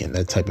of thinking,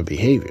 that type of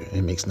behavior.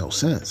 It makes no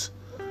sense.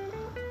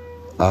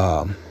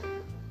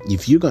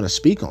 If you're going to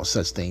speak on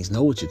such things,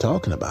 know what you're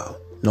talking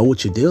about. Know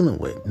what you're dealing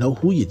with. Know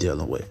who you're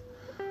dealing with.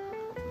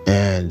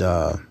 And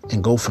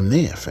go from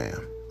there,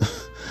 fam.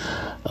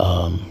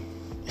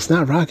 It's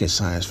not rocket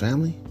science,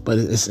 family, but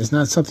it's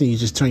not something you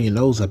just turn your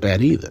nose up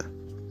at either.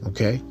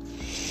 Okay.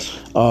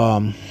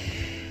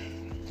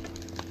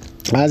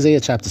 Isaiah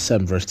chapter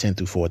 7, verse 10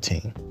 through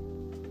 14.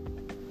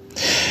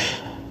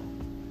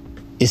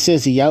 It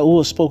says,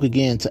 Yahuwah spoke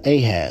again to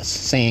Ahaz,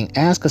 saying,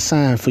 ask a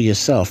sign for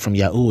yourself from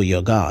Yahuwah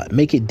your God.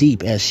 Make it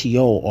deep as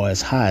Sheol or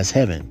as high as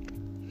heaven.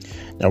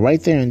 Now,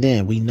 right there and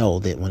then, we know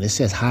that when it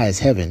says high as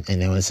heaven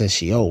and then when it says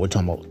Sheol, we're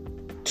talking about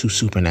two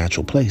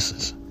supernatural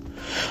places.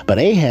 But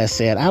Ahaz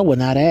said, I will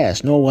not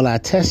ask, nor will I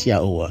test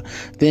Yahuwah.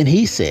 Then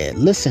he said,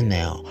 listen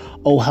now,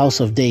 O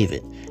house of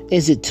David,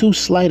 is it too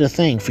slight a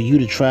thing for you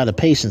to try the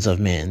patience of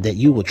men, that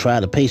you will try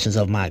the patience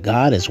of my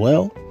God as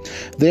well?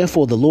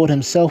 Therefore the Lord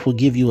himself will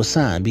give you a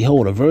sign.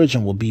 Behold, a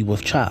virgin will be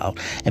with child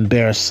and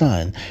bear a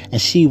son,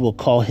 and she will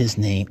call his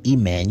name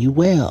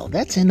Emmanuel.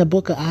 That's in the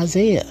book of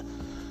Isaiah.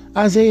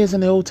 Isaiah is in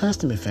the Old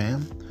Testament,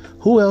 fam.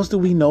 Who else do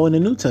we know in the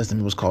New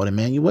Testament was called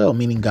Emmanuel,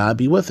 meaning God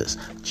be with us?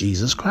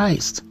 Jesus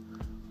Christ.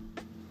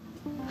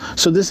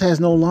 So this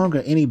has no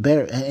longer it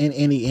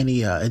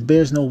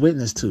bears no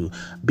witness to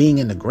being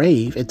in the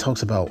grave. It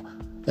talks about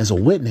as a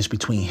witness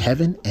between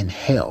heaven and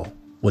hell,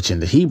 which in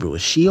the Hebrew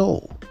is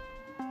Sheol.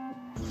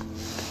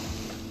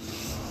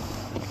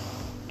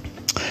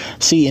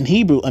 See, in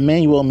Hebrew,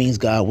 Emmanuel means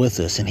God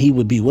with us, and he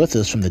would be with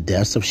us from the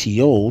depths of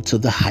Sheol to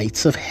the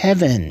heights of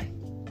heaven.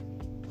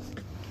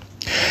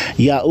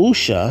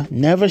 Yahusha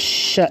never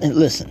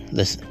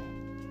listen.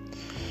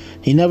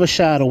 He never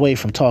shied away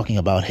from talking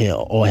about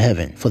hell or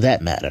heaven, for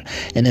that matter.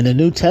 And in the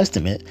New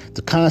Testament,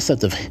 the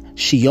concept of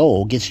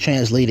Sheol gets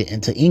translated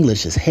into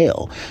English as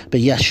hell.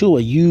 But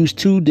Yeshua used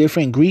two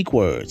different Greek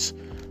words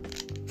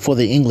for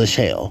the English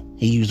hell.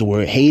 He used the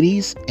word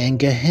Hades and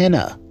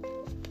Gehenna.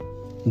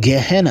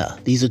 Gehenna.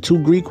 These are two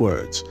Greek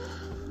words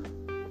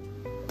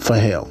for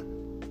hell.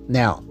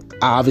 Now,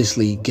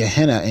 obviously,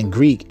 Gehenna in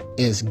Greek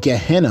is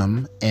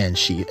Gehinnom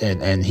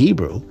and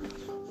Hebrew,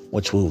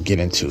 which we'll get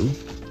into.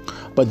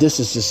 But this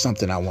is just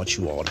something I want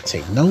you all to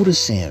take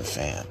notice in,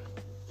 fam.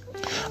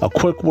 A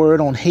quick word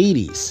on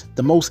Hades.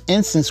 The most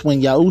instance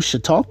when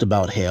Yahusha talked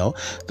about hell,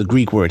 the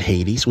Greek word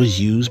Hades,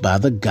 was used by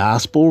the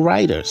gospel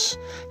writers.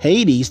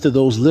 Hades, to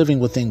those living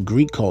within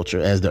Greek culture,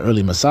 as the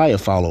early Messiah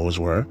followers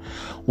were,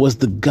 was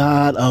the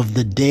god of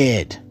the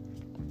dead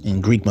in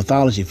Greek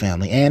mythology,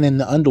 family, and in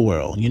the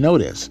underworld. You know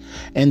this.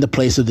 And the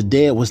place of the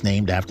dead was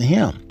named after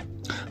him.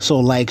 So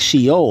like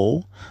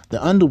Sheol,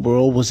 the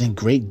underworld was in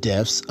great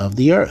depths of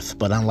the earth.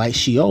 But unlike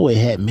Sheol, it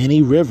had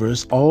many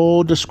rivers,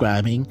 all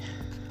describing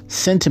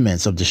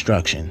sentiments of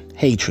destruction,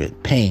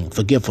 hatred, pain,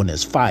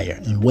 forgetfulness, fire,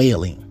 and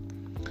wailing.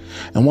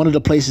 And one of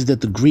the places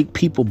that the Greek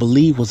people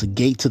believed was a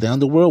gate to the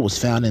underworld was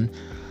found in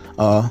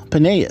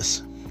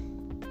Peneus,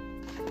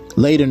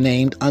 later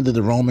named under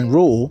the Roman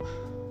rule,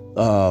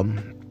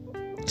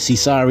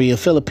 Caesarea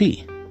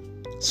Philippi.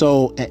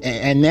 So,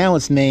 and now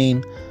it's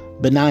named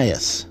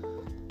Benias.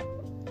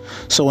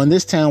 So in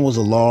this town was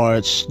a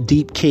large,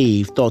 deep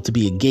cave thought to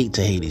be a gate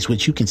to Hades,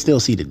 which you can still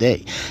see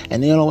today.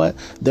 And you know what?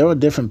 There are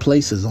different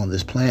places on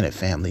this planet,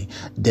 family,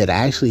 that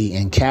actually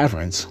in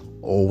caverns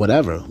or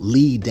whatever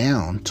lead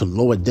down to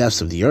lower depths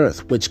of the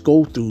earth, which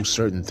go through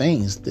certain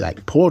things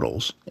like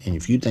portals. And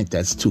if you think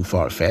that's too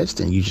far-fetched,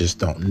 then you just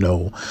don't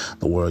know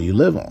the world you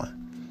live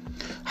on.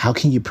 How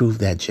can you prove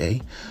that,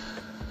 Jay?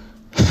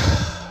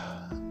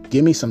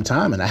 Give me some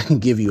time and I can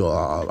give you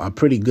a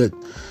pretty good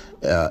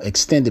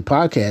extended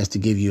podcast to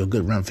give you a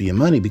good run for your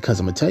money, because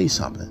I'm going to tell you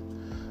something.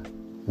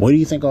 Where do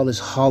you think all this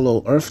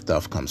hollow earth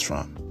stuff comes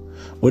from?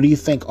 Where do you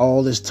think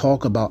all this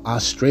talk about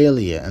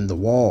Australia and the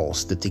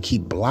walls that they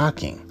keep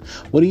blocking?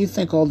 What do you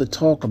think all the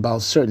talk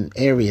about certain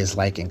areas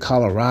like in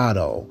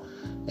Colorado,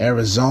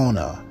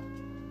 Arizona,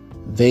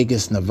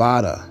 Vegas,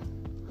 Nevada?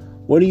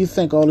 Where do you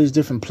think all these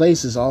different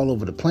places all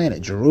over the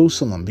planet,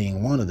 Jerusalem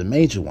being one of the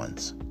major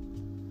ones,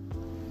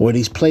 where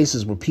these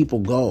places where people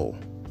go,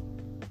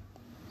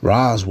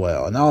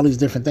 Roswell and all these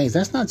different things?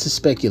 That's not just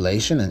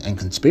speculation and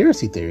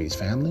conspiracy theories,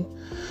 family.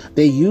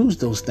 They use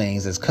those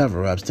things as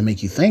cover-ups to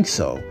make you think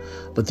so.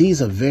 But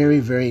these are very,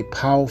 very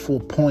powerful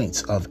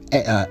points of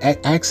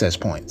access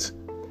points,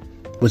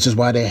 which is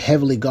why they're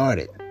heavily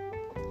guarded.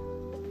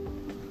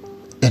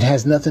 It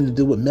has nothing to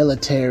do with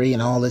military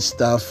and all this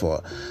stuff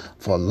for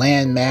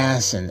land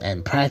mass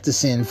and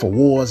practicing for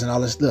wars and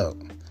all this. Look,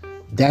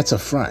 that's a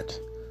front.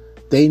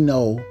 They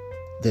know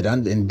that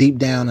in deep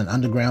down and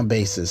underground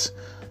bases,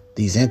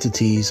 these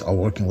entities are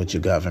working with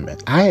your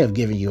government. I have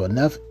given you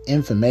enough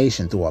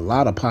information through a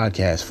lot of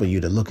podcasts for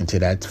you to look into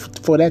that,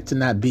 for that to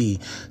not be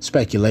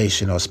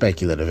speculation or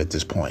speculative at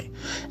this point.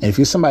 And if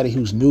you're somebody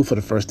who's new for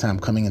the first time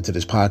coming into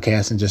this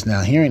podcast and just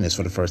now hearing this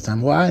for the first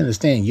time, well, I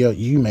understand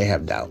you may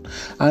have doubt.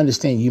 I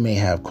understand you may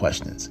have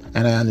questions.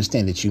 And I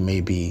understand that you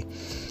may be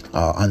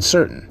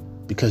uncertain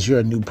because you're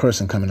a new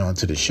person coming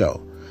onto the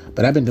show.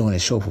 But I've been doing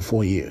this show for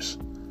 4 years.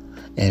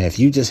 And if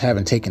you just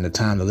haven't taken the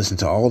time to listen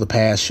to all the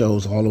past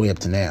shows all the way up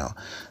to now,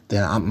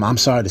 then I'm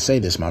sorry to say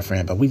this, my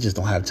friend, but we just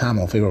don't have time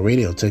on Pharaoh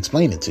Radio to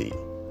explain it to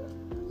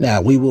you.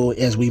 Now, we will,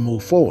 as we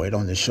move forward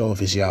on this show, if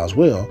it's y'all's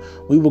will,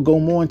 we will go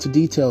more into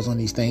details on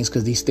these things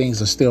because these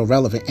things are still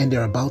relevant and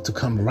they're about to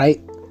come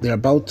right. They're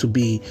about to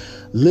be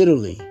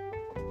literally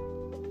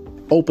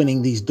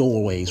opening these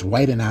doorways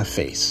right in our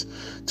face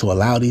to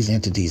allow these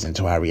entities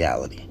into our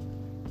reality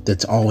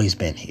that's always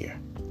been here.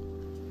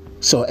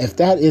 So if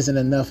that isn't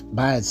enough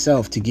by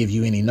itself to give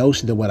you any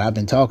notion that what I've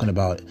been talking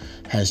about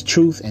has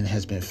truth and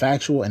has been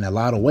factual in a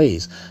lot of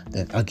ways,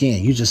 then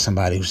again, you're just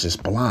somebody who's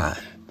just blind.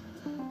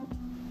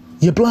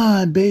 You're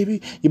blind,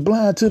 baby. You're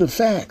blind to the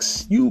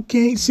facts. You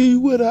can't see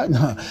what I...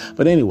 No.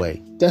 But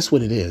anyway, that's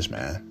what it is,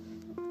 man.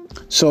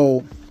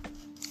 So,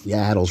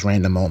 yeah, I had those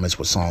random moments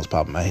with songs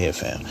pop in my head,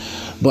 fam.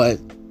 But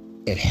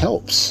it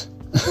helps.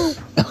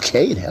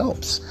 Okay, it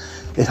helps.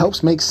 It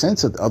helps make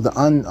sense of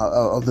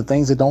the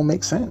things that don't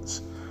make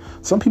sense.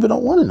 Some people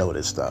don't want to know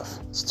this stuff.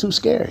 It's too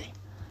scary.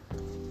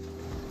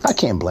 I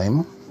can't blame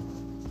them.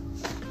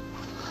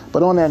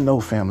 But on that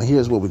note, family,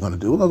 here's what we're going to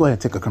do. We're going to go ahead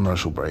and take a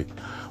commercial break.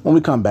 When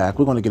we come back,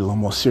 we're going to get a little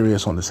more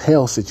serious on this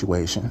hell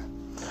situation.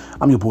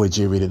 I'm your boy,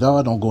 Jay Rated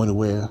R. Don't go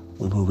anywhere.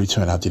 We will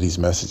return after these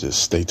messages.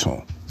 Stay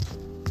tuned.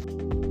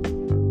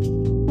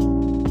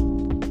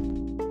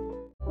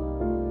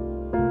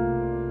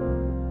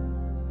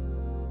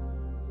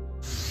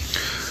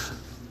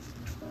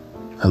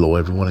 Hello,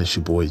 everyone. It's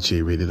your boy,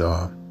 Jay Rated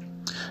R.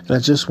 And I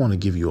just want to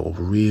give you a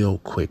real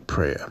quick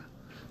prayer.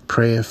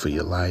 Prayer for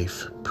your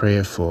life.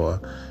 Prayer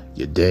for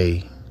your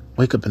day.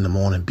 Wake up in the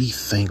morning. Be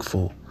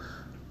thankful.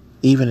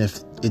 Even if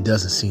it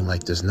doesn't seem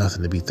like there's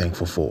nothing to be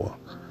thankful for.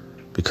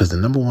 Because the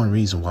number one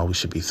reason why we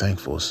should be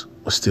thankful is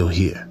we're still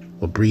here.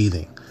 We're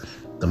breathing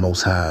the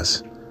Most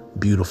High's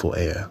beautiful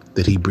air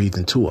that he breathed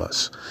into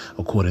us,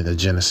 according to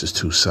Genesis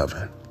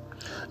 2:7.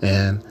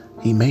 And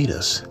he made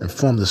us and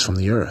formed us from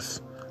the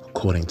earth,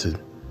 according to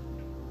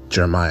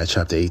Jeremiah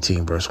chapter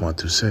 18, verse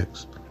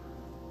 1-6.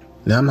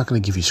 Now, I'm not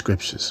going to give you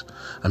scriptures.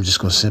 I'm just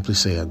going to simply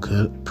say a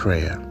good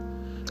prayer,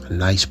 a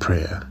nice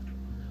prayer,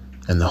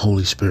 and the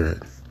Holy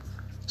Spirit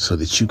so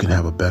that you can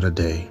have a better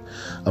day,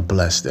 a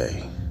blessed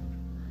day.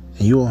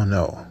 And you all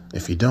know,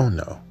 if you don't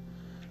know,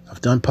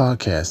 I've done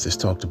podcasts that's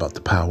talked about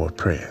the power of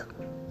prayer.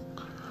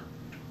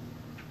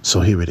 So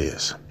here it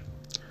is.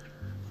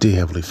 Dear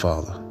Heavenly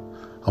Father,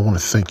 I want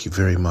to thank you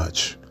very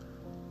much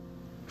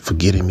for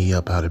getting me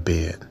up out of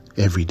bed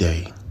every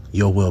day.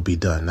 Your will be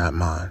done, not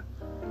mine,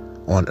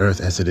 on earth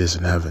as it is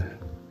in heaven.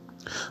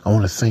 I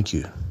want to thank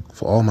you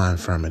for all my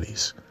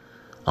infirmities.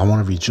 I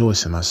want to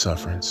rejoice in my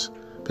sufferings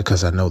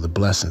because I know the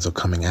blessings are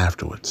coming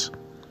afterwards.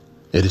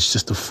 It is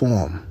just a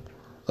form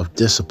of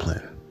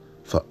discipline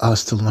for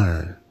us to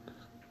learn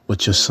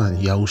what your son,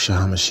 Yahushua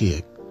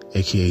HaMashiach,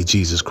 a.k.a.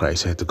 Jesus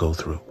Christ, had to go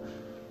through.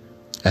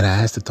 And I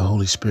ask that the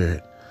Holy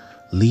Spirit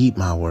lead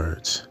my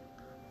words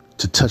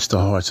to touch the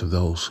hearts of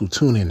those who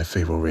tune in to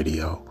Pharaoh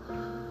Radio,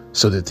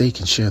 so that they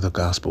can share the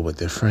gospel with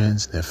their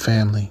friends, their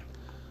family.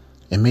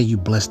 And may you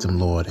bless them,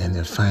 Lord, in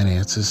their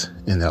finances,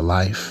 in their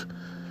life.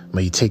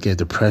 May you take their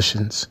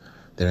depressions,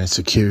 their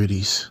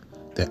insecurities,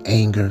 their their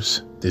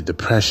angers, their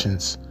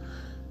depressions,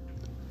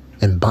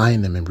 and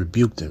bind them and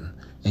rebuke them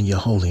in your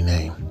holy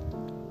name.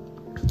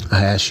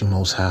 I ask you,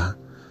 Most High,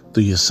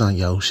 through your Son,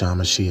 Yahushua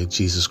Mashiach,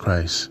 Jesus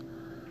Christ,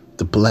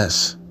 to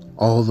bless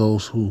all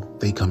those who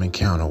they come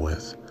encounter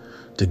with,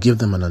 to give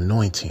them an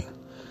anointing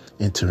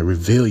and to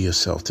reveal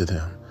yourself to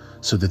them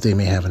so that they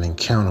may have an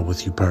encounter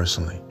with you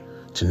personally,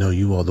 to know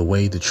you are the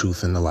way, the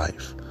truth, and the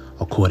life,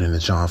 according to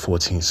John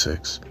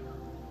 14:6.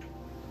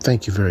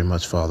 Thank you very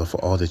much, Father,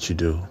 for all that you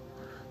do.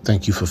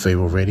 Thank you for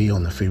Pharaoh Radio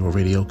and the Pharaoh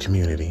Radio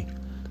community.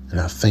 And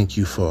I thank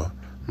you for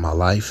my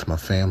life, my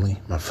family,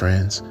 my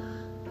friends,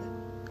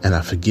 and I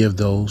forgive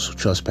those who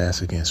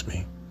trespass against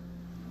me.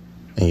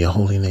 In your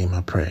holy name I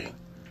pray.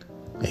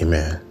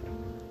 Amen.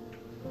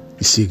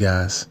 You see,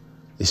 guys,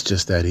 it's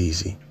just that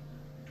easy.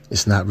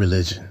 It's not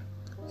religion.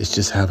 It's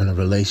just having a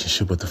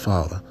relationship with the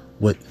Father,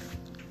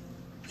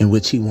 in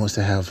which he wants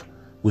to have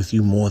with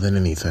you more than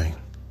anything.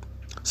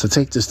 So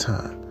take this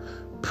time.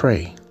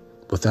 Pray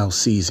without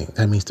ceasing.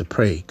 That means to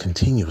pray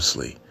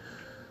continuously.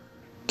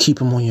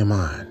 Keep him on your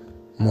mind.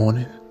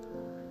 Morning,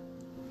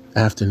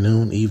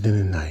 afternoon, evening,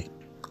 and night.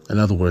 In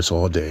other words,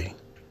 all day.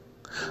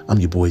 I'm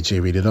your boy J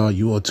Rated R.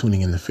 You are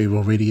tuning in to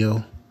Pharaoh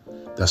Radio.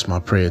 That's my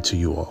prayer to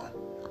you all.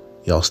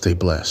 Y'all stay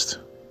blessed.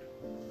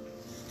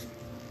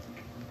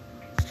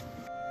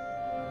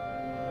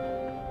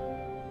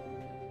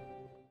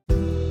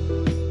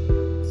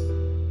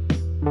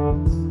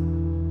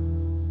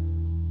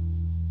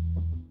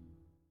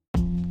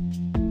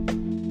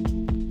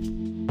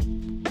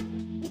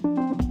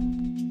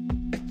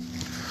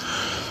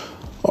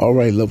 All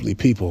right, lovely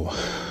people,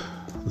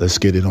 let's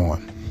get it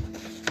on.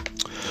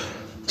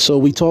 So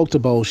we talked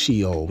about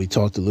Sheol. We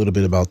talked a little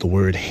bit about the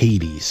word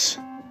Hades,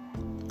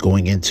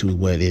 going into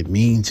what it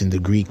means in the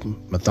Greek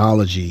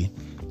mythology.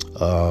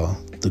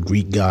 The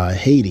Greek god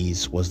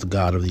Hades was the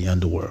god of the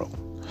underworld.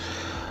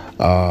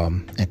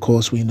 And of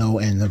course, we know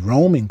in the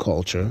Roman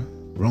culture,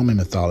 Roman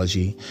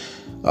mythology,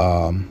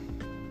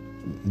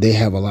 they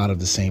have a lot of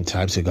the same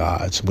types of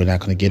gods. We're not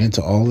going to get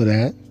into all of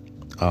that.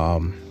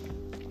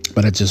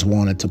 But I just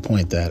wanted to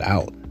point that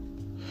out.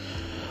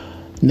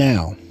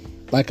 Now,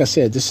 like I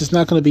said, this is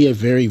not going to be a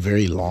very,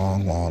 very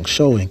long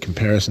show in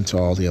comparison to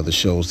all the other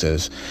shows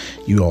as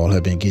you all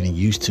have been getting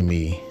used to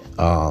me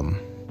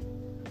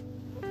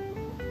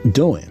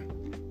doing.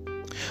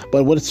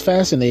 But what is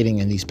fascinating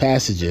in these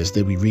passages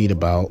that we read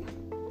about,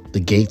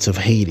 the gates of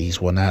Hades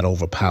will not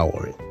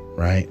overpower it,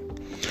 right?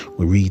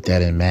 We read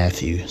that in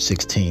Matthew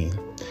 16,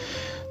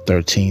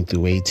 13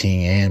 through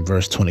 18 and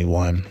verse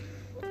 21.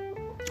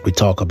 We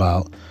talk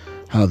about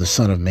how the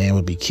Son of Man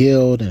would be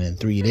killed, and in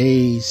 3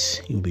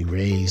 days, he will be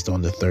raised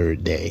on the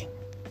third day,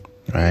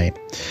 right?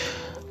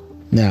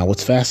 Now,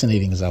 what's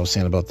fascinating, as I was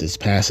saying about these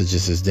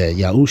passages, is that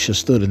Yahusha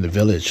stood in the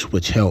village,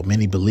 which held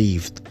many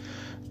believed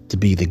to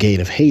be the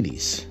gate of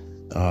Hades.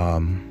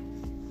 And,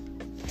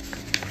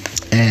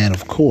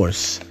 of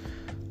course,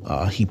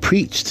 he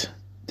preached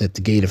that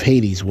the gate of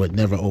Hades would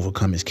never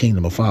overcome his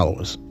kingdom of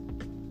followers.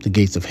 The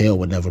gates of hell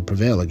would never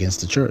prevail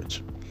against the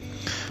church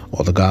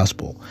or the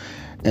gospel.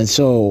 And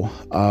so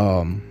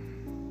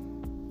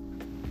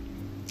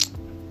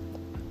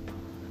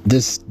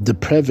this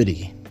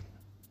depravity,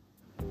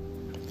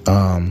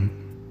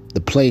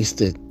 the place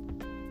that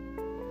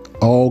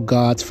all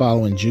God's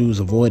following Jews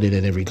avoided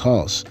at every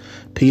cost,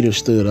 Peter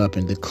stood up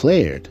and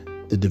declared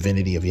the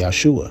divinity of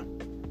Yahshua,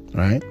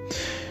 right?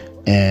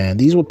 And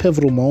these were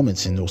pivotal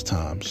moments in those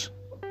times,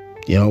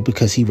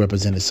 because he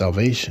represented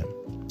salvation.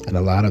 And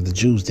a lot of the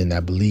Jews did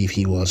not believe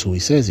he was who he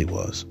says he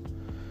was.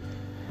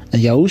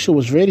 And Yahusha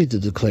was ready to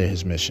declare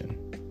his mission.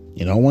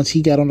 Once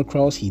he got on the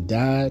cross, he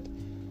died.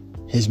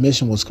 His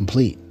mission was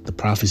complete. The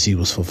prophecy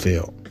was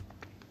fulfilled.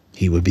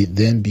 He would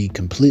then be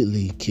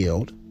completely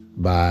killed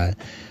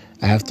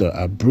after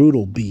a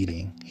brutal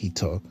beating he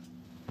took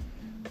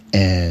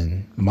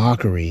and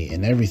mockery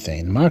and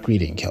everything. The mockery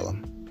didn't kill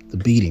him. The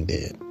beating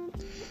did.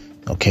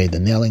 Okay, the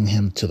nailing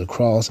him to the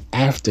cross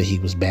after he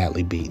was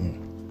badly beaten.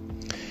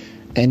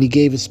 And he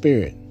gave his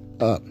spirit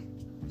up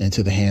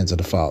into the hands of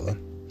the Father.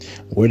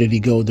 Where did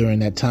he go during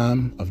that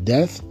time of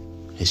death?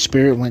 His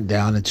spirit went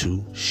down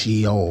into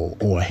Sheol,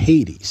 or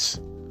Hades,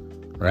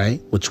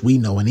 right? Which we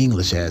know in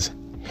English as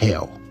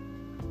hell.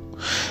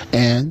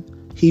 And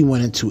he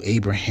went into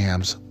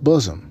Abraham's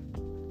bosom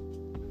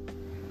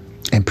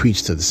and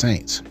preached to the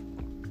saints.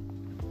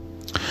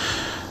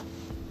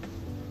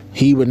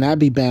 He would not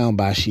be bound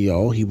by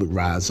Sheol. He would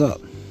rise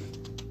up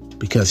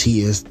because he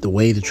is the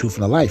way, the truth,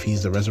 and the life.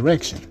 He's the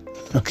resurrection.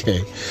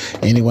 Okay.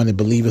 Anyone that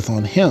believeth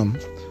on him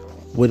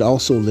would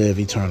also live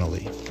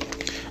eternally.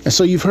 And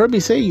so you've heard me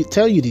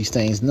tell you these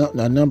things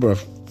a number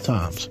of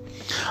times.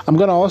 I'm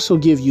going to also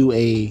give you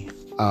a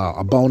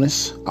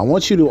bonus. I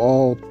want you to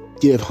all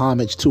give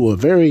homage to a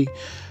very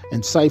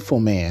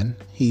insightful man.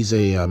 He's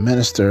a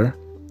minister.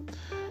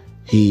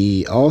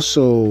 He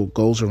also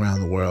goes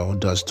around the world,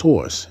 does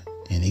tours,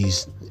 and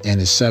he's in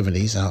his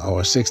 70s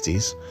or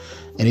 60s,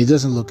 and he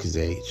doesn't look his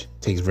age.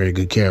 Takes very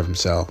good care of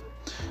himself.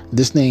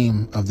 This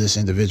name of this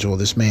individual,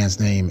 this man's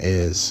name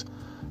is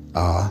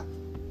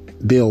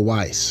Bill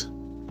Weiss.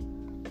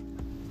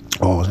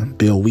 or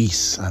Bill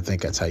Weiss, I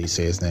think that's how you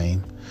say his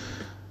name,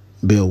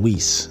 Bill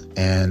Weiss.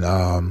 And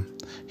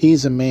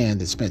he's a man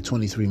that spent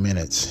 23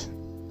 minutes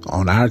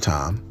on our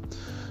time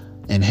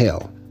in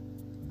hell.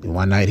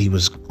 One night he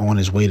was on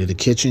his way to the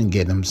kitchen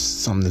getting him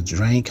something to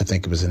drink. I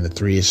think it was in the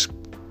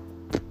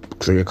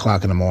 3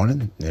 o'clock in the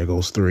morning. There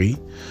goes 3.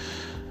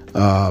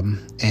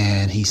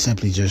 And he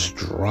simply just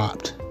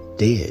dropped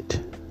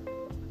dead.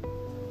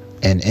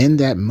 And in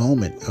that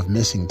moment of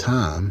missing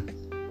time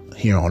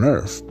here on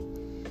earth,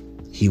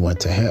 he went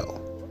to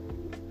hell.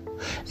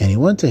 And he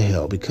went to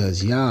hell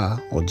because Yah,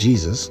 or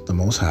Jesus, the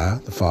Most High,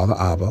 the Father,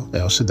 Abba,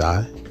 El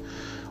Shaddai,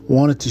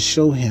 wanted to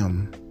show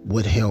him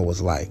what hell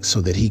was like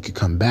so that he could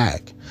come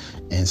back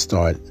and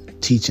start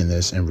teaching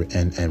this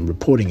and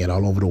reporting it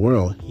all over the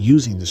world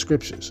using the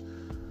scriptures.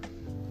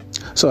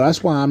 So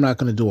that's why I'm not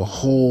going to do a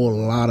whole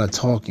lot of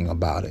talking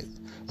about it.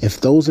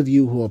 If those of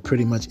you who are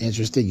pretty much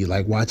interested, you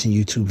like watching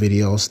YouTube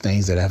videos,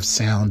 things that have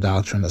sound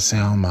doctrine, a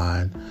sound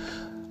mind,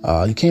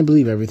 you can't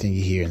believe everything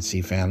you hear and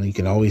see, family. You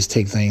can always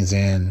take things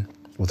in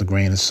with a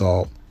grain of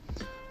salt.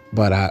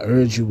 But I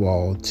urge you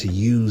all to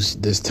use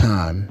this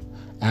time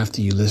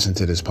after you listen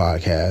to this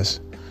podcast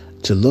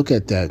to look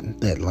at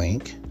that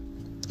link.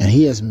 And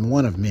he has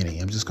one of many.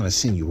 I'm just going to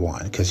send you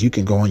one because you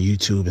can go on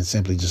YouTube and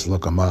simply just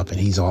look him up. And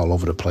he's all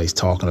over the place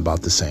talking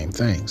about the same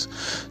things,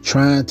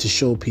 trying to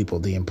show people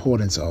the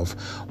importance of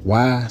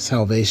why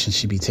salvation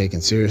should be taken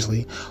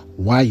seriously,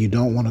 why you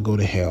don't want to go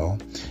to hell,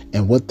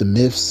 and what the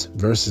myths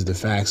versus the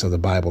facts of the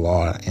Bible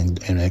are and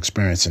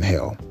experiencing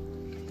hell.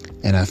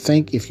 And I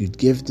think if you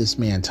give this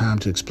man time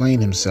to explain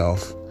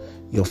himself,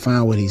 you'll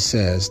find what he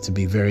says to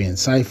be very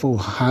insightful,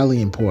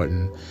 highly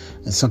important,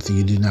 and something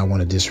you do not want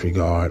to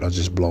disregard or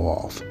just blow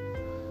off.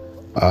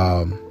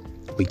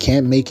 We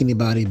can't make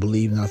anybody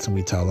believe nothing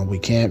we tell them. We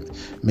can't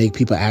make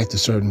people act a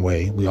certain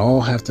way. We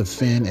all have to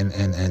fend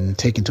and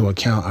take into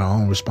account our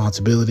own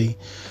responsibility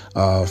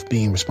of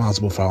being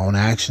responsible for our own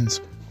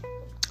actions.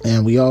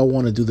 And we all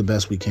want to do the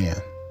best we can,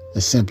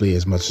 as simply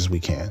as much as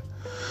we can.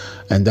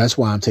 And that's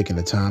why I'm taking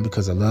the time,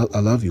 because I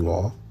love you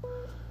all.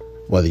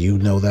 Whether you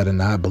know that or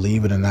not,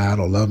 believe it or not,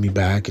 or love me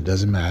back, it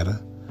doesn't matter.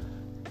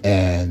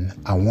 And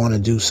I want to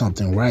do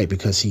something right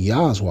because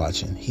Yah's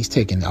watching. He's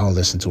taking all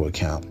this into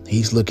account.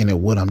 He's looking at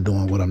what I'm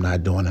doing, what I'm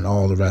not doing, and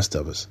all the rest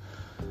of us.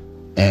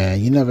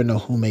 And you never know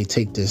who may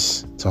take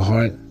this to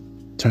heart,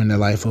 turn their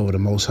life over to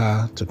Most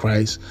High, to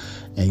Christ,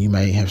 and you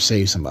may have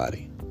saved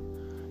somebody.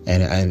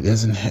 And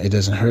it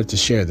doesn't hurt to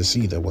share this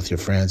either with your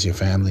friends, your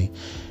family.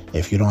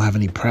 If you don't have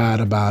any pride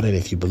about it,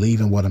 if you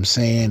believe in what I'm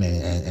saying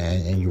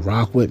and you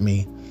rock with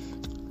me,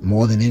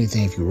 more than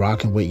anything, if you're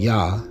rocking with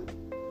Yah,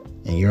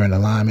 and you're in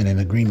alignment and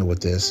agreement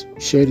with this,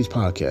 share these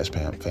podcasts,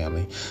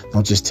 family.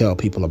 Don't just tell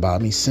people about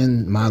me.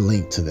 Send my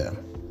link to them.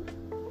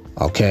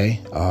 Okay?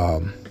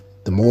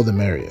 The more the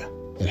merrier.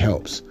 It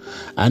helps.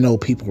 I know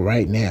people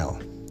right now,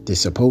 they're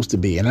supposed to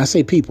be, and I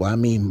say people, I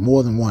mean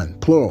more than one,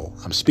 plural.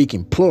 I'm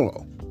speaking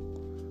plural.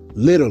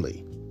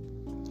 Literally.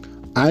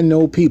 I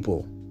know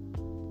people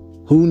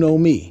who know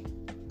me,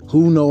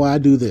 who know I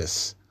do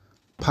this.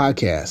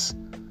 Podcast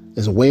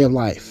is a way of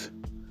life.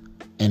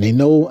 And they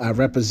know I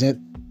represent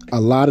a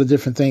lot of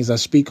different things I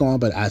speak on,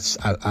 but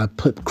I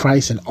put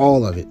Christ in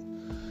all of it.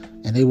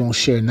 And they won't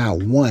share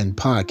not one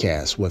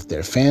podcast with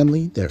their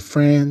family, their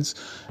friends,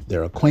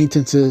 their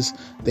acquaintances.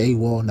 They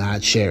will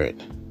not share it.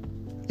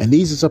 And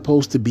these are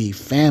supposed to be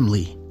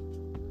family,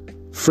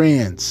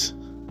 friends,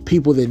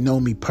 people that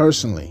know me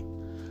personally.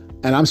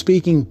 And I'm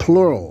speaking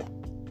plural.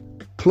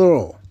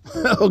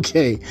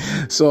 Okay.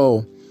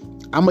 So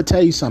I'm going to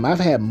tell you something. I've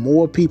had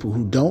more people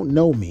who don't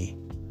know me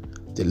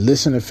that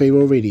listen to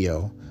Pharaoh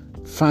Radio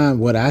find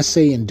what I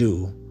say and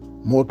do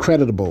more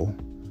creditable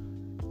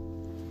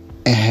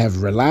and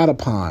have relied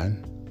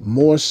upon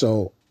more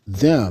so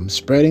them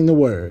spreading the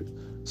word,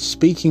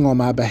 speaking on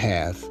my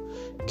behalf,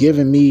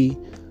 giving me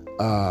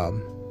a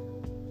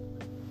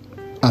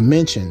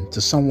mention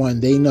to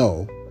someone they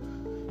know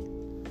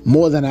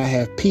more than I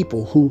have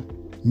people who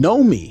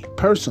know me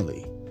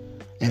personally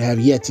and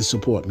have yet to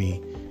support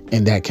me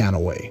in that kind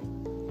of way.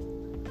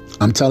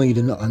 I'm telling you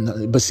to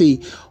know. But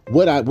see,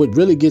 what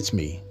really gets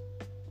me,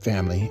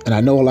 family, and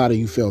I know a lot of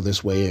you feel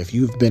this way. If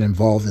you've been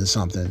involved in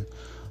something,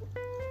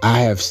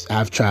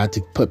 I've tried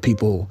to put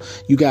people,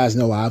 you guys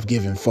know I've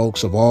given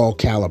folks of all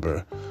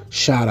caliber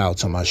shout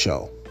outs on my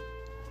show.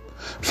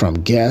 From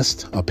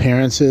guest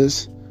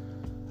appearances,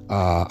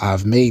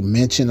 I've made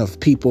mention of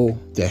people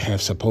that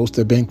have supposed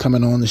to have been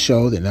coming on the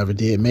show that never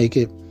did make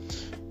it.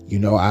 You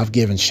know, I've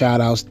given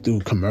shout outs through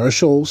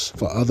commercials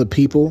for other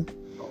people.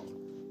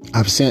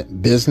 I've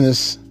sent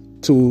business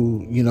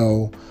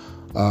to,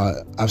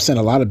 I've sent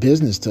a lot of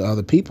business to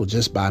other people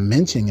just by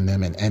mentioning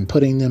them and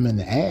putting them in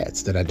the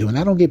ads that I do. And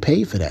I don't get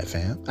paid for that,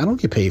 fam. I don't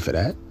get paid for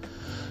that.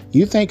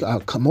 You think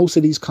most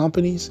of these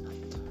companies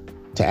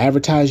to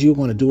advertise you are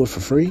going to do it for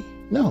free?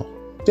 No,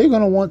 they're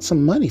going to want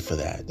some money for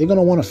that. They're going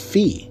to want a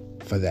fee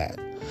for that.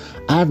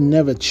 I've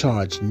never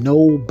charged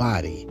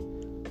nobody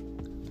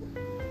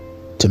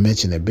to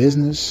mention their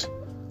business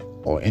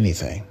or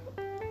anything.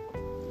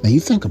 Now you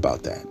think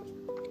about that.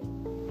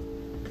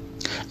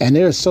 And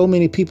there are so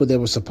many people that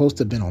were supposed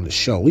to have been on the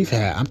show.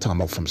 I'm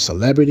talking about from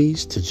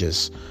celebrities to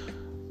just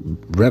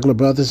regular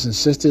brothers and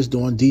sisters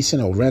doing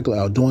decent or regular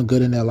or doing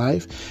good in their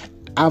life.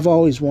 I've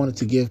always wanted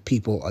to give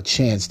people a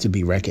chance to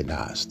be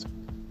recognized.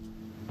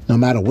 No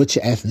matter what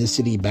your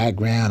ethnicity,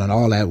 background, and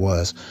all that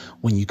was.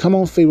 When you come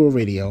on Pharaoh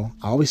Radio,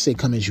 I always say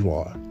come as you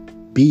are.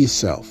 Be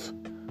yourself.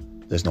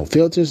 There's no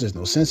filters, there's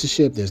no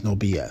censorship, there's no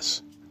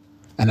BS.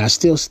 And I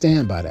still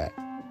stand by that.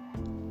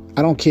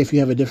 I don't care if you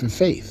have a different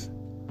faith.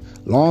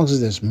 Long as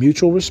there's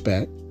mutual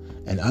respect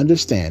and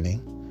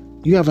understanding,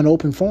 you have an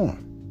open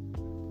forum.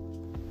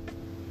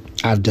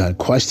 I've done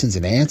questions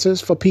and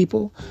answers for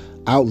people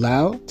out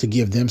loud to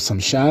give them some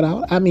shout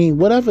out. I mean,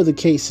 whatever the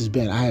case has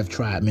been, I have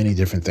tried many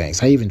different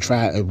things. I even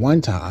tried at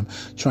one time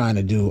trying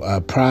to do a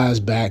prize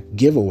back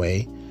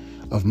giveaway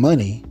of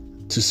money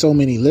to so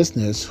many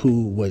listeners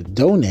who would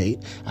donate.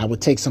 I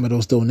would take some of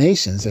those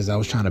donations as I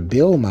was trying to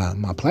build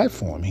my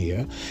platform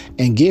here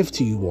and give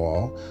to you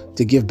all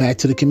to give back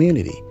to the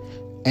community.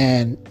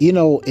 And, you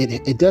know,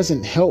 it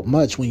doesn't help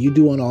much when you're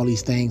doing all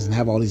these things and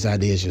have all these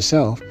ideas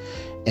yourself.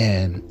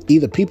 And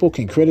either people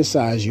can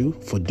criticize you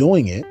for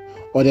doing it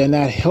or they're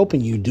not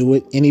helping you do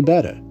it any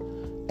better.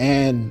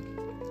 And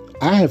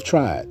I have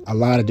tried a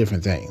lot of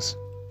different things.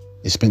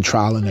 It's been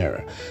trial and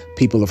error.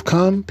 People have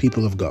come,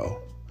 people have go.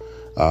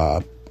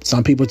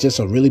 Some people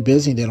just are really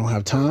busy and they don't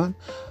have time.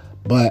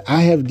 But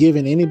I have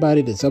given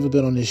anybody that's ever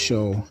been on this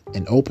show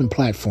an open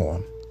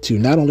platform to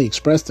not only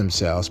express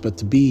themselves, but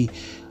to be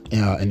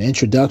an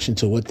introduction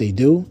to what they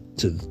do,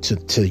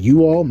 to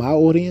you all, my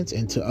audience,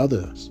 and to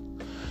others.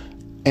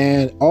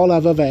 And all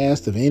I've ever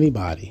asked of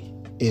anybody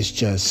is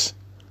just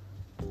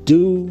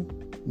do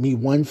me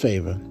one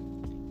favor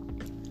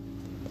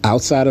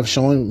outside of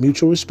showing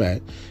mutual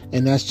respect,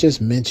 and that's just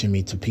mention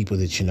me to people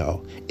that you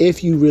know,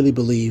 if you really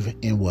believe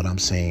in what I'm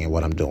saying and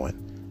what I'm doing.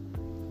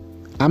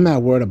 I'm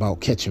not worried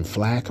about catching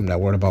flack. I'm not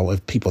worried about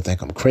if people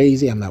think I'm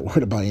crazy. I'm not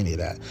worried about any of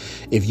that.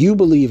 If you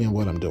believe in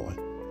what I'm doing,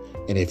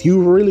 and if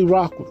you really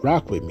rock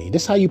with me,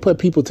 this is how you put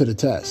people to the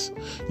test.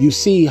 You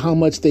see how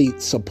much they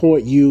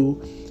support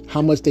you,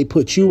 how much they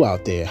put you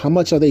out there, how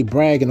much are they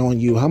bragging on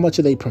you, how much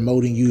are they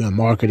promoting you and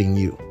marketing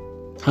you,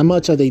 how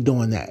much are they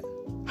doing that,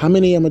 how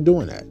many of them are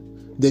doing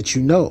that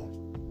you know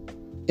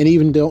and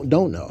even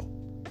don't know.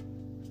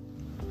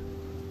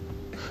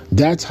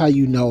 That's how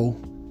you know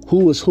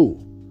who is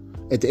who.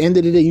 At the end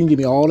of the day, you can give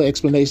me all the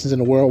explanations in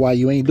the world why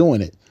you ain't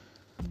doing it.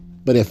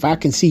 But if I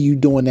can see you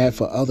doing that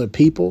for other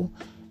people,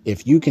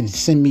 if you can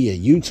send me a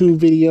YouTube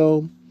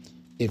video,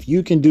 if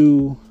you can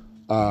do,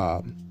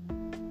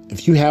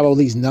 if you have all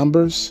these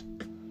numbers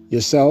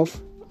yourself,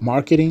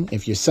 marketing,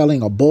 if you're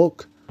selling a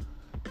book,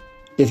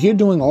 if you're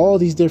doing all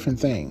these different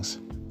things,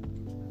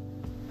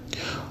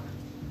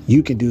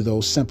 you can do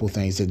those simple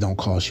things that don't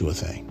cost you a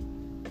thing.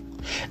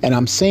 And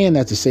I'm saying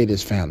that to say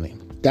this, family.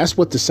 That's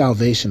what the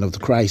salvation of the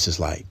Christ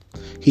is like.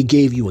 He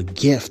gave you a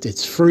gift.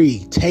 It's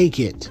free. Take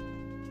it.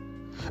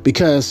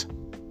 Because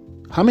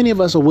how many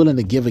of us are willing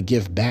to give a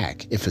gift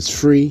back if it's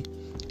free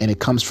and it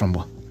comes from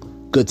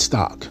good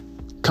stock,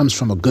 comes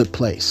from a good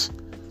place?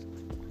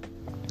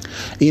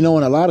 You know,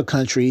 in a lot of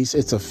countries,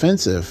 it's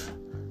offensive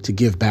to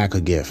give back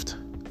a gift.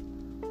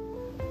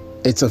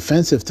 It's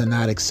offensive to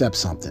not accept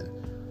something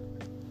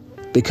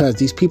because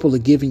these people are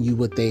giving you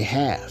what they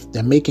have.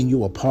 They're making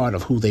you a part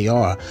of who they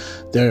are.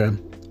 They're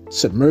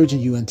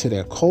submerging you into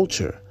their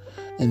culture.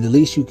 And the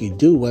least you can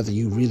do, whether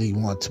you really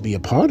want to be a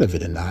part of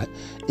it or not,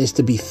 is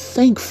to be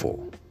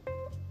thankful.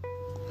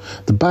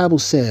 The Bible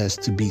says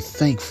to be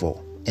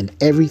thankful in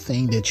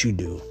everything that you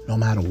do, no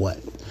matter what,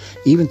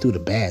 even through the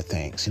bad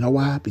things. You know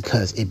why?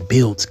 Because it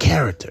builds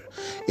character.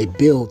 It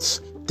builds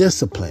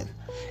discipline.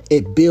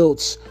 It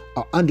builds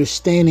an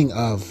understanding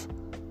of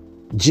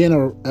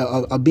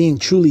being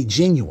truly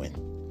genuine.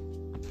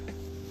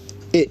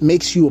 It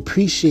makes you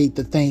appreciate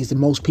the things that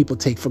most people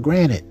take for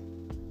granted.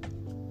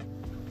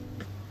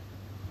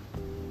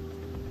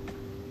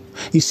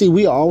 You see,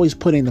 we are always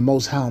putting the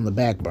Most High on the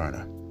back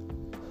burner.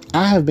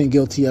 I have been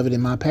guilty of it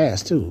in my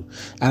past, too.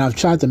 And I've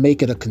tried to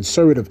make it a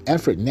concerted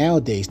effort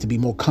nowadays to be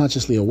more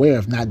consciously aware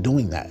of not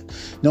doing that.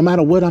 No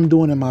matter what I'm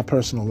doing in my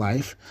personal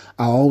life,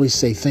 I always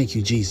say, thank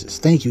you, Jesus.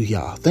 Thank you,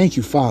 Yah. Thank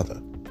you, Father.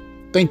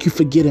 Thank you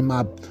for getting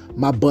my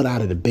butt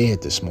out of the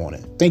bed this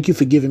morning. Thank you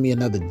for giving me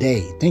another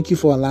day. Thank you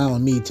for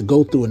allowing me to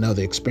go through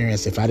another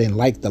experience. If I didn't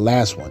like the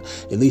last one,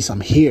 at least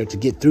I'm here to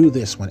get through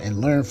this one and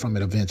learn from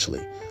it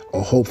eventually,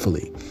 or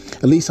hopefully.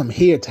 At least I'm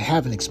here to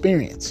have an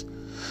experience.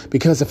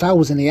 Because if I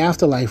was in the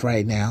afterlife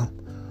right now,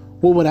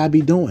 what would I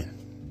be doing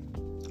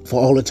for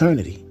all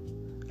eternity?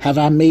 Have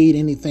I made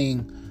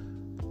anything?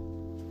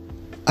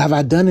 Have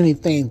I done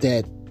anything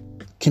that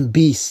can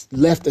be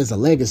left as a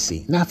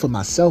legacy? Not for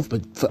myself,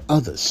 but for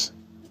others.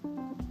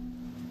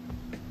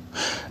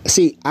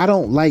 See, I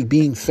don't like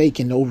being fake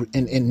in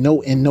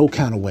no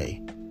kind of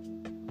way.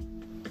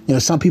 You know,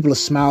 some people are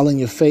smiling in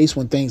your face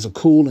when things are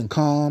cool and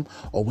calm,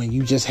 or when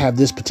you just have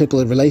this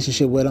particular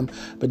relationship with them.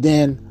 But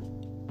then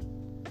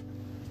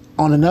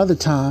on another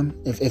time,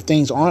 if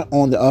things aren't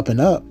on the up and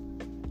up,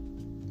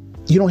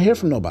 you don't hear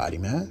from nobody,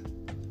 man.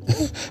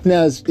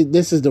 Now,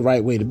 this is the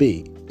right way to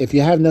be. If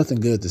you have nothing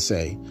good to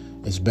say,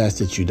 it's best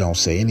that you don't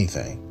say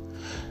anything.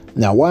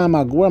 Now, where am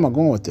I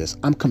going with this?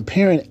 I'm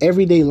comparing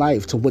everyday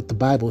life to what the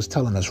Bible is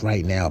telling us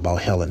right now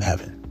about hell and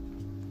heaven.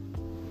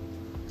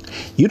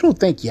 You don't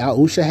think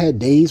Yahusha had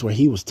days where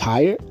he was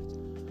tired,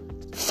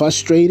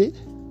 frustrated,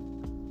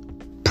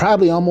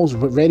 probably almost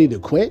ready to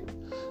quit?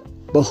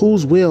 But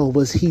whose will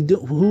was he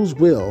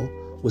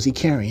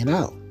carrying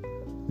out?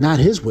 Not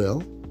his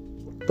will,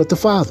 but the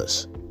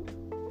Father's.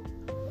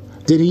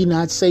 Did he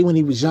not say when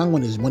he was young,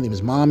 when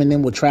his mom and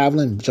them were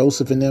traveling,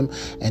 Joseph and them,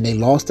 and they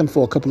lost him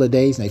for a couple of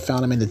days and they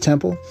found him in the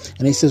temple?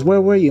 And he says,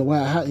 where were you?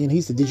 And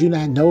he said, did you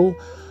not know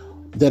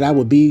that I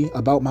would be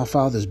about my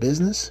Father's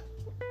business?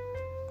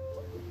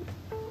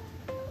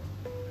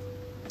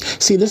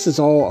 See, this is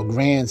all a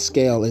grand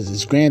scale.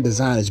 It's grand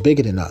design. It's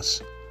bigger than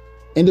us.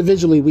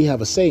 Individually, we have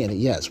a say in it.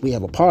 Yes, we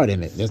have a part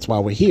in it. That's why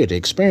we're here, to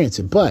experience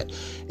it. But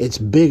it's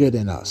bigger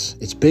than us.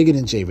 It's bigger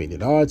than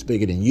J-rated R. It's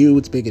bigger than you.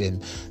 It's bigger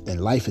than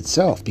life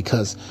itself.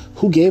 Because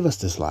who gave us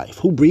this life?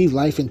 Who breathed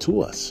life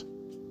into us?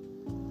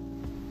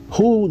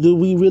 Who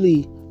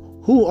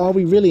are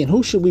we really? And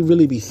who should we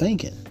really be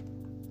thanking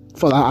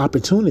for our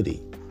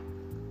opportunity?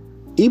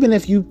 Even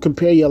if you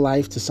compare your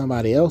life to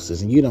somebody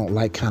else's and you don't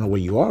like kind of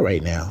where you are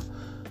right now,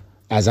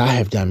 as I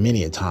have done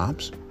many a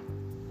times,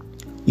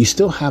 you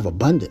still have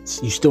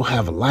abundance. You still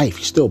have a life.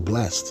 You're still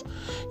blessed.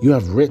 You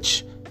have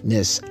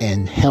richness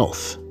and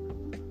health.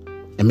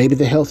 And maybe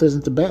the health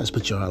isn't the best,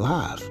 but you're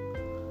alive.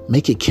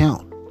 Make it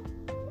count.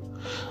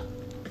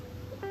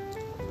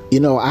 You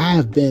know, I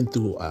have been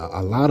through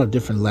a lot of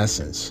different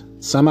lessons.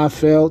 Some I've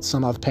failed,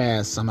 some I've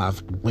passed, some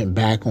I've went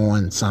back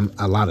on,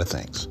 a lot of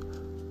things.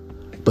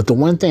 But the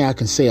one thing I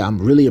can say I'm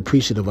really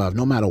appreciative of,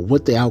 no matter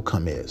what the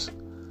outcome is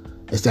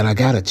that I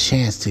got a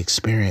chance to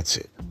experience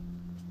it.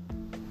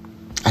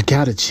 I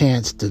got a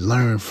chance to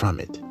learn from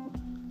it.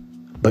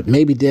 But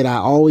maybe did I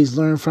always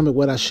learn from it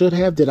what I should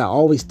have? Did I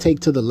always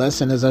take to the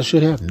lesson as I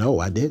should have? No,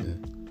 I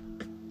didn't.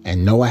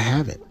 And no, I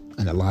haven't.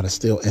 And a lot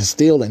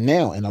of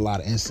now in a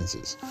lot of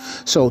instances.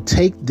 So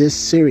take this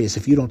serious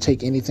if you don't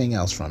take anything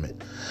else from it.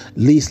 At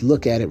least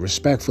look at it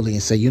respectfully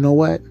and say, you know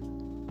what?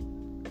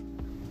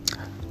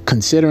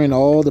 Considering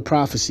all the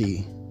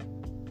prophecy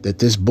that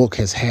this book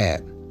has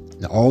had,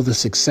 and all the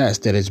success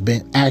that has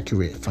been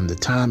accurate from the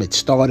time it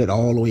started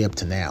all the way up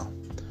to now,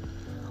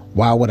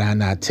 why would I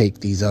not take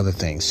these other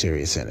things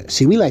serious in it?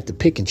 See, we like to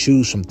pick and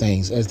choose from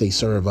things as they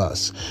serve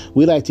us.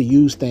 We like to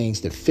use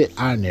things that fit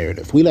our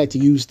narrative. We like to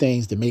use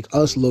things that make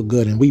us look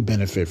good and we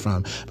benefit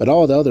from. But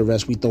all the other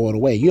rest, we throw it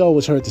away. You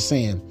always heard the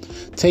saying,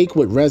 take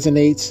what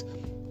resonates,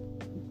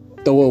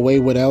 throw away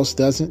what else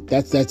doesn't.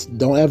 That's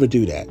don't ever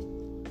do that.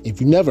 If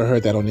you never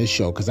heard that on this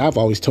show, because I've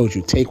always told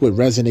you, take what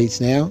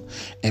resonates now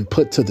and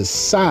put to the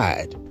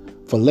side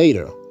for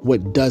later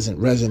what doesn't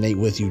resonate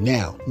with you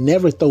now.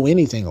 Never throw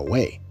anything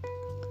away.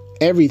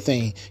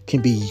 Everything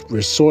can be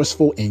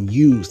resourceful and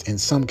used in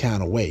some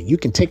kind of way. You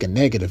can take a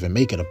negative and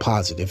make it a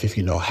positive if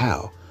you know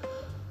how.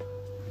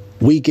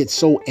 We get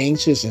so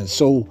anxious and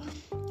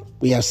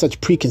we have such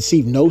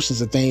preconceived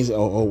notions of things,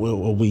 or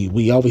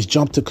we always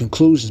jump to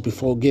conclusions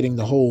before getting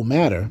the whole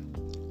matter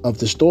of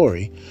the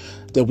story,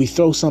 that we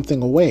throw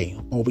something away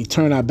or we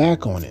turn our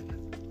back on it,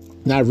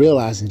 not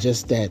realizing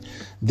just that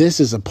this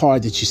is a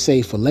part that you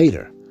save for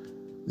later.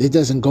 It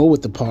doesn't go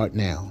with the part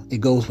now.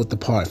 It goes with the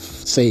part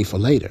saved for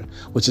later,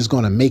 which is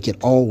going to make it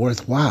all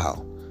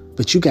worthwhile.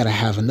 But you got to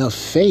have enough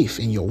faith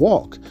in your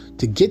walk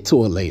to get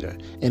to it later.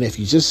 And if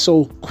you just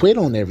so quit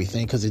on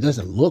everything because it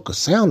doesn't look or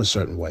sound a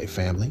certain way,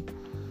 family,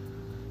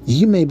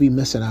 you may be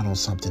missing out on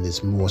something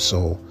that's more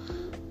so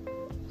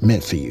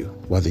meant for you,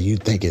 whether you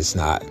think it's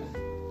not.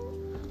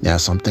 Now,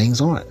 some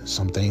things aren't.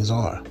 Some things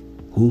are.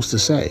 Who's to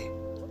say?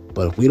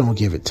 But if we don't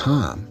give it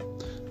time,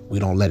 we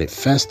don't let it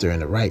fester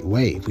in the right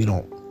way, if we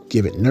don't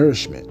give it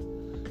nourishment,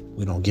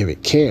 we don't give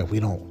it care, we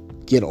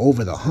don't get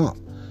over the hump,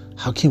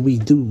 how can we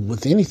do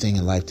with anything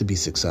in life to be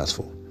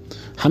successful?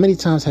 How many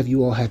times have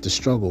you all had to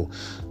struggle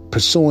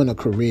pursuing a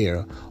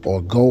career or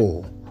a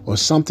goal or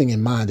something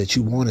in mind that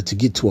you wanted to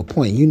get to a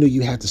point? You knew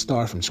you had to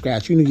start from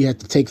scratch. You knew you had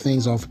to take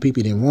things off of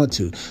people you didn't want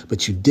to,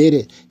 but you did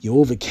it, you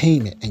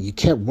overcame it, and you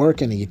kept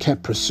working and you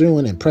kept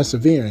pursuing and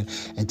persevering,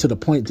 and to the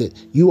point that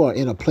you are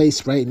in a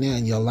place right now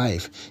in your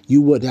life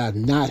you would have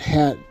not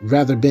had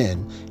rather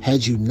been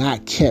had you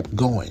not kept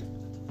going.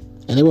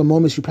 And there were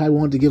moments you probably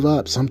wanted to give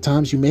up.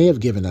 Sometimes you may have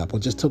given up or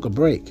just took a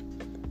break,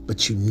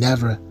 but you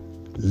never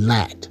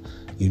lacked.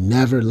 You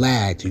never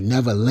lagged. You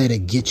never let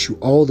it get you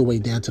all the way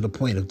down to the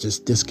point of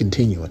just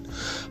discontinuing.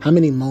 How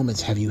many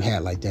moments have you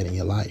had like that in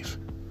your life?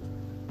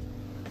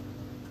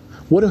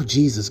 What if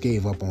Jesus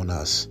gave up on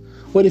us?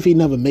 What if he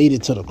never made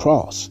it to the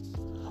cross?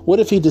 What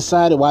if he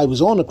decided while he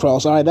was on the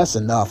cross, all right, that's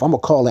enough. I'm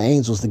going to call the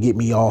angels to get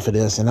me off of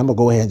this, and I'm going to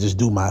go ahead and just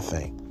do my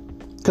thing.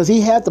 Because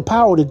he had the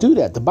power to do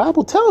that. The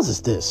Bible tells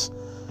us this.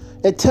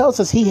 It tells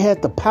us he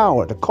had the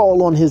power to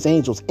call on his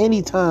angels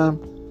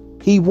anytime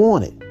he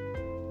wanted.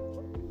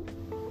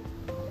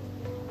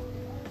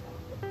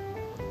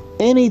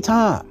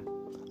 Anytime.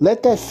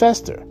 Let that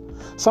fester.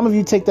 Some of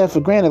you take that for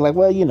granted, like,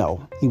 well,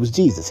 he was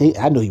Jesus.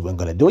 I knew he wasn't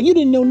going to do it. You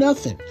didn't know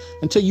nothing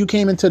until you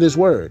came into this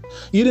word.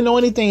 You didn't know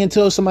anything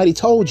until somebody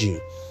told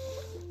you.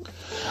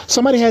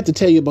 Somebody had to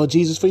tell you about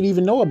Jesus for you to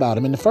even know about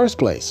him in the first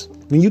place.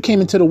 When you came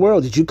into the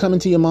world, did you come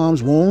into your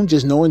mom's womb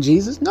just knowing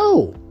Jesus?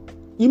 No.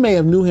 You may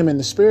have knew him in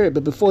the spirit,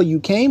 but before you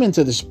came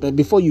into the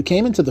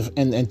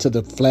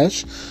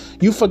flesh,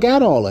 you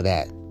forgot all of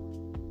that.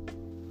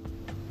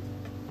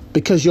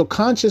 Because your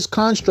conscious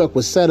construct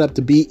was set up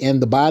to be in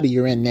the body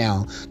you're in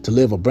now, to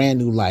live a brand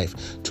new life,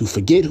 to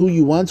forget who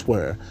you once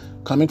were,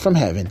 coming from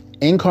heaven,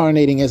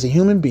 incarnating as a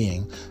human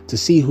being, to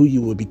see who you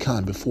will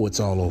become before it's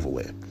all over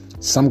with.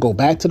 Some go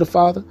back to the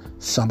Father,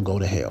 some go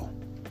to hell.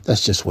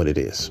 That's just what it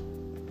is.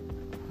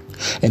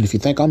 And if you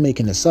think I'm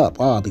making this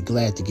up, I'll be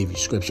glad to give you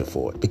scripture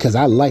for it, because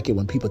I like it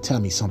when people tell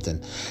me something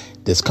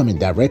that's coming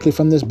directly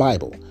from this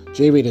Bible.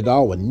 J-Rated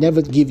R would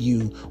never give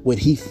you what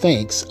he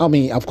thinks. I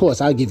mean, of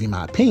course, I'll give you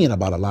my opinion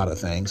about a lot of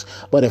things.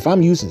 But if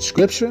I'm using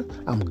scripture,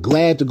 I'm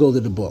glad to go to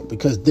the book,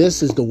 because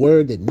this is the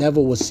word that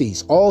never will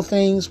cease. All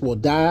things will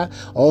die.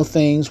 All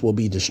things will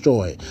be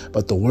destroyed.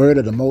 But the word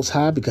of the Most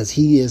High, because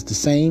he is the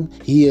same,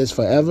 he is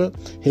forever.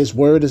 His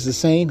word is the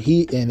same.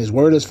 And his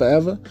word is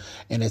forever.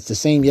 And it's the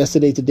same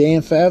yesterday, today,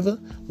 and forever,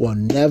 will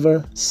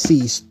never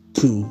cease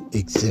to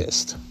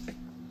exist.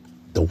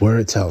 The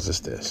word tells us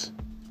this.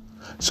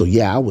 So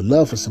yeah, I would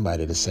love for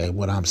somebody to say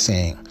what I'm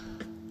saying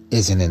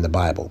isn't in the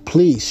Bible.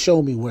 Please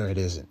show me where it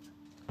isn't,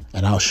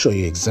 and I'll show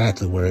you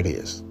exactly where it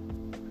is.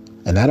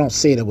 And I don't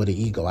say that with an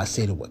ego. I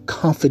say that with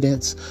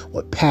confidence,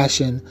 with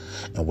passion,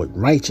 and with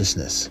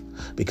righteousness,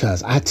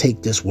 because I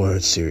take this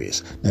word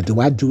serious. Now, do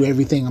I do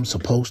everything I'm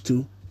supposed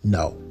to?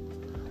 No.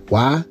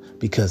 Why?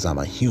 Because I'm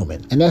a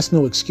human. And that's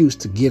no excuse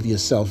to give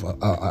yourself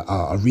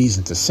a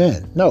reason to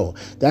sin. No,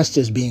 that's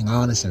just being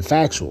honest and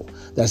factual.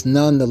 That's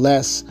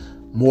nonetheless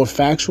more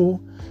factual,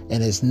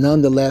 and it's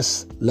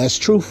nonetheless less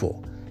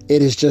truthful.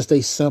 It is just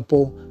a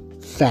simple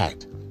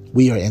fact.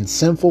 We are in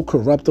sinful,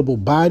 corruptible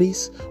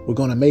bodies. We're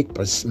going to make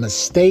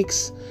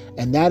mistakes.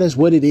 And that is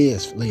what it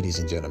is, ladies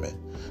and gentlemen.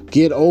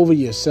 Get over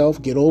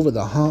yourself. Get over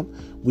the hump.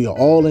 We are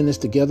all in this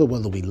together,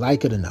 whether we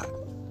like it or not.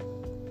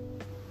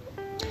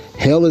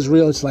 Hell is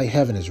real. It's like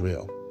heaven is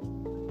real.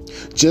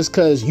 Just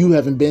because you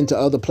haven't been to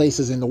other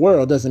places in the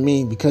world doesn't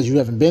mean because you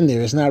haven't been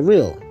there, it's not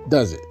real,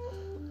 does it?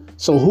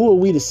 So who are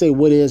we to say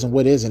what is and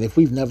what isn't if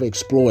we've never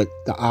explored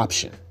the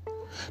option?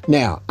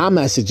 Now, I'm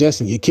not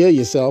suggesting you kill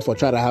yourself or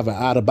try to have an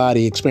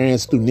out-of-body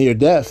experience through near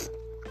death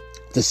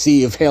to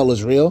see if hell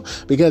is real,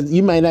 because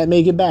you might not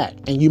make it back,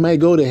 and you might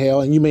go to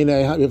hell and you may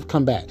not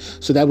come back.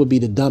 So that would be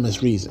the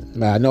dumbest reason.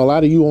 Now, I know a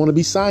lot of you want to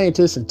be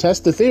scientists and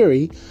test the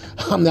theory.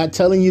 I'm not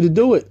telling you to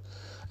do it.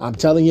 I'm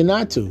telling you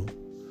not to.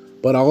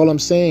 But all I'm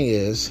saying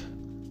is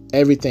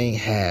everything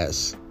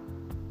has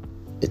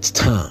its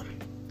time.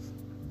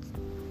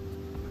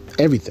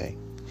 Everything.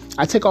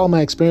 I take all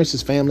my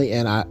experiences, family,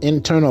 and I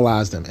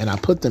internalize them, and I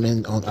put them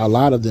in, on a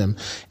lot of them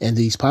in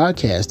these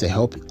podcasts to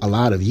help a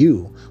lot of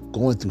you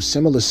going through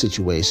similar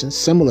situations,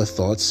 similar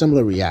thoughts,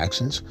 similar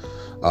reactions,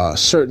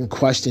 certain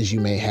questions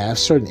you may have,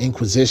 certain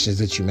inquisitions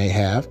that you may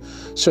have,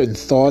 certain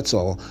thoughts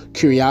or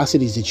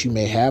curiosities that you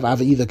may have. I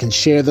either can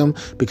share them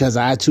because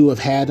I too have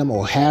had them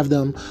or have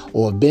them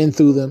or have been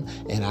through them,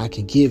 and I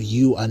can give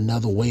you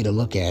another way to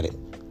look at it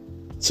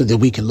so that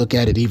we can look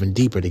at it even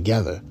deeper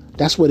together.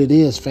 That's what it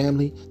is,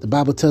 family. The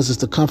Bible tells us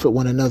to comfort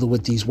one another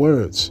with these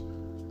words.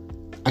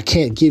 I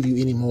can't give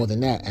you any more than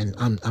that. And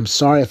I'm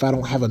sorry if I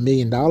don't have $1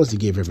 million to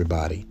give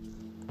everybody.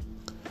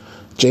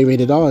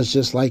 J-Rated R is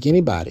just like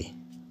anybody,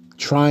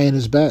 trying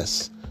his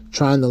best,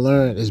 trying to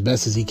learn as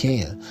best as he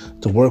can,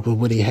 to work with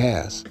what he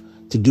has,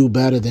 to do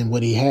better than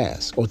what he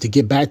has, or to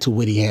get back to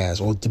what he has,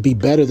 or to be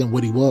better than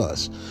what he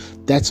was.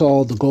 That's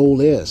all the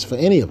goal is for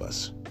any of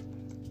us.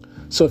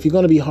 So if you're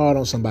going to be hard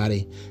on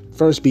somebody,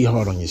 first be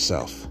hard on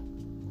yourself.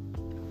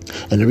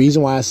 And the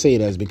reason why I say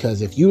that is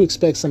because if you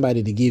expect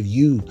somebody to give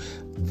you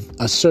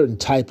a certain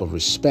type of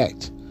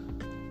respect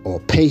or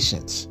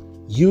patience,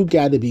 you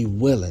got to be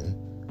willing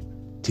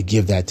to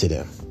give that to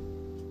them.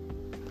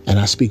 And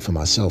I speak for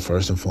myself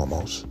first and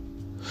foremost.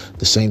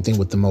 The same thing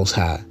with the Most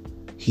High.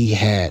 He's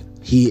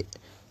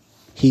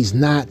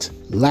not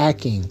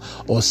lacking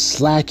or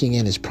slacking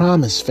in his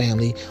promise,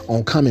 family,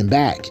 on coming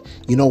back.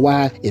 You know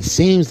why it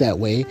seems that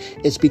way?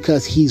 It's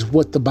because he's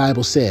what the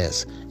Bible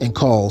says and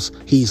calls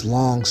he's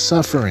long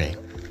suffering.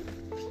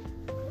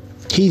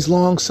 He's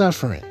long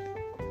suffering.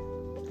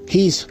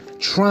 He's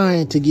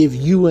trying to give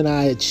you and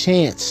I a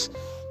chance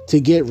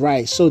to get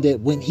right so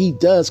that when he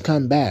does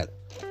come back,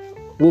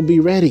 we'll be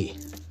ready.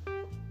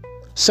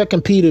 2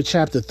 Peter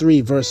chapter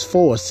 3, verse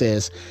 4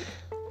 says,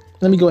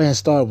 let me go ahead and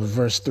start with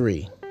verse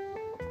 3.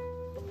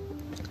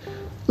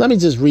 Let me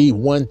just read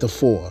 1 to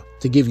 4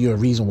 to give you a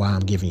reason why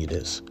I'm giving you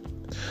this.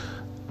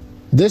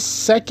 This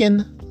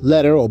second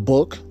letter or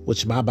book,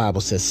 which my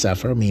Bible says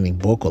Sefer, meaning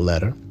book or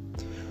letter.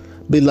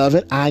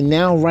 Beloved, I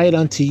now write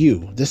unto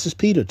you. This is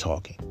Peter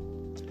talking.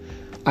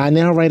 I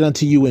now write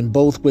unto you in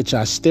both which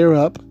I stir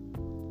up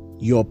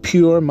your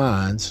pure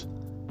minds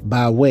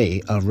by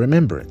way of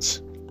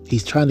remembrance.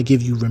 He's trying to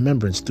give you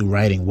remembrance through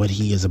writing what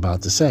he is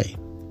about to say.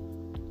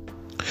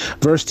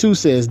 Verse 2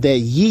 says that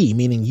ye,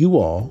 meaning you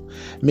all,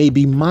 may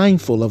be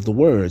mindful of the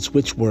words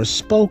which were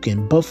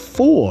spoken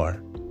before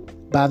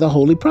by the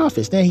holy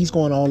prophets. Now he's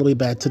going all the way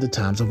back to the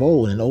times of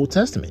old in the Old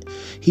Testament.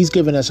 He's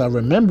giving us a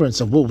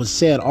remembrance of what was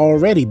said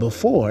already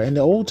before in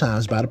the old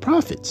times by the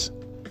prophets.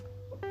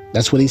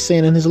 That's what he's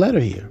saying in his letter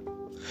here.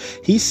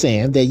 He's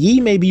saying that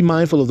ye may be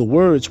mindful of the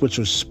words which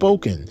were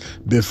spoken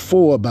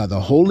before by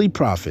the holy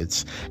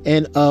prophets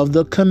and of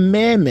the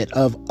commandment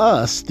of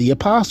us, the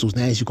apostles.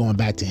 Now he's going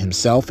back to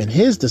himself and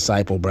his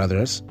disciple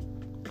brothers,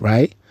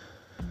 right?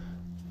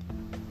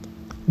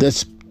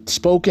 That's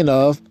spoken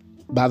of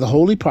by the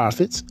holy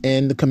prophets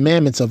and the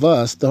commandments of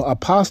us, the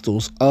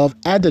apostles of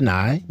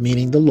Adonai,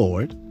 meaning the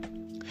Lord,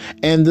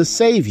 and the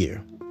Savior.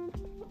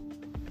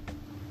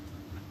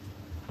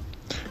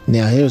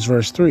 Now here's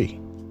verse 3.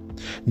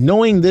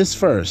 Knowing this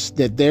first,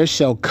 that there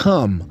shall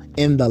come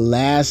in the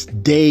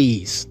last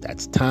days,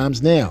 that's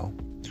times now,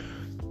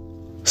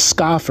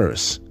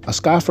 scoffers. A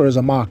scoffer is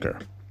a mocker.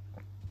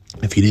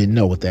 If you didn't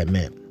know what that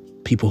meant,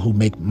 people who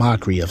make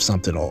mockery of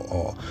something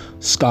or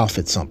scoff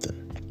at something,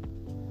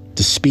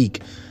 to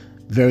speak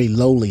very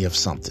lowly of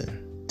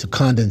something, to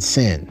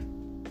condescend.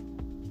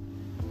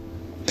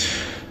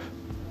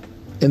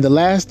 In the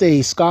last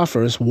days,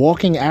 scoffers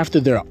walking after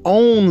their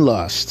own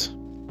lust,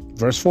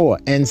 verse 4,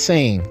 and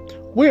saying,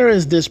 where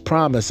is this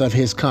promise of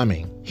his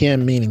coming?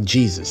 Him meaning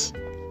Jesus.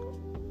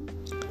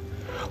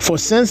 For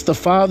since the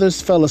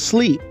fathers fell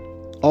asleep,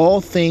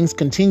 all things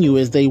continue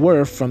as they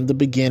were from the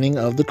beginning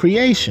of the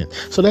creation.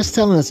 So that's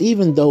telling us,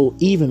 even though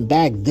even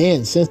back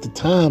then, since the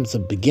times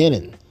of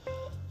beginning,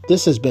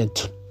 this has been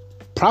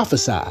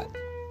prophesied,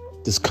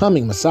 this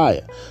coming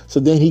Messiah. So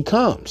then he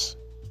comes.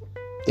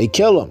 They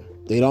kill him.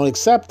 They don't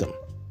accept him.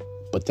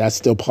 But that's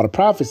still part of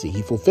prophecy.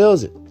 He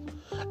fulfills it.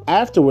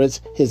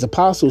 Afterwards, his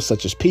apostles,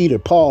 such as Peter,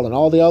 Paul, and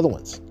all the other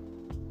ones,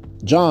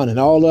 John and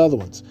all the other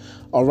ones,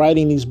 are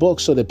writing these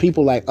books so that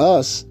people like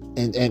us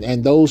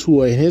and those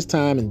who are in his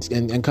time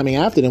and coming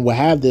after them will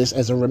have this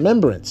as a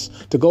remembrance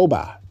to go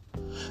by.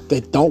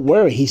 That don't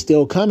worry, he's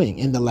still coming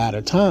in the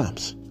latter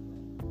times.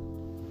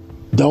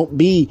 Don't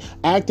be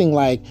acting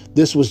like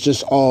this was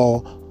just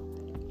all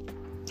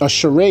a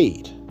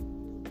charade.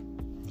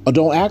 Or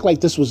don't act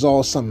like this was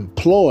all some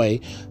ploy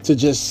to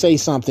just say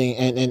something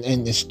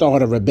and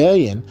start a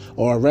rebellion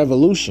or a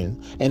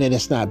revolution and then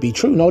it's not be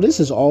true. No, this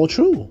is all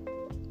true.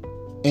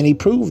 And he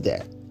proved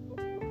that.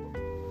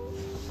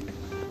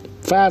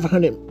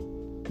 500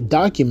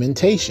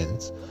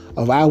 documentations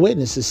of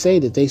eyewitnesses say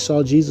that they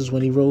saw Jesus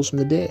when he rose from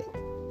the dead,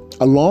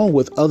 along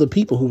with other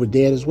people who were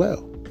dead as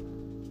well.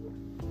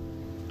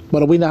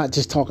 But are we not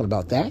just talking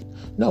about that?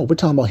 No, we're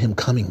talking about him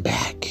coming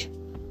back.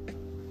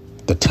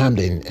 The time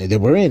that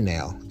we're in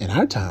now, in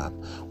our time,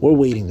 we're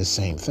waiting the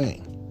same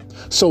thing.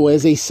 So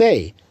as they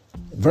say,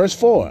 verse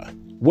 4,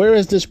 where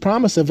is this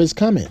promise of his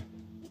coming?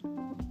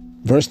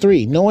 Verse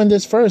 3, knowing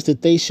this first,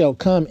 that they shall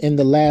come in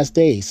the last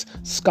days,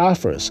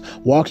 scoffers,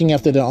 walking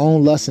after their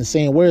own lusts and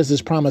saying, where is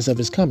this promise of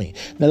his coming?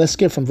 Now let's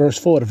skip from verse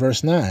 4 to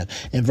verse 9.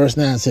 And verse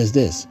 9 says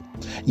this,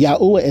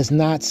 Yahuwah is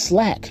not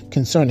slack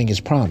concerning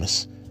his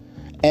promise,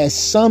 as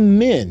some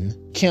men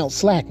count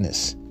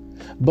slackness,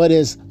 but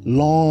is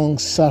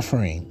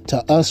long-suffering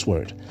to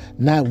usward,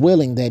 not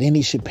willing that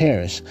any should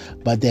perish,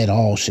 but that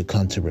all should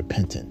come to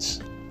repentance.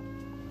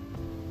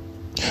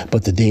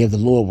 But the day of the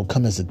Lord will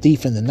come as a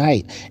thief in the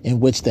night, in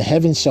which the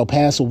heavens shall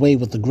pass away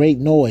with a great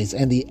noise,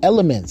 and the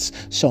elements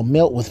shall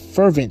melt with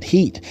fervent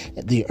heat.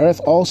 The earth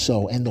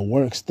also and the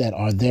works that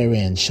are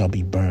therein shall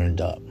be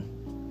burned up.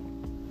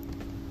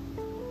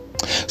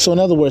 So in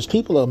other words,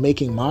 people are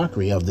making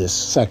mockery of this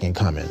second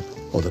coming,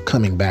 or the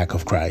coming back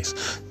of Christ.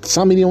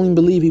 Some of them don't even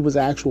believe he was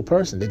an actual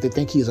person. They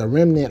think he's a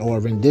remnant or a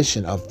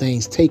rendition of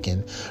things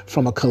taken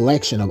from a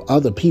collection of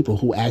other people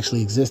who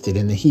actually existed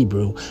in the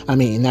Hebrew. I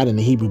mean, not in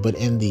the Hebrew, but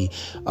in the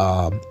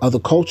other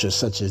cultures,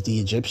 such as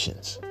the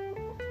Egyptians.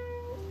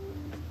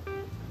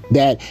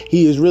 That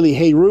he is really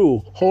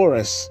Heru,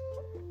 Horus.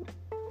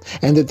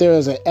 And that there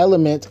is an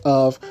element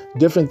of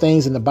different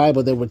things in the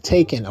Bible that were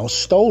taken or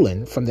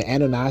stolen from the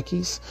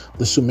Anunnakis,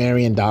 the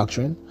Sumerian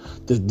doctrine,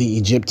 the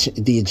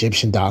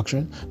Egyptian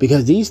doctrine,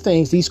 because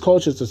these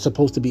cultures are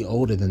supposed to be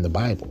older than the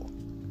Bible,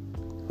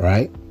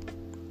 right?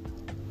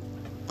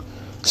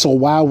 So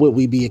why would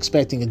we be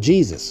expecting a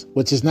Jesus,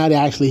 which is not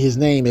actually his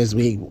name, as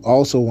we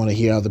also want to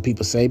hear other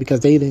people say,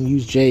 because they didn't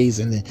use J's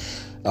in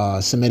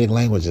the Semitic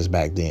languages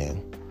back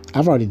then.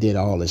 I've already did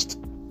all this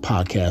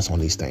podcast on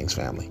these things,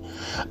 family,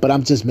 but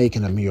I'm just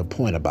making a mere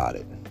point about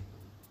it.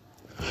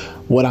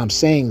 What I'm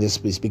saying this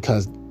is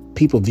because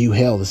people view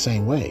hell the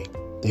same way.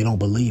 They don't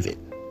believe it.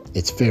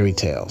 It's fairy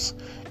tales.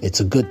 It's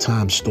a good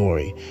time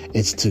story.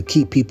 It's to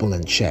keep people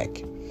in check.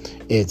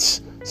 It's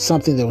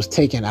something that was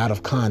taken out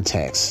of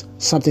context,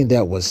 something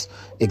that was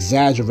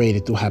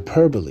exaggerated through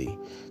hyperbole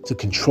to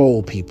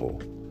control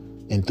people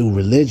and through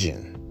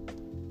religion.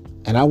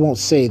 And I won't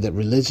say that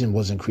religion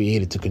wasn't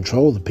created to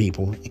control the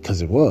people,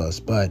 because it was,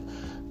 but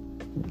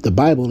the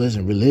Bible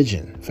isn't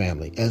religion,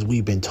 family, as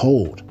we've been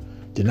told.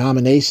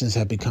 Denominations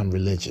have become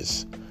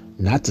religious,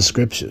 not the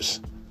scriptures.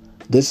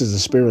 This is a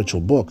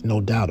spiritual book,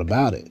 no doubt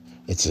about it.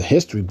 It's a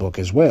history book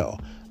as well,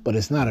 but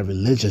it's not a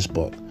religious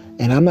book.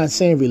 And I'm not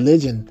saying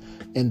religion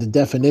and the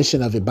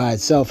definition of it by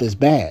itself is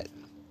bad.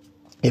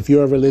 If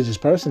you're a religious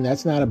person,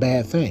 that's not a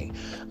bad thing.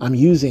 I'm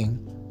using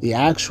the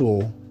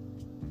actual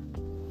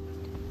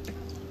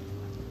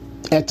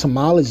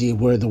etymology of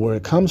where the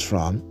word comes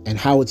from and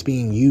how it's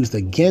being used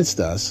against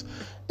us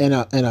in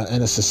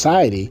a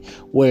society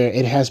where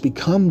it has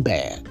become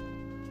bad.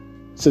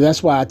 So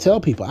that's why I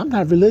tell people I'm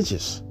not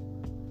religious.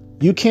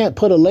 You can't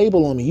put a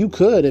label on me. You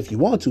could if you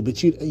want to,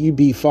 but you'd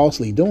be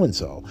falsely doing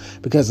so,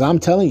 because I'm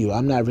telling you,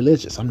 I'm not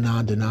religious. I'm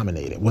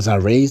non-denominated. Was I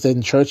raised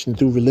in church and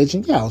through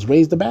religion? Yeah, I was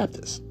raised a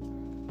Baptist.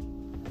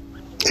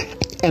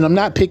 And I'm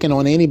not picking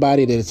on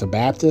anybody that is a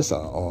Baptist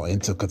or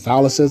into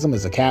Catholicism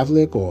as a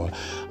Catholic or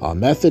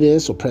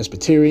Methodist or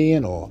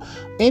Presbyterian or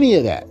any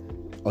of that,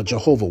 or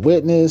Jehovah's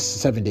Witness,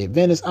 Seventh-day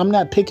Adventist. I'm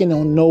not picking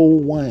on no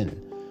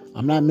one.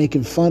 I'm not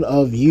making fun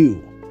of you.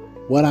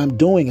 What I'm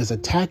doing is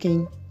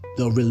attacking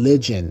the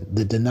religion,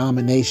 the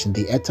denomination,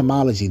 the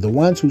etymology, the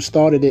ones who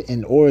started it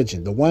in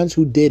origin, the ones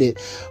who did it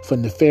for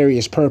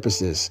nefarious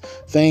purposes,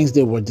 things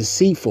that were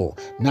deceitful,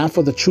 not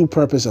for the true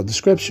purpose of the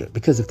scripture.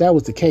 Because if that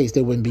was the case,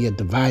 there wouldn't be a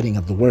dividing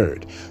of the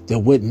word. There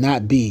would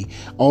not be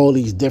all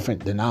these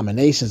different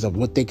denominations of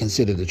what they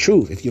consider the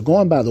truth. If you're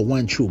going by the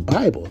one true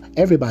Bible,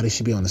 everybody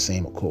should be on the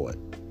same accord.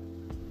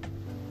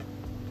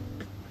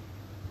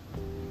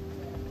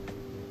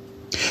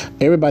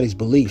 Everybody's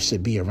beliefs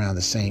should be around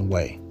the same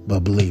way,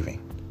 but believing.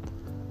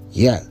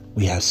 Yet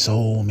we have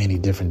so many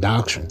different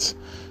doctrines.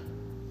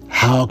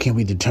 How can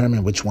we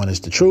determine which one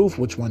is the truth,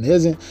 which one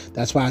isn't?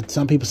 That's why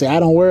some people say, I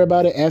don't worry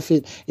about it. F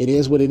it. It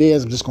is what it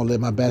is. I'm just going to live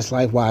my best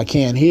life while I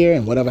can here.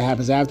 And whatever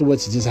happens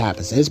afterwards, it just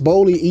happens. It's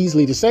boldly,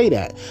 easily to say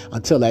that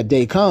until that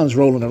day comes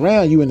rolling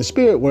around you in the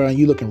spirit world and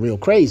you looking real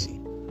crazy.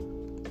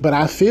 But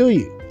I feel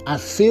you. I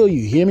feel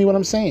you. Hear me what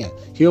I'm saying?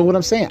 Hear what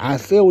I'm saying? I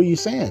feel what you're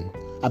saying.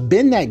 I've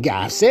been that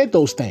guy. I've said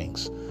those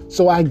things.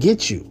 So I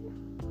get you.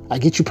 I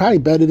get you probably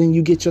better than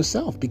you get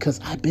yourself because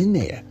I've been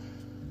there.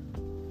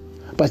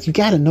 But you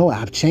got to know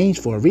I've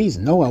changed for a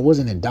reason. No, I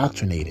wasn't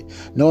indoctrinated.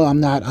 No, I'm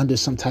not under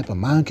some type of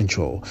mind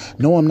control.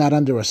 No, I'm not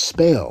under a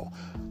spell.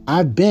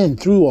 I've been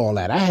through all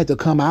that. I had to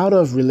come out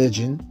of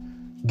religion,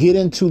 get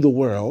into the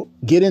world,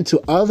 get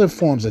into other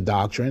forms of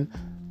doctrine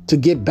to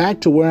get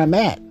back to where I'm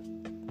at.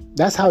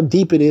 That's how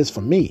deep it is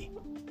for me.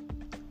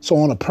 So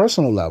on a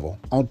personal level,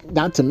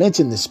 not to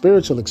mention the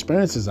spiritual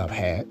experiences I've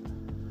had,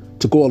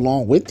 to go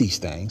along with these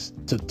things,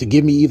 to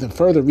give me even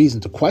further reason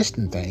to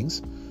question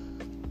things.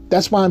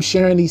 That's why I'm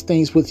sharing these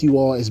things with you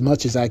all as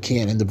much as I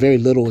can, in the very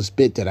littlest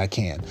bit that I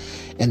can,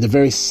 and the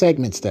very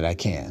segments that I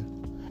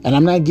can. And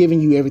I'm not giving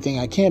you everything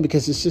I can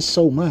because it's just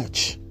so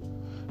much.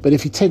 But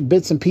if you take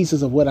bits and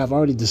pieces of what I've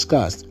already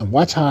discussed and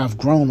watch how I've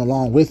grown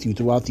along with you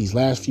throughout these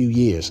last few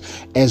years,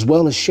 as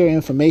well as share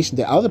information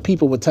that other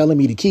people were telling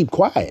me to keep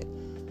quiet.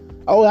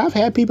 Oh, I've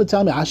had people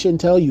tell me I shouldn't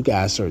tell you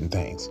guys certain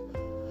things.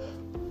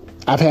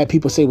 I've had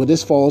people say, well,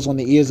 this falls on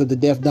the ears of the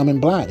deaf, dumb, and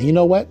blind. And you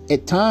know what?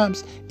 At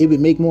times, it would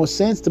make more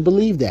sense to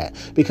believe that,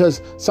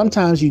 because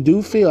sometimes you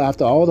do feel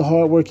after all the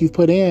hard work you've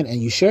put in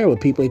and you share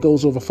with people, it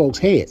goes over folks'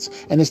 heads.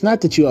 And it's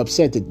not that you're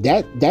upset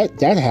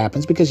that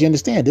happens, because you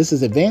understand this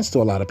is advanced to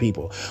a lot of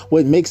people.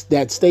 What makes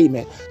that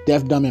statement,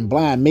 deaf, dumb, and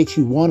blind, makes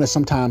you want to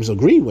sometimes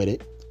agree with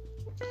it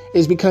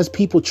is because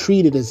people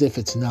treat it as if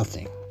it's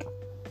nothing.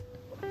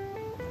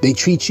 They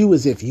treat you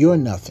as if you're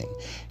nothing.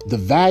 The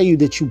value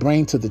that you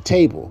bring to the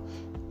table,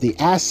 the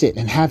asset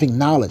and having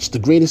knowledge, the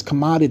greatest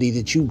commodity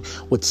that you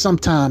would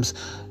sometimes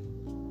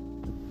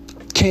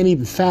can't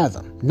even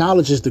fathom.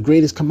 Knowledge is the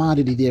greatest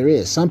commodity there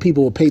is. Some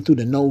people will pay through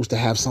the nose to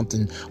have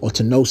something or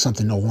to know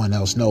something no one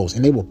else knows.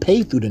 And they will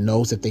pay through the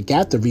nose if they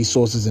got the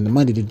resources and the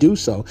money to do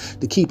so,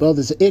 to keep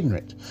others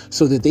ignorant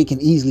so that they can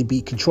easily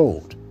be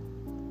controlled.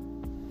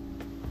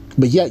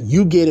 But yet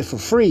you get it for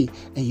free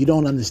and you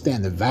don't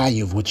understand the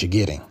value of what you're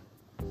getting.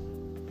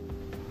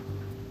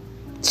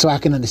 So I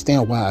can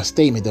understand why a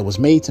statement that was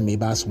made to me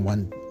by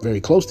someone very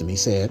close to me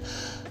said,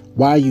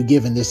 why are you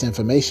giving this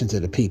information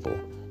to the people?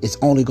 It's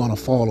only going to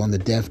fall on the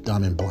deaf,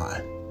 dumb, and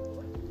blind.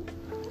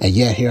 And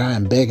yet here I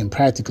am begging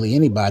practically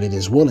anybody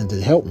that's willing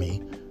to help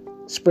me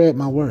spread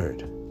my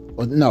word.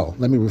 Or no,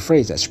 let me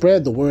rephrase that.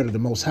 Spread the word of the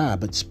Most High,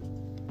 but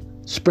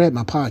spread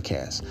my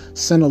podcast.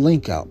 Send a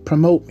link out.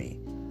 Promote me.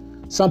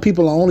 Some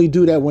people only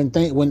do that when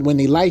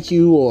they like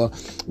you, or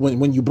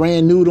when you're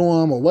brand new to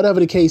them, or whatever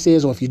the case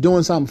is, or if you're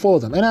doing something for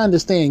them. And I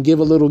understand, give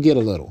a little, get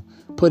a little.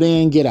 Put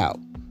in, get out.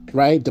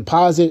 Right?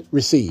 Deposit,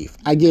 receive.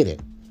 I get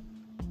it.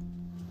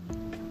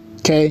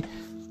 Okay?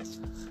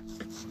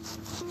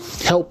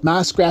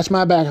 Scratch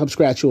my back, help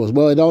scratch yours.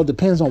 Well, it all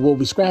depends on what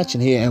we're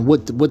scratching here and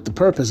what the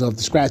purpose of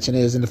the scratching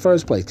is in the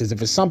first place. Because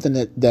if it's something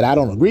that I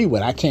don't agree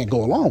with, I can't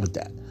go along with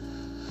that.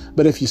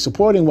 But if you're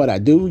supporting what I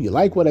do, you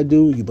like what I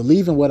do, you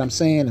believe in what I'm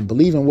saying and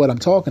believe in what I'm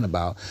talking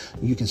about,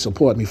 you can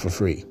support me for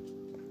free,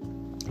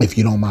 if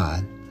you don't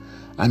mind.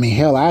 I mean,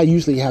 hell, I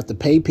usually have to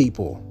pay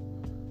people,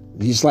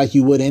 Just like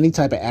you would any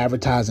type of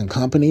advertising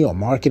company or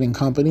marketing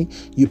company,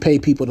 you pay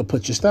people to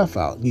put your stuff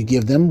out. You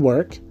give them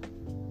work,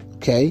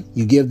 okay?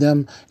 You give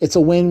them, it's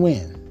a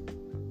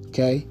win-win,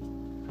 okay?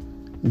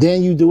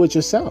 Then you do it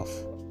yourself.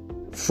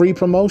 Free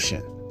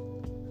promotion.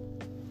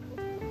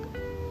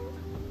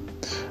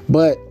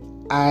 But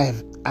I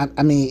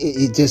mean,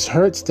 it just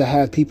hurts to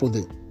have people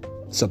that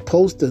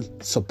supposed to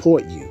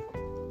support you,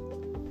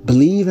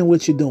 believe in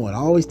what you're doing,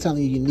 always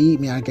telling you, you need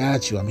me, I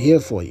got you, I'm here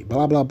for you,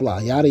 blah, blah, blah,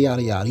 yada,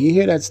 yada, yada. You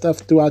hear that stuff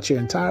throughout your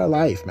entire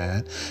life,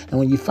 man. And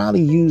when you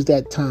finally use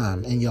that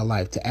time in your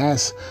life to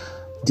ask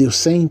those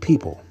same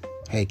people,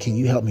 hey, can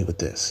you help me with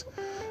this?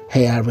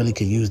 Hey, I really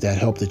could use that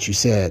help that you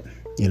said,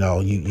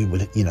 you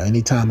would,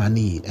 anytime I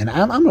need. And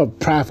I'm a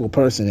prideful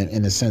person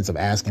in the sense of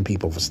asking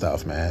people for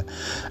stuff, man.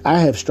 I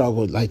have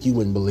struggled like you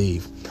wouldn't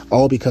believe,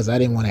 all because I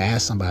didn't want to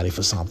ask somebody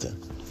for something.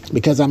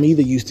 Because I'm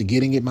either used to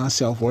getting it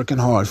myself, working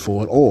hard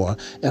for it, or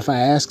if I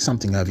ask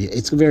something of you,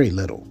 it's very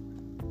little.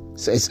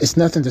 So it's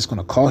nothing that's going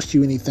to cost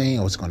you anything,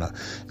 or it's going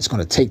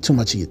to take too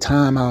much of your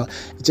time out.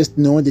 Just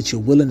knowing that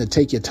you're willing to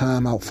take your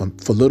time out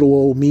for little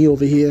old me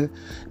over here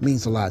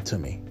means a lot to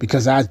me,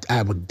 because I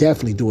would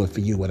definitely do it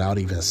for you without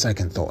even a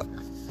second thought.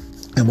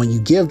 And when you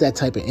give that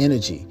type of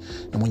energy,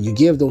 and when you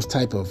give those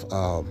type of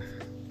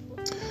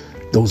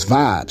those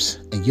vibes,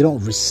 and you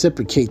don't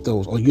reciprocate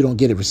those, or you don't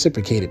get it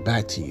reciprocated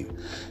back to you,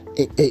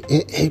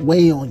 it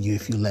weigh on you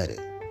if you let it.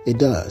 It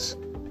does.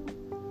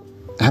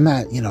 I'm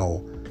not,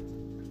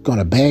 going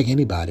to beg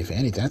anybody for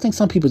anything. I think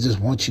some people just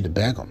want you to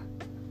beg them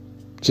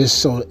just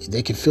so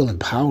they can feel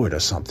empowered or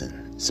something.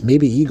 It's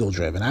maybe ego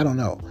driven. I don't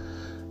know.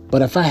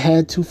 But if I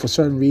had to, for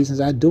certain reasons,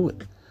 I'd do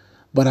it.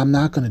 But I'm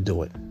not going to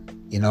do it.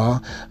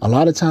 A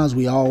lot of times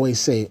we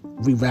always say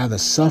we rather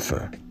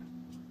suffer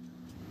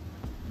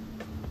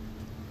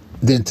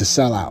than to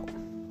sell out.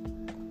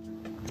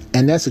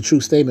 And that's a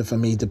true statement for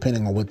me,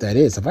 depending on what that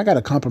is. If I got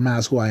to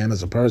compromise who I am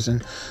as a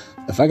person,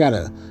 if I got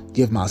to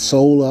give my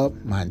soul up,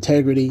 my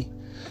integrity,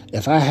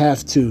 if I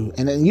have to,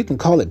 and then you can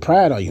call it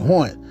pride all you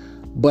want,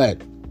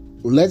 but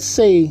let's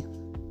say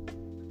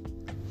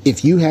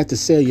if you had to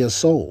sell your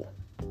soul,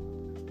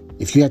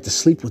 if you had to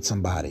sleep with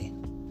somebody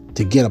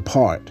to get a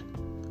part,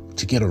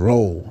 to get a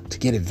role, to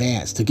get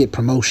advanced, to get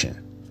promotion,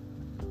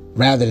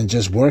 rather than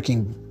just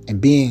working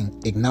and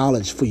being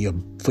acknowledged for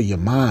your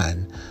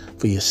mind,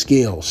 for your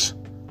skills,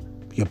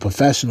 your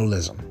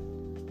professionalism.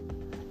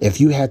 If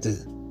you had to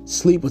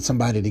sleep with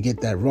somebody to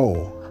get that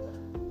role,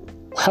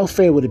 how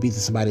fair would it be to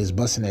somebody who's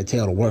busting their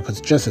tail to work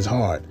just as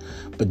hard,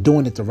 but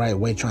doing it the right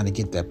way, trying to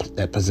get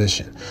that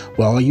position?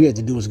 Well, all you had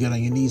to do was get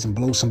on your knees and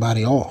blow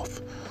somebody off,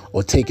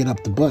 or take it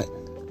up the butt,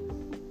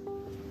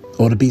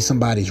 or to be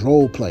somebody's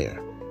role player.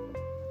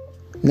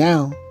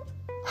 Now,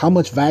 how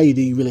much value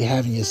do you really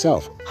have in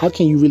yourself? How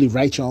can you really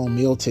write your own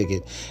meal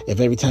ticket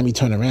if every time you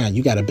turn around,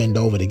 you got to bend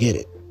over to get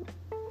it?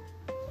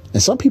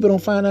 And some people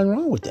don't find nothing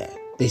wrong with that.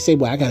 They say,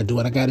 well, I got to do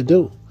what I got to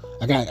do.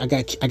 I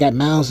got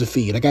mouths to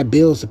feed. I got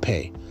bills to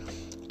pay.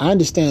 I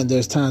understand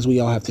there's times we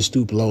all have to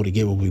stoop low to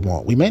get what we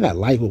want. We may not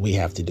like what we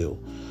have to do,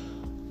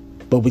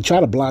 but we try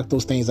to block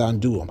those things out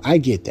and do them. I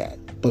get that.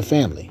 But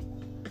family,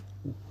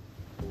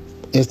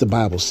 as the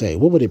Bible say,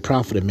 what would it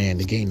profit a man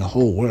to gain the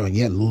whole world and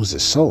yet lose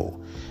his soul?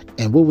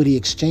 And what would he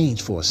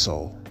exchange for a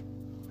soul?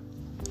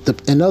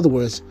 In other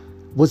words,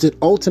 was it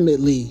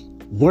ultimately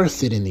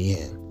worth it in the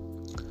end?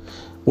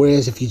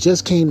 Whereas if you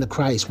just came to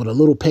Christ with a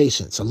little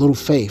patience, a little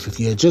faith, if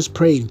you had just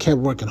prayed and kept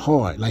working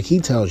hard like he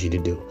tells you to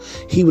do,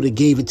 he would have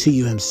gave it to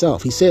you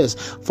himself. He says,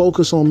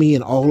 focus on me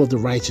and all of the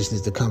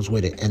righteousness that comes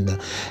with it,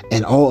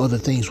 and all other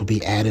things will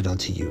be added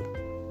unto you.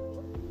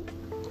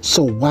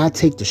 So why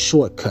take the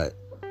shortcut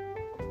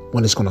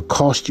when it's going to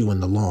cost you in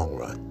the long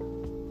run,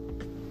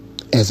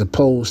 as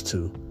opposed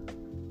to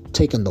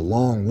taking the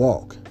long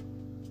walk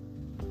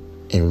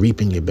and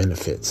reaping your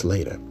benefits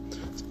later?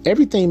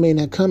 Everything may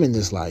not come in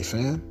this life,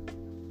 fam.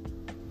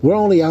 We're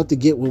only out to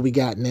get what we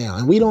got now.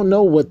 And we don't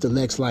know what the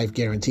next life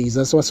guarantees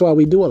us. That's why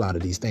we do a lot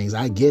of these things.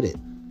 I get it.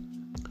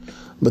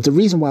 But the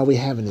reason why we're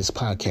having this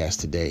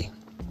podcast today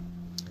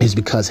is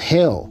because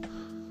hell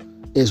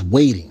is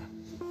waiting.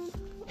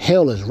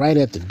 Hell is right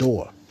at the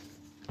door.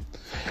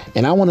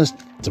 And I want us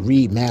to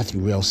read Matthew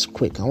real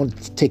quick. I want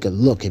to take a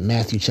look at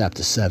Matthew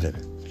chapter 7.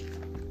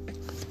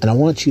 And I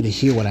want you to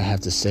hear what I have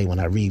to say when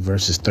I read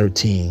verses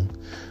 13.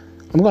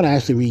 I'm going to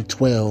actually read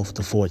 12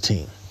 to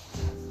 14.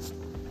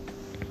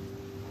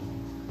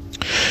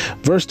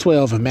 Verse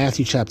 12 of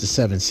Matthew chapter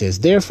 7 says,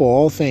 therefore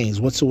all things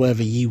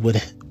whatsoever ye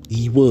would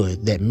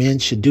that men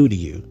should do to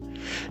you,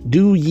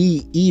 do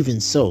ye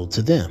even so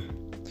to them.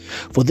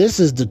 For this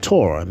is the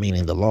Torah,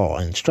 meaning the law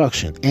and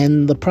instruction,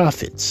 and the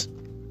prophets.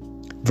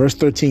 Verse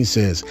 13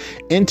 says,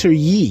 enter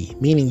ye,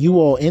 meaning you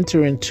all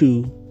enter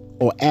into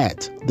or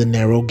at the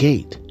narrow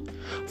gate.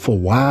 For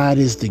wide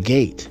is the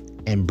gate,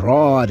 and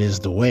broad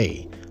is the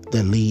way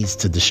that leads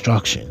to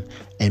destruction,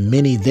 and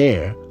many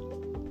there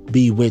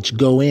be which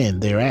go in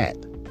thereat.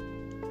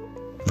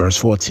 Verse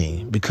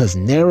 14, because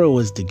narrow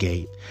is the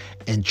gate,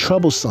 and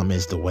troublesome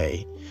is the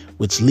way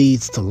which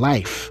leads to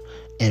life,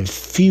 and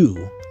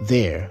few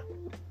there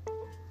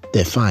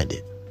that find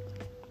it.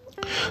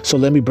 So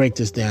let me break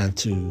this down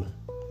to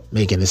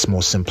making this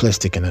more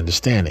simplistic and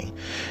understanding.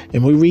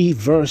 And we read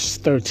verse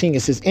 13.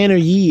 It says, enter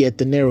ye at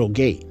the narrow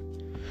gate,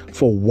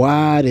 for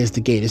wide is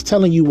the gate. It's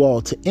telling you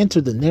all to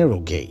enter the narrow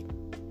gate.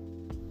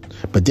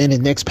 But then the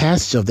next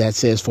passage of that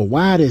says, for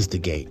wide is the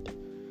gate,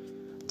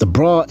 the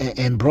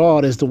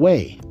broad is the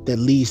way that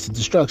leads to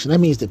destruction. That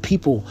means that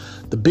people,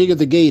 the bigger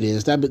the gate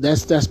is,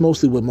 that's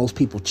mostly what most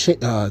people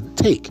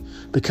take,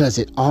 because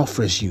it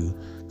offers you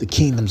the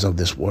kingdoms of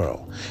this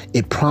world.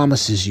 It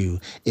promises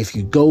you, if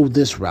you go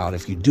this route,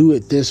 if you do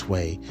it this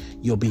way,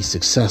 you'll be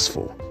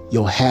successful.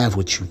 You'll have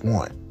what you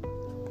want.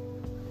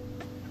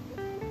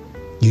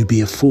 You'd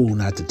be a fool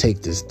not to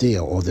take this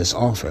deal or this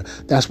offer.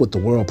 That's what the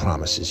world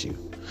promises you.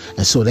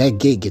 And so that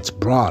gate gets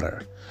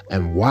broader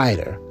and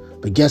wider.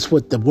 But guess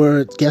what the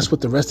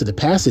rest of the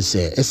passage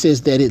said? It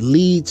says that it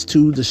leads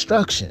to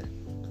destruction.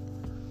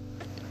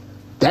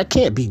 That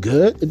can't be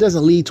good. It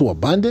doesn't lead to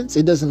abundance.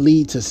 It doesn't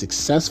lead to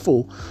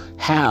successful,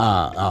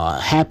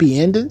 happy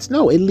endings.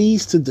 No, it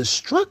leads to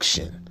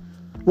destruction,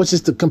 which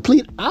is the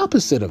complete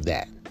opposite of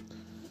that.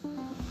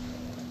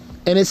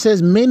 And it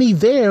says many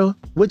there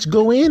which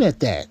go in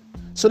at that.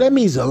 So that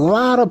means a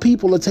lot of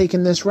people are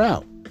taking this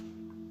route.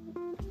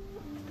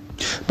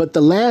 But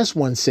the last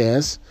one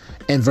says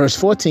in verse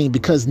 14,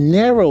 because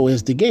narrow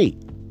is the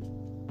gate.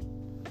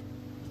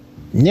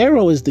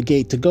 Narrow is the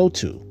gate to go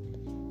to,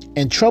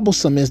 and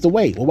troublesome is the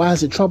way. Well, why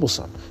is it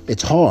troublesome?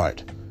 It's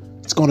hard.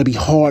 It's going to be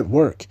hard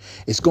work.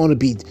 It's going to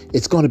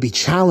be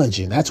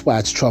challenging. That's why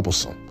it's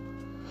troublesome.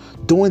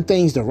 Doing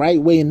things the right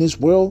way in this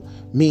world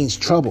means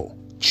trouble,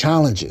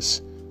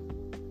 challenges,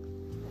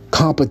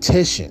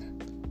 competition,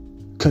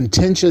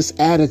 contentious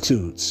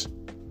attitudes,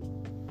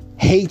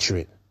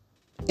 hatred,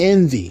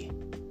 envy.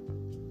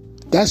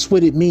 That's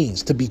what it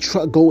means to be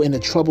go in a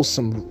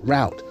troublesome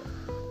route.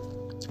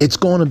 It's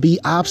going to be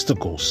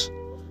obstacles.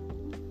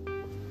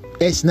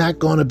 It's not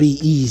going to be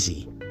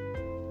easy.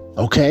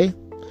 Okay?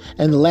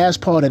 And the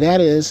last part of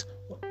that is,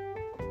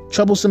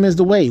 troublesome is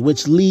the way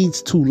which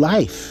leads to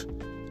life,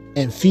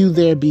 and few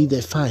there be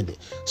that find it.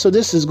 So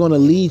this is going to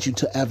lead you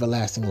to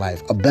everlasting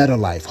life, a better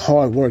life.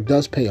 Hard work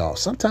does pay off.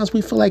 Sometimes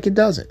we feel like it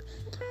doesn't.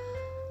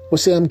 We'll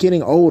say, I'm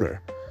getting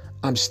older.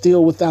 I'm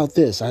still without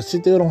this. I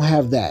still don't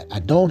have that. I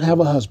don't have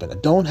a husband. I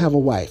don't have a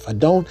wife. I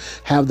don't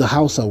have the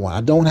house I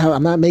want.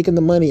 I'm not making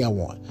the money I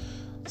want.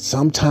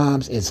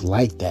 Sometimes it's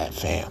like that,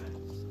 fam.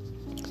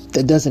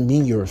 That doesn't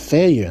mean you're a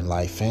failure in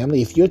life,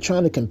 family. If you're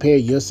trying to compare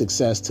your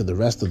success to the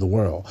rest of the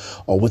world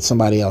or what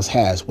somebody else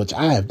has, which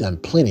I have done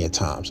plenty of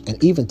times,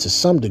 and even to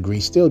some degree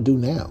still do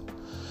now,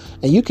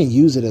 and you can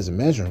use it as a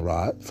measuring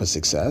rod for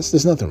success.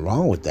 There's nothing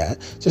wrong with that.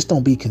 Just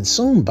don't be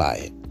consumed by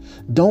it.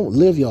 Don't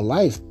live your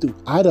life through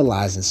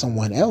idolizing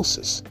someone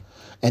else's.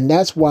 And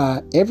that's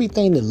why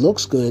everything that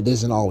looks good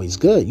isn't always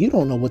good. You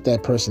don't know what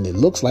that person that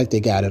looks like they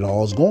got it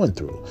all is going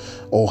through,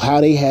 or how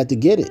they had to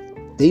get it.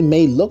 They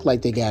may look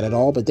like they got it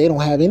all, but they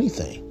don't have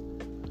anything.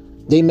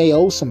 They may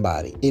owe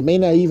somebody. It may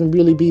not even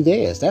really be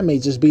theirs. That may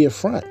just be a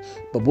front.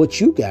 But what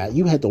you got,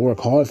 you had to work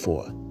hard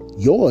for.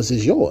 Yours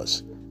is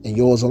yours, and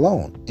yours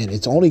alone. And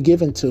it's only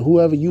given to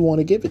whoever you want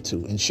to give it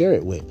to and share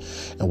it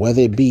with. And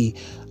whether it be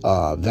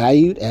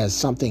valued as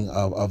something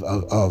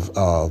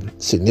of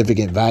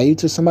significant value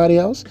to somebody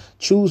else,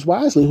 choose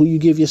wisely who you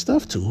give your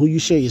stuff to, who you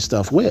share your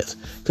stuff with.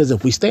 Because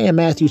if we stay in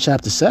Matthew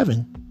chapter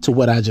 7 to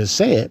what I just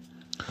said,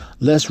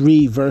 let's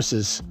read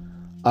verses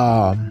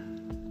we're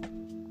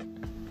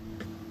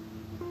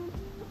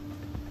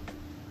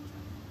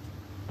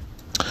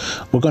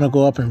going to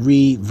go up and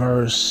read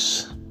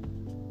verse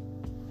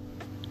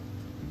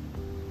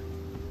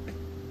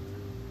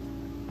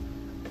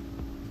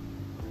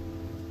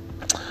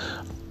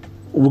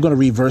we're going to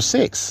read verse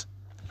 6.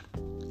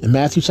 In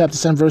Matthew chapter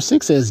 7 verse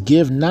 6 says,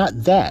 give not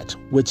that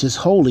which is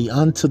holy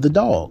unto the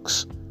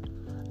dogs,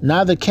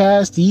 neither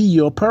cast ye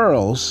your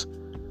pearls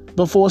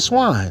before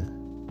swine,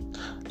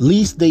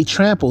 lest they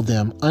trample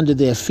them under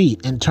their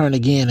feet and turn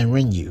again and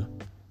rend you.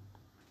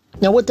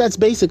 Now, what that's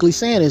basically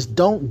saying is,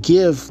 don't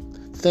give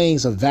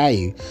things of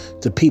value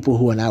to people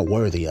who are not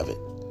worthy of it.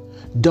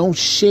 Don't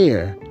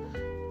share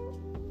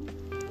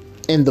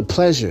in the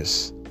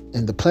pleasures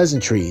and the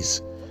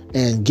pleasantries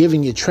and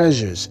giving your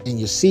treasures and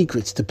your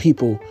secrets to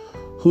people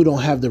who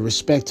don't have the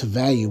respect to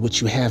value what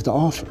you have to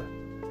offer.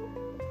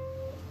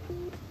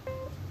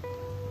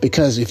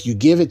 Because if you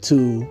give it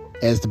to,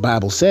 as the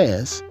Bible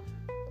says,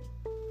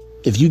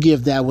 if you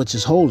give that which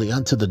is holy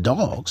unto the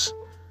dogs,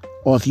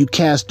 or if you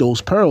cast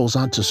those pearls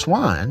unto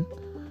swine,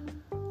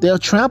 they'll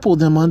trample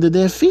them under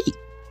their feet.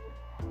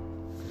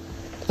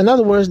 In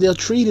other words, they'll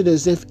treat it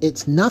as if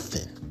it's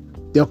nothing.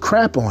 They'll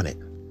crap on it.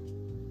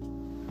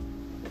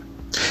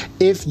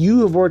 If you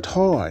have worked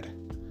hard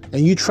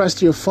and you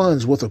trust your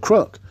funds with a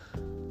crook,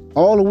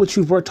 all of what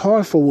you've worked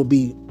hard for will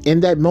be, in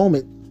that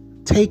moment,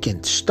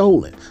 taken,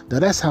 stolen. Now,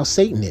 that's how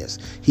Satan is.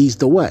 He's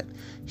the what?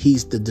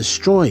 He's the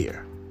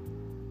destroyer.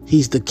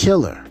 He's the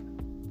killer.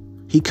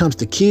 He comes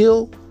to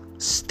kill,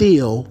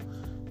 steal,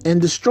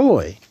 and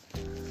destroy.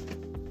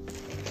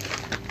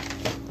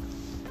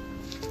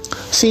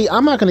 See,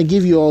 I'm not going to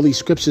give you all these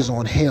scriptures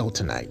on hell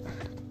tonight.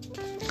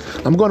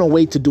 I'm going to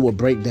wait to do a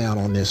breakdown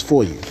on this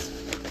for you.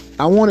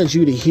 I wanted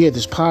you to hear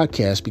this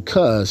podcast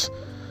because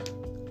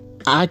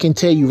I can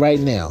tell you right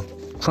now,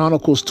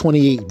 Chronicles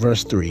 28,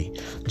 verse 3,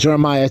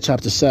 Jeremiah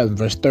chapter 7,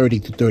 verse 30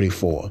 to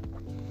 34.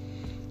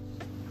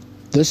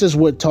 This is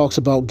what talks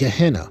about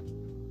Gehenna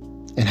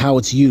and how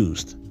it's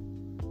used.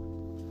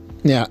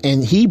 Now,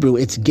 in Hebrew,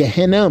 it's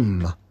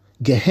Gehinnom.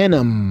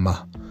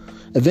 Gehinnom.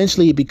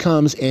 Eventually, it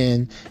becomes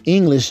in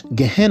English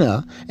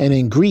Gehenna, and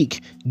in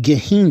Greek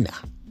Gehenna.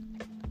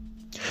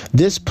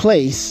 This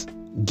place,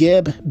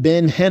 Geb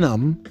ben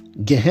Hinnom,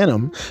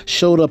 Gehinnom,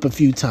 showed up a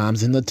few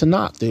times in the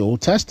Tanakh, the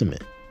Old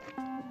Testament,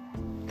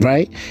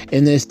 right?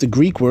 And there's the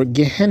Greek word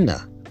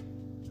Gehenna,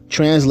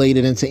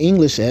 translated into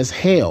English as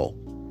hell,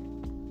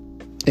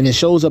 and it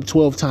shows up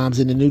 12 times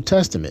in the New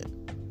Testament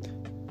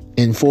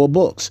in 4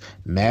 books: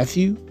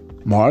 Matthew,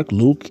 Mark,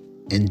 Luke,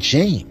 and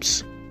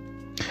James.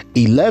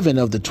 11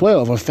 of the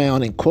 12 are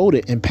found and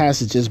quoted in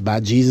passages by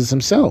Jesus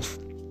himself.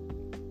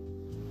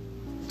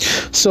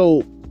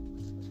 So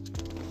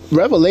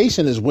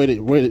Revelation is where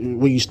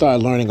you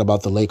start learning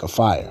about the lake of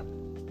fire.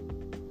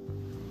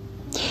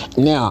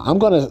 Now, I'm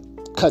going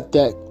to cut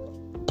that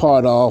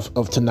part off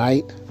of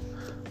tonight.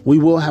 We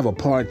will have a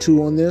part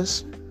 2 on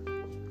this.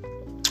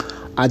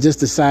 I just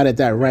decided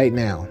that right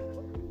now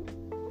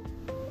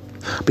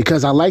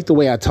because I like the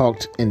way I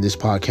talked in this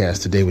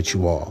podcast today with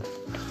you all.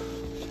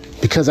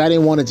 Because I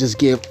didn't want to just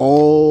give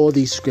all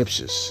these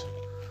scriptures.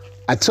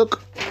 I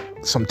took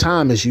some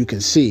time, as you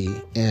can see,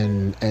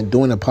 and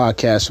doing a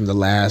podcast from the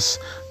last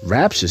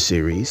Rapture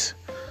series.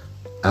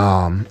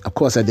 Of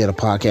course, I did a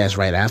podcast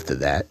right after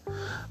that.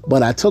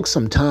 But I took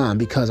some time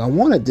because I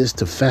wanted this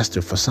to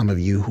fester for some of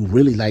you who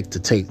really like to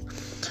take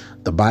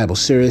the Bible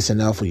serious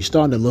enough, where you're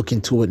starting to look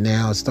into it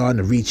now. It's starting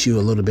to reach you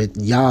a little bit.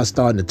 Yah's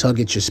starting to tug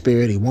at your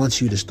spirit. He wants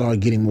you to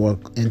start getting more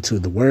into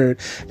the word.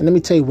 And let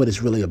me tell you what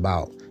it's really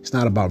about. It's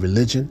not about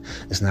religion.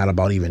 It's not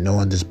about even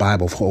knowing this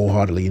Bible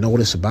wholeheartedly. You know what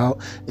it's about?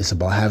 It's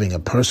about having a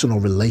personal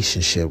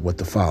relationship with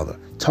the Father.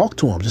 Talk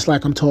to him just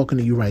like I'm talking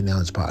to you right now in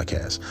this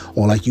podcast,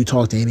 or like you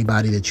talk to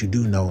anybody that you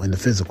do know in the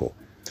physical.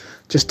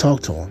 Just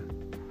talk to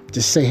him.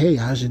 Just say, hey,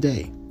 how's your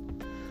day?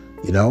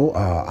 You know,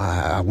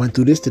 I went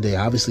through this today.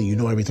 Obviously, you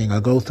know everything I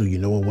go through. You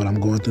know what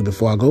I'm going through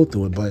before I go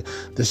through it. But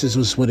this is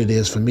just what it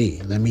is for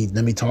me. Let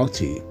me talk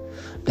to you.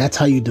 That's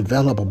how you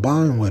develop a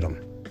bond with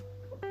them.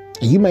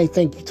 And you may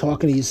think you're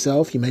talking to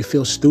yourself. You may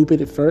feel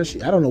stupid at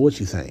first. I don't know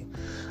what you think.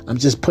 I'm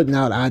just putting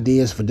out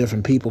ideas for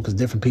different people because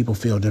different people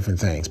feel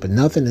different things. But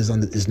nothing is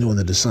new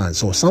under the sun.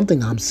 So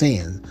something I'm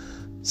saying,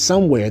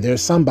 somewhere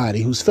there's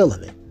somebody who's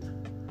feeling it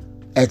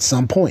at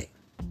some point.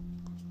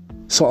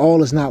 So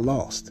all is not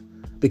lost.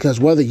 Because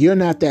whether you're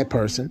not that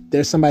person,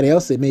 there's somebody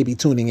else that may be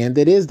tuning in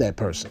that is that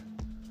person.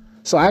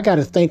 So I got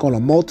to think on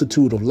a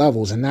multitude of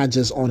levels and not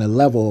just on a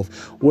level of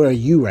where are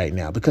you right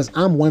now? Because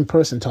I'm one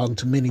person talking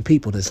to many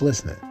people that's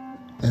listening.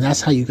 And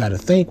that's how you got to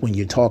think when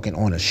you're talking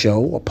on a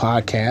show, a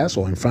podcast,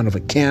 or in front of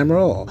a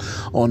camera or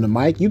on the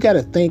mic. You got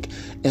to think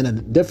in a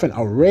different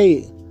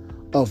array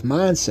of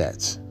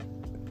mindsets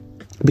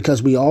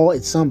because we all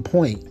at some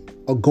point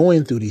are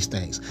going through these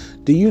things.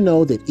 Do you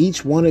know that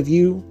each one of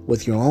you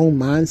with your own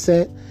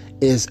mindset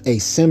is a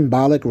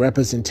symbolic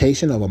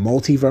representation of a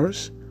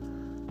multiverse?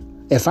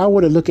 If I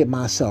were to look at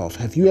myself,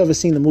 have you ever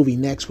seen the movie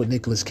Next with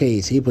Nicolas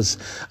Cage? It was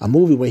a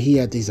movie where he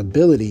had these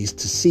abilities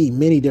to see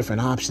many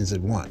different options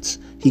at once.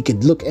 He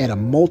could look at a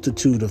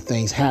multitude of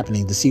things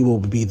happening to see what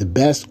would be the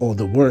best or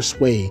the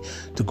worst way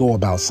to go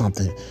about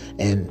something.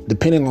 And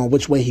depending on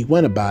which way he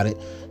went about it,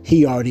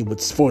 he already would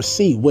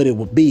foresee what it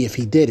would be if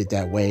he did it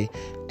that way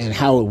and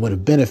how it would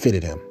have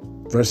benefited him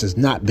versus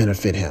not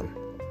benefit him.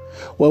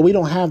 Well, we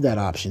don't have that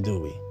option, do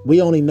we?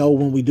 We only know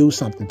when we do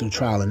something through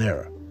trial and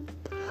error.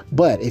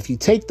 But if you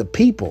take the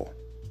people,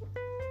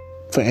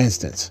 for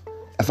instance,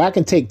 if I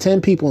can take 10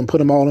 people and put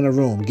them all in a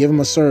room, give them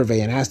a survey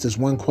and ask this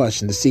one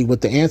question to see what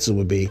the answer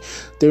would be,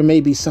 there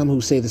may be some who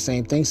say the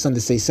same thing, some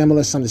that say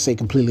similar, some that say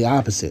completely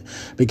opposite.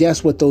 But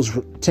guess what those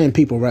 10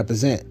 people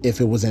represent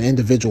if it was an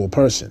individual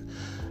person?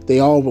 They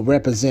all would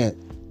represent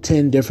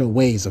 10 different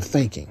ways of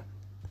thinking.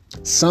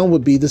 Some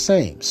would be the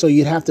same. So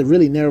you'd have to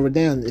really narrow it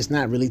down. It's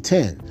not really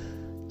 10.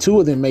 2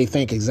 of them may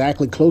think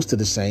exactly close to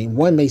the same.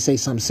 1 may say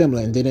something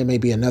similar, and then there may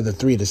be another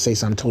 3 to say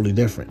something totally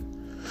different.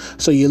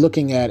 So you're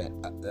looking at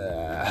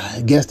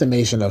a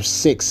guesstimation of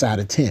 6 out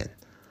of 10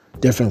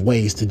 different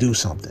ways to do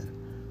something.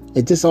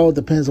 It just all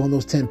depends on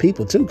those 10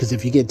 people, too, because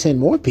if you get 10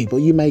 more people,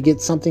 you may get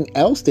something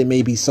else that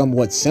may be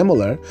somewhat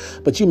similar,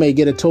 but you may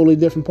get a totally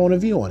different point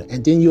of view on it.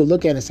 And then you'll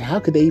look at it and say, how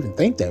could they even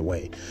think that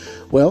way?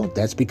 Well,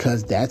 that's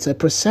because that's a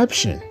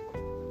perception.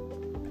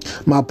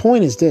 My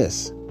point is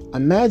this.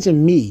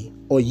 Imagine me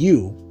or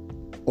you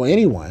or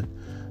anyone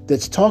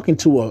that's talking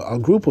to a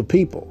group of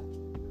people.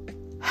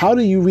 How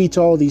do you reach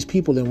all these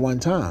people in one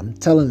time,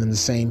 telling them the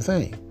same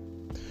thing?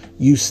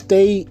 You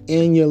stay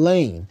in your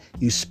lane.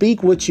 You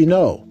speak what you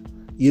know.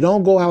 You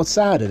don't go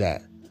outside of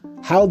that.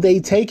 How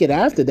they take it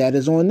after that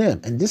is on them.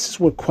 And this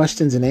is where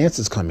questions and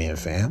answers come in,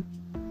 fam.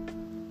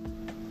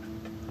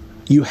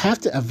 You have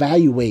to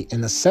evaluate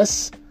and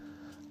assess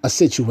a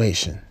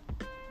situation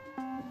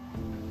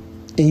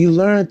And you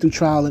learn through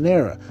trial and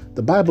error.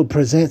 The Bible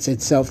presents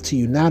itself to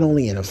you not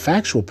only in a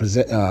factual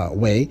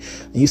way,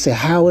 and you say,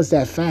 how is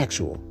that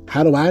factual?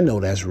 How do I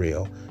know that's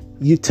real?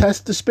 You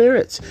test the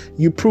spirits.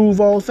 You prove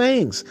all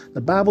things.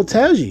 The Bible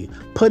tells you,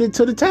 put it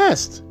to the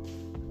test.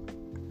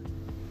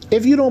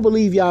 If you don't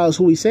believe Yah is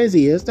who he says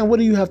he is, then what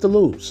do you have to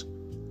lose?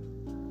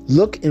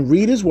 Look and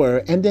read his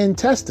word and then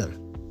test him.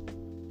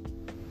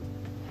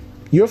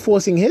 You're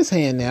forcing his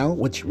hand now,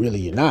 which really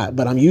you're not,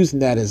 but I'm using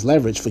that as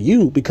leverage for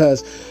you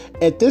because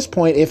at this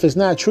point, if it's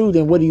not true,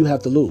 then what do you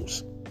have to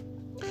lose?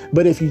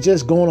 But if you're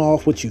just going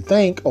off what you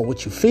think or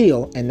what you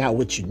feel and not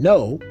what you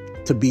know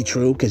to be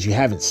true because you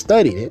haven't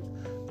studied it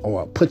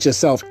or put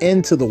yourself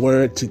into the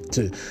word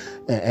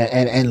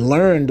and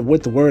learned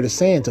what the word is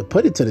saying to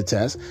put it to the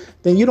test,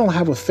 then you don't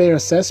have a fair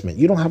assessment.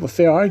 You don't have a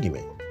fair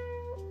argument.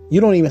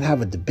 You don't even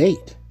have a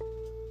debate.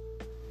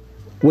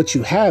 What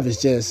you have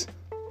is just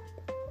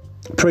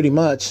pretty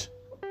much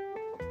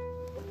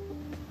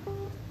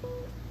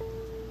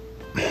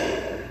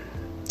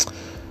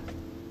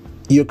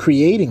you're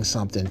creating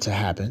something to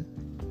happen,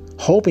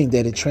 hoping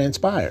that it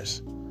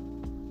transpires.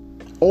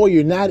 Or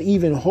you're not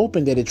even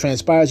hoping that it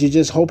transpires, you're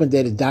just hoping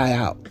that it die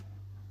out.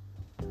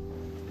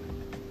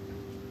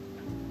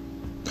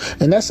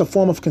 And that's a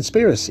form of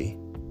conspiracy.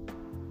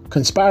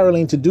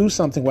 Conspiring to do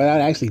something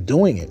without actually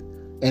doing it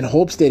in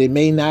hopes that it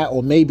may not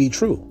or may be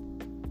true.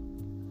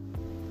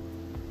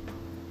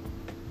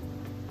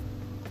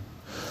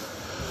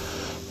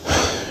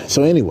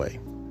 So anyway,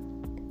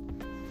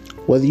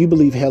 whether you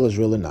believe hell is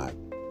real or not,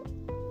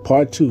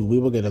 part 2, we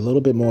will get a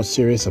little bit more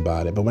serious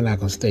about it, but we're not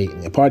going to stay.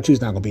 Part 2 is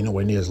not going to be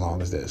nowhere near as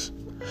long as this.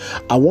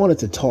 I wanted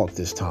to talk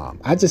this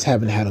time. I just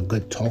haven't had a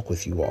good talk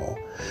with you all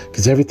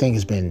because everything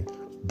has been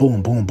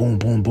boom, boom, boom,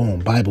 boom,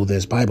 boom, Bible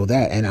this, Bible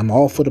that. And I'm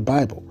all for the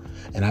Bible.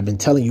 And I've been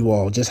telling you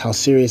all just how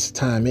serious the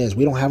time is.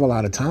 We don't have a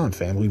lot of time,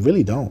 fam. We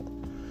really don't.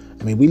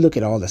 I mean, we look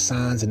at all the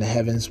signs in the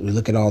heavens. We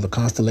look at all the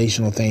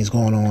constellational things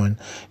going on.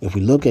 If we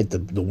look at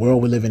the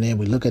world we're living in,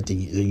 we look at the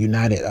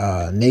United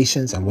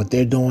Nations and what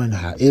they're doing,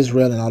 how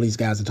Israel and all these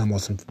guys are talking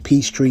about some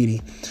peace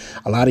treaty.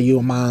 A lot of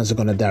your minds are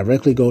going to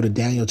directly go to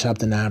Daniel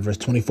chapter 9, verse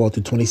 24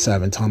 through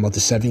 27, talking about the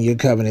 7-year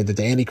covenant that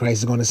the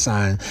Antichrist is going to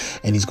sign.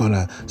 And he's going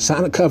to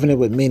sign a covenant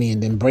with many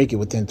and then break it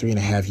within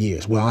 3.5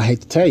 years. Well, I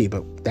hate to tell you,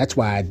 but that's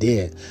why I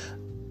did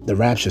the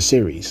Rapture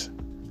series.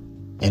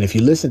 And if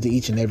you listen to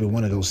each and every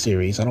one of those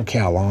series, I don't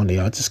care how long they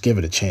are, just give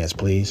it a chance,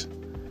 please.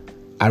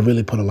 I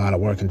really put a lot of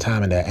work and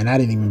time in that. And I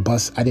didn't even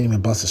bust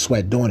a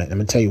sweat doing it. I'm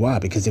going to tell you why,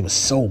 because there was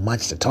so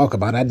much to talk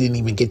about. I didn't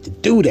even get to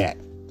do that.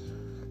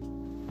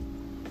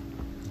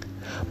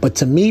 But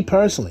to me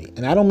personally,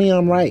 and I don't mean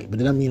I'm right, but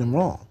it doesn't mean I'm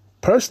wrong.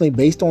 Personally,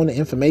 based on the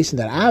information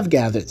that I've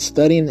gathered,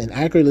 studying and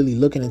accurately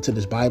looking into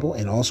this Bible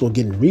and also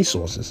getting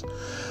resources,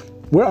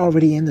 we're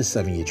already in the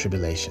 7-year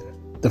tribulation.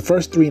 The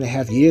first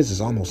 3.5 years is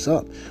almost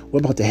up. We're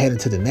about to head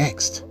into the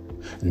next.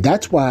 And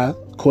that's why,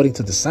 according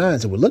to the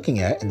signs that we're looking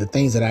at and the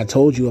things that I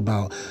told you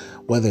about,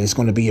 whether it's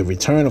going to be a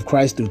return of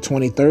Christ through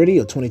 2030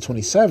 or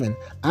 2027,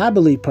 I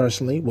believe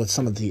personally with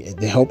some of the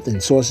help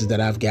and sources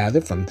that I've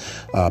gathered from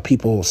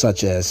people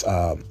such as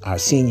our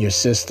senior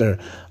sister,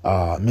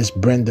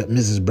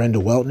 Mrs. Brenda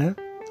Weltner,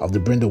 of the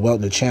Brenda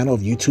Weltner channel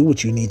of YouTube,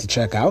 which you need to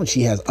check out. And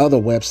she has other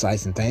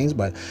websites and things,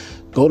 but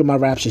go to my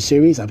Rapture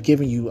series. I've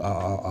given you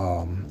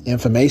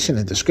information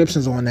and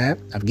descriptions on that.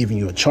 I've given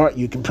you a chart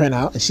you can print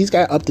out, and she's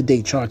got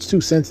up-to-date charts too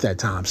since that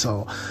time.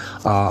 So,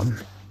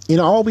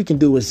 all we can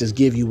do is just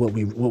give you what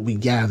we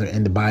gather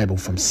in the Bible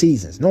from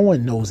seasons. No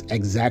one knows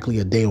exactly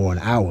a day or an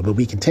hour, but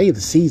we can tell you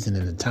the season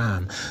and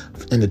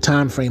the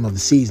time frame of the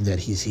season that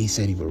he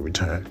said he would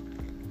return.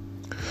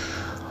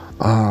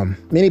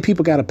 Many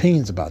people got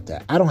opinions about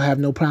that. I don't have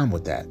no problem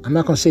with that. I'm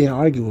not going to sit here and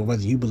argue with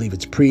whether you believe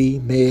it's pre,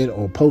 mid,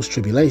 or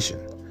post-tribulation.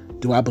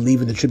 Do I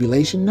believe in the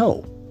tribulation?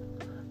 No.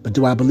 But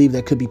do I believe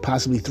there could be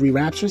possibly 3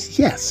 raptures?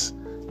 Yes.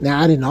 Now,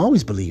 I didn't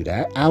always believe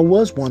that. I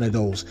was one of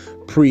those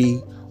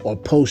pre or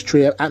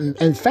post-trib.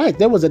 In fact,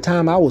 there was a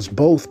time I was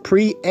both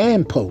pre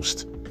and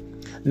post.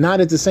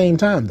 Not at the same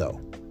time, though.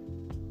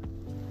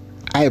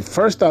 I at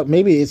first thought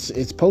maybe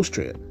it's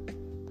post-trib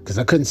because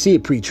I couldn't see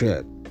it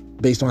pre-trib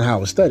based on how I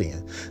was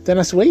studying. Then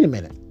I said, wait a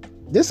minute.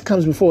 This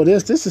comes before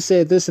this. This is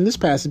said this in this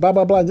passage, blah,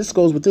 blah, blah. This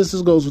goes with this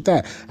goes with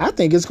that. I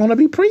think it's going to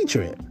be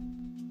pre-trib.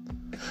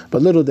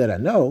 But little did I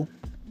know,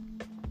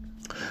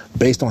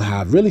 based on how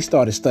I really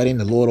started studying,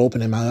 the Lord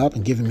opening my up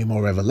and giving me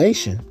more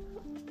revelation,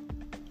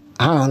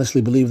 I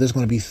honestly believe there's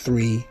going to be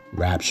 3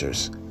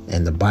 raptures.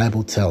 And the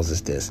Bible tells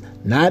us this.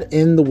 Not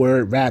in the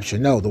word rapture.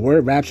 No, the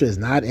word rapture is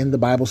not in the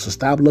Bible, so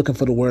stop looking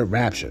for the word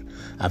rapture.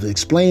 I've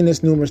explained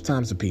this numerous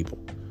times to people.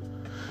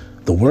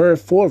 The word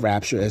for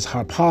rapture is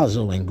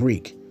harpazo in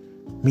Greek.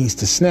 Means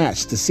to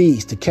snatch, to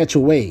seize, to catch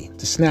away,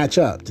 to snatch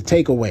up, to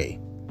take away,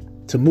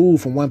 to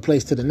move from one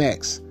place to the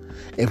next.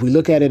 If we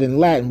look at it in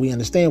Latin, we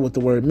understand what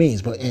the word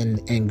means. But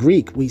in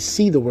Greek, we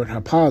see the word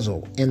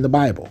harpazo in the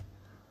Bible.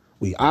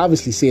 We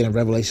obviously see it in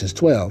Revelations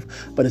 12,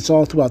 but it's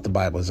all throughout the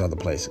Bible as other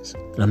places.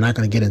 And I'm not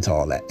going to get into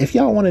all that. If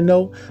y'all want to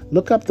know,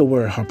 look up the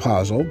word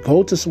harpazo.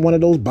 Go to one of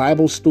those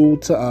Bible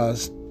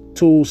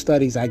tool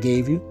studies I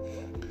gave you.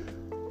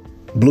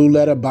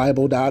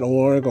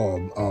 blueletterbible.org or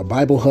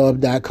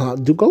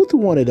biblehub.com. Go to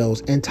one of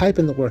those and type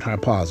in the word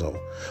harpazo.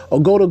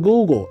 Or go to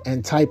Google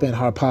and type in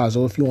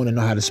harpazo if you want to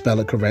know how to spell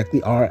it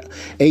correctly. Harpo.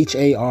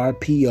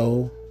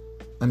 Harpazo.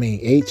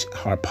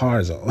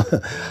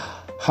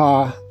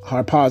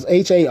 Harpazo.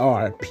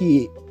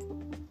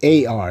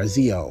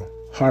 Harparzo.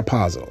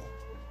 Harpazo.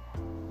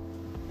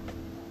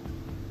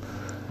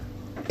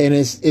 And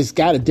it's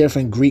got a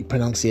different Greek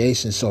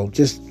pronunciation, so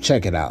just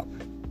check it out.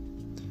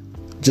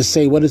 Just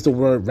say, what is the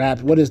word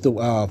what is the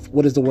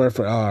word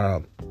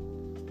for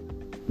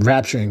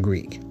rapture in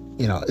Greek?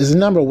 You know, there's a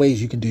number of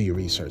ways you can do your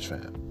research,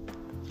 fam.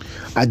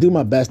 I do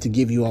my best to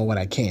give you all what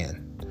I can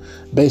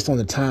based on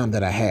the time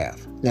that I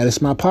have. Now,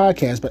 it's my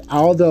podcast, but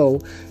although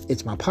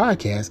it's my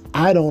podcast,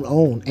 I don't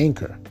own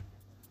Anchor.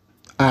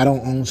 I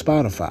don't own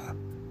Spotify.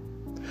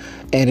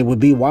 And it would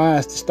be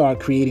wise to start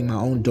creating my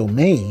own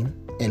domain,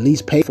 at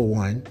least pay for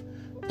one,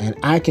 and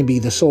I can be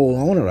the sole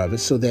owner of it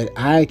so that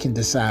I can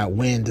decide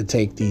when to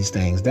take these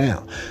things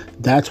down.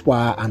 That's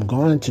why I'm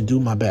going to do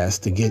my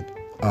best to get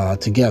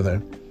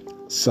together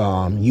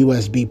some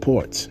USB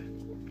ports,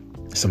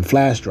 some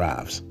flash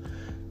drives,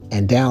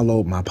 and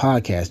download my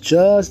podcast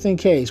just in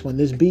case when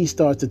this beast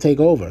starts to take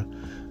over,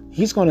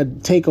 he's going to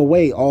take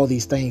away all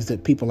these things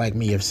that people like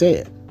me have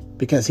said,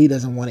 because he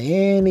doesn't want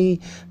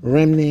any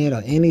remnant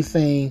or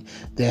anything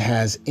that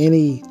has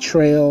any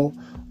trail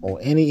or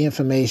any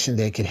information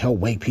that could help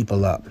wake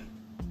people up.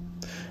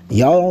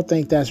 Y'all don't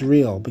think that's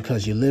real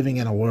because you're living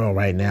in a world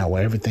right now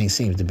where everything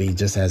seems to be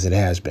just as it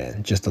has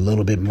been, just a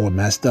little bit more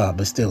messed up,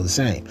 but still the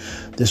same.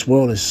 This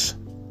world is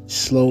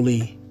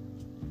slowly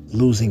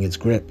losing its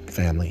grip,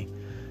 family,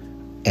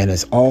 and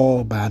it's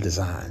all by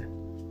design.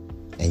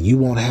 And you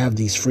won't have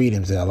these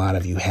freedoms that a lot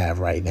of you have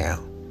right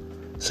now.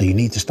 So you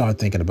need to start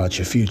thinking about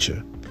your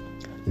future,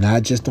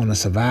 not just on a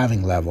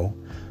surviving level,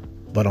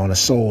 but on a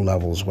soul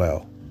level as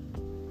well.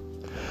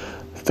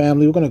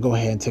 Family, we're going to go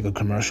ahead and take a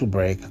commercial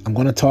break. I'm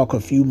going to talk a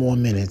few more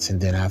minutes, and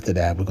then after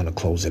that, we're going to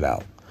close it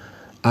out.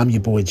 I'm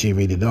your boy, J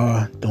Rated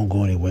R. Don't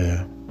go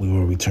anywhere. We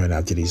will return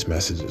after these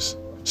messages.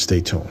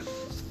 Stay tuned.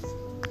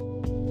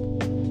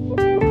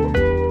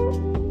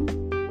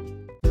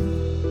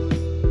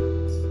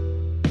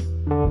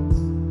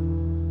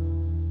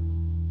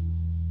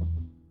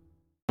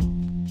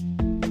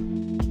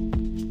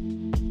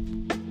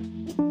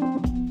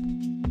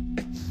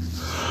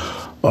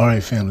 All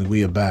right, family,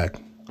 we are back.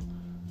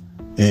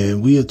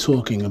 And we are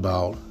talking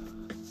about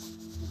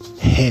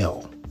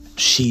hell,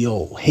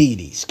 Sheol,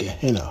 Hades,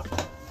 Gehenna.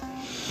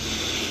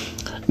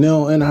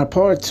 Now, in our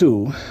part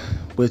 2,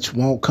 which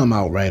won't come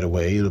out right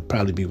away, it'll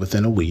probably be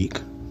within a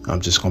week.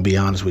 I'm just going to be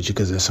honest with you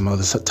because there's some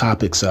other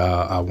topics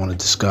I want to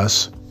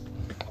discuss.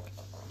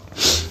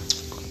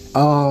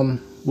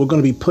 We're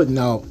going to be putting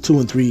out 2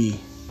 and 3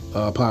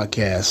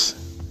 podcasts,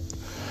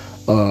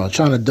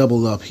 trying to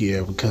double up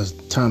here because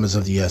time is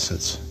of the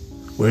essence.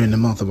 We're in the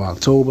month of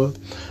October.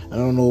 I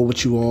don't know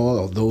what you all,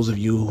 or those of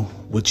you,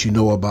 what you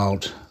know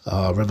about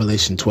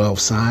Revelation 12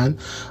 sign.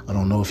 I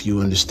don't know if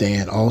you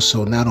understand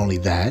also not only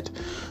that,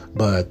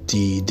 but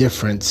the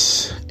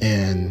difference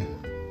in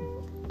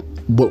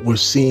what we're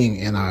seeing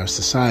in our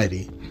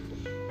society.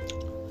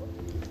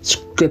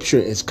 Scripture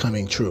is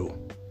coming true.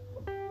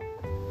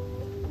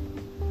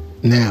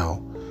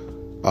 Now,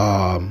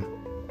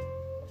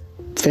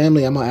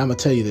 family, I'm going to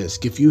tell you this.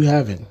 If you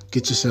haven't,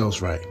 get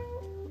yourselves right.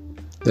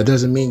 That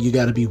doesn't mean you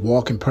got to be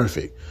walking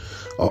perfect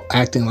or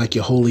acting like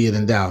you're holier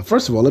than thou.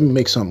 First of all, let me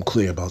make something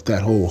clear about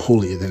that whole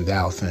holier than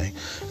thou thing,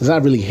 because I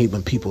really hate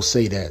when people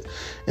say that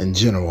in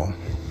general.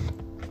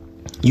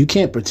 You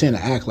can't pretend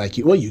to act like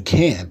you, well, you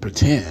can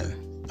pretend.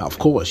 Of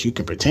course, you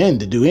can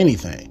pretend to do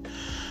anything.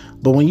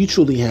 But when you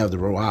truly have the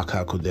Ruach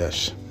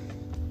HaKodesh,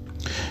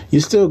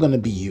 you're still going to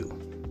be you.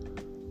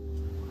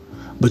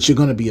 But you're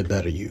going to be a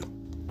better you.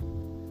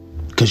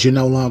 Because you're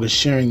no longer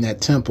sharing that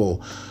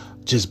temple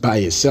just by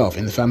yourself.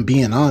 And if I'm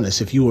being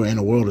honest, if you were in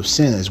a world of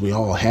sin, as we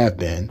all have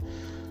been,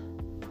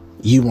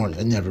 you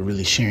weren't never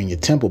really sharing your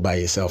temple by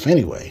yourself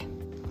anyway.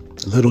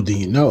 Little do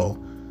you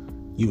know,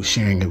 you were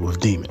sharing it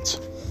with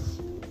demons.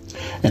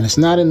 And it's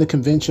not in the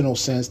conventional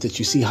sense that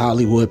you see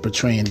Hollywood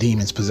portraying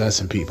demons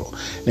possessing people.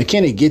 Now,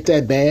 can it get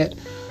that bad?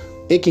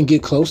 It can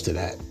get close to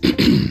that.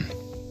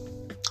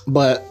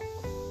 But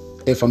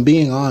if I'm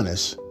being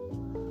honest,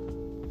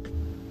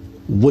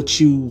 what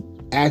you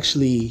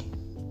actually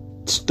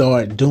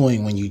start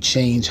doing when you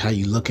change how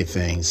you look at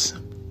things,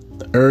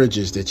 the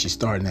urges that you're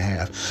starting to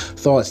have,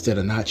 thoughts that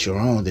are not your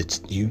own, that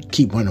you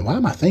keep wondering, why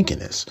am I thinking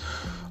this?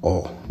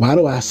 Or why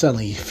do I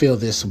suddenly feel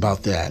this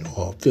about that?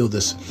 Or feel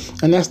this?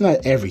 And that's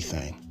not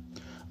everything.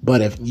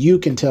 But if you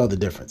can tell the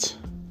difference,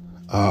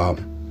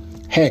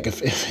 heck,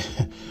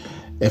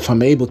 if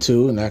I'm able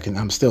to, and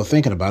I'm still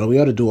thinking about it, we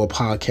ought to do a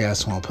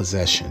podcast on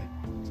possession.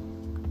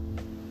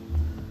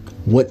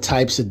 What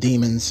types of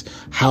demons,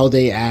 how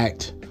they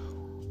act.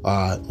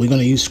 We're going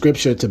to use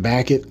scripture to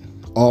back it,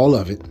 all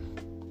of it.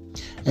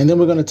 And then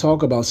we're going to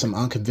talk about some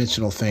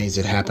unconventional things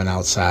that happen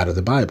outside of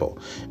the Bible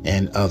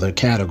and other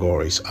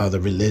categories, other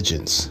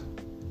religions.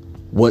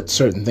 What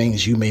certain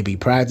things you may be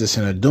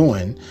practicing or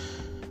doing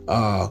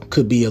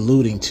could be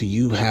alluding to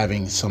you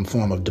having some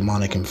form of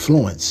demonic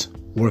influence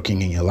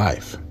working in your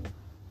life,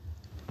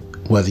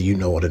 whether you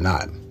know it or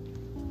not.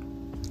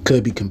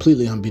 Could be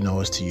completely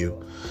unbeknownst to you.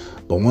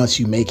 But once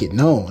you make it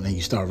known and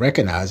you start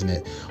recognizing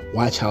it,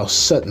 watch how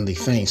suddenly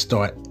things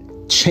start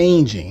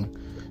changing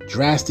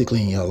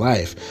drastically in your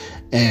life.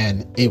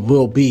 And it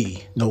will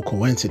be no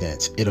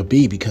coincidence. It'll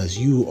be because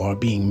you are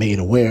being made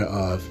aware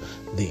of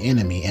the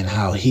enemy and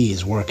how he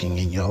is working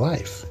in your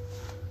life.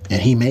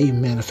 And he may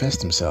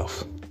manifest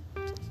himself.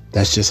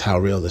 That's just how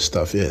real this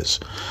stuff is.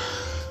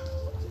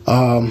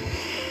 Hell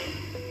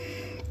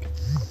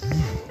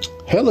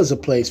is a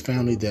place,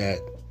 family, that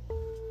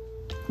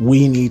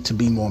we need to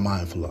be more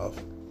mindful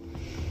of.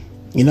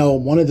 You know,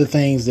 one of the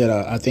things that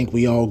I think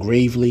we all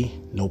gravely,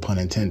 no pun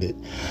intended,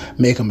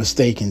 make a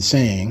mistake in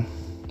saying,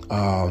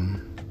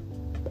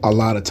 a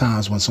lot of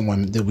times when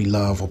someone that we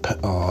love or,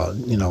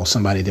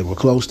 somebody that we're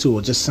close to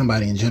or just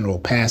somebody in general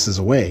passes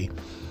away,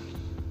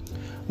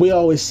 we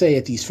always say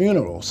at these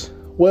funerals,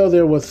 well,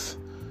 they're with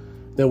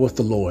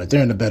the Lord.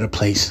 They're in a better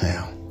place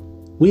now.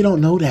 We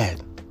don't know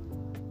that.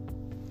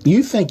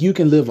 You think you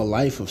can live a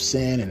life of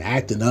sin and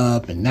acting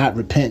up and not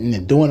repenting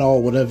and doing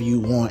whatever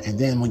you want, and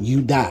then when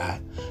you die,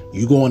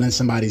 you going in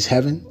somebody's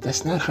heaven?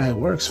 That's not how it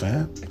works,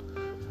 fam.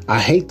 I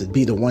hate to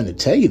be the one to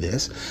tell you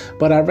this,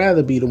 but I'd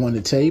rather be the one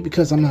to tell you,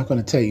 because I'm not going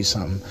to tell you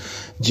something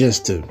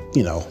just to,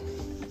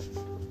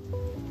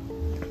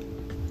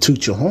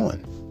 toot your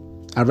horn.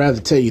 I'd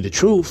rather tell you the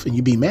truth and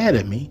you be mad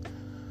at me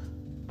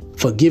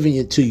for giving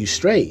it to you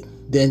straight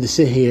than to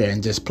sit here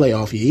and just play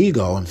off your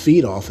ego and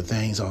feed off of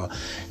things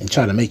and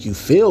try to make you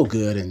feel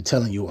good and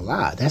telling you a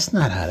lie. That's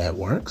not how that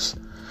works.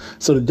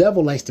 So the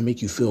devil likes to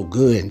make you feel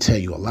good and tell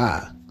you a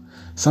lie.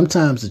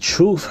 Sometimes the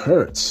truth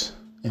hurts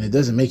and it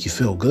doesn't make you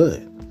feel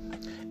good.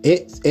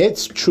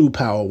 Its true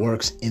power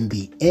works in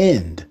the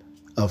end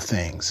of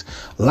things.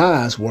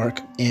 Lies work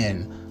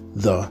in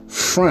the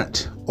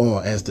front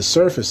or as the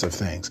surface of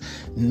things,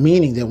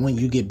 meaning that when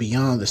you get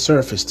beyond the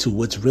surface to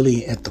what's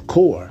really at the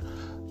core,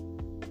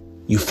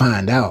 you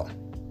find out,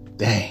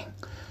 dang,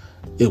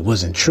 it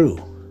wasn't true.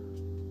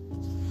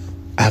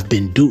 I've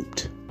been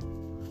duped.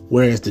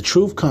 Whereas the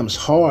truth comes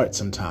hard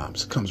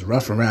sometimes, it comes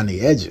rough around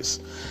the edges.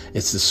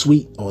 It's the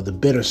sweet or the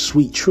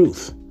bittersweet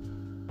truth.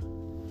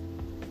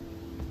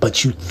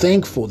 But you're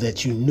thankful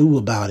that you knew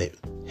about it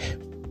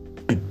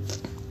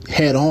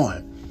head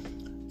on,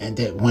 and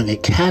that when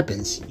it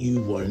happens,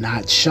 you were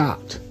not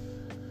shocked,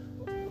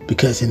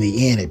 because in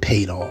the end, it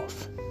paid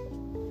off.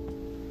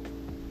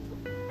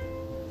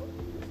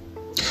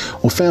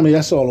 Well, family,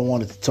 that's all I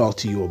wanted to talk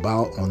to you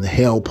about on the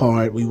hell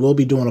part. We will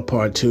be doing a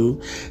part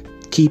 2.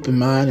 Keep in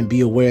mind and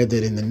be aware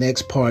that in the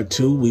next part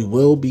 2, we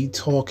will be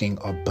talking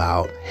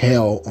about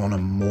hell on a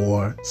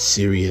more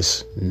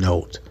serious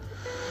note.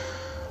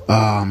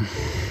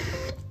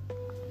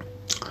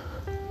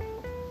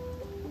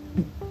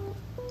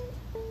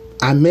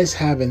 I miss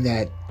having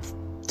that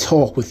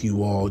talk with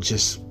you all,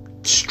 just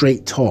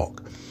straight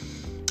talk.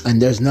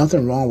 And there's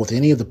nothing wrong with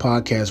any of the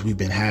podcasts we've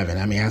been having.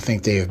 I mean, I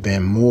think they have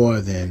been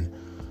more than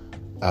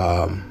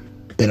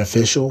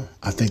beneficial.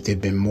 I think they've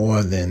been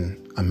more than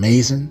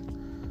amazing.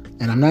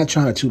 And I'm not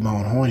trying to toot my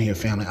own horn here,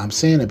 family. I'm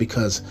saying it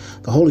because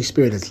the Holy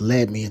Spirit has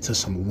led me into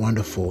some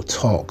wonderful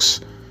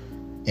talks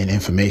and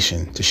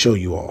information to show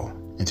you all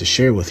and to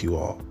share with you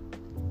all.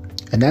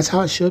 And that's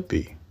how it should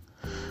be.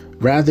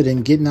 Rather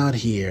than getting out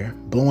here,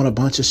 blowing a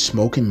bunch of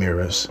smoke and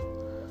mirrors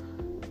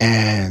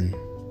and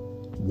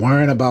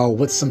worrying about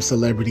what some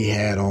celebrity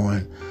had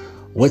on,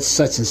 what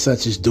such and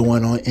such is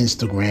doing on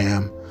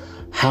Instagram,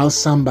 how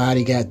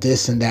somebody got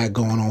this and that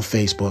going on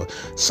Facebook.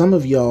 Some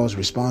of y'all's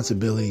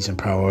responsibilities and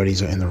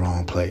priorities are in the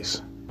wrong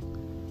place.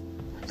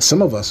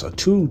 Some of us are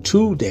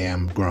too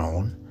damn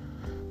grown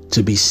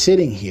to be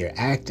sitting here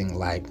acting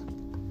like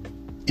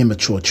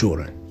immature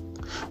children,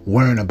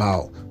 worrying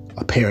about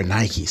a pair of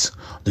Nikes,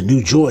 the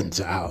new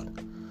Jordans are out.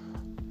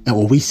 And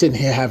while we sitting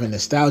here having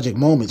nostalgic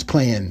moments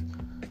playing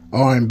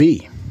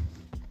R&B,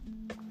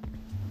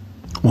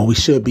 when we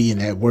should be in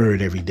that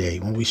word every day,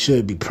 when we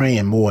should be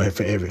praying more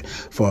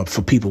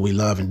for people we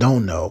love and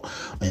don't know,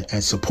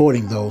 and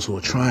supporting those who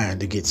are trying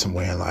to get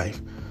somewhere in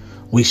life.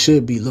 We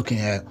should be looking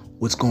at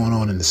what's going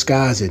on in the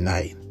skies at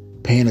night,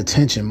 paying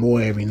attention more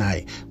every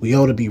night. We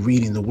ought to be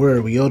reading the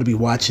word. We ought to be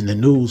watching the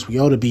news. We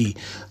ought to be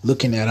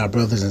looking at our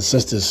brothers and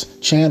sisters'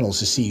 channels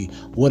to see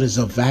what is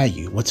of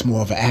value, what's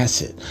more of an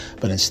asset.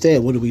 But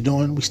instead, what are we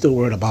doing? We still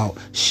worried about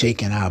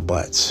shaking our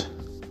butts,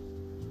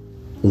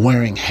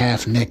 wearing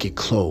half-naked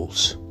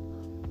clothes,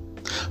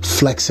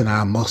 flexing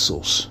our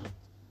muscles,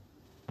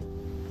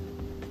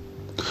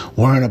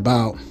 worrying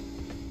about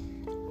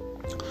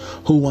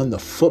who won the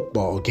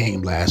football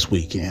game last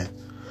weekend.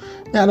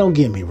 Now, don't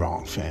get me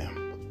wrong, fam.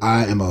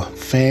 I am a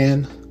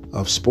fan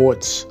of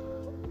sports.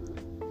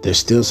 There's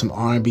still some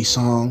R&B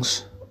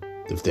songs.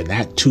 If they're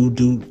not too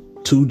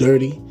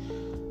dirty,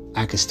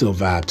 I can still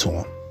vibe to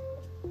them.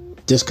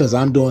 Just because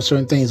I'm doing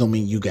certain things don't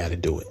mean you got to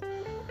do it.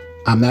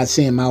 I'm not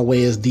saying my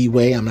way is the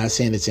way. I'm not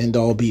saying it's end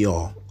all be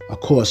all. Of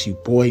course, you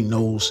boy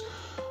knows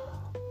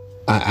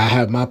I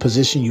have my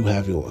position. You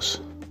have yours.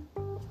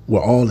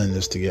 We're all in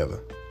this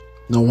together.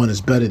 No one is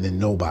better than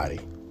nobody.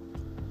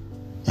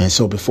 And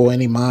so before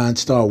any mind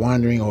start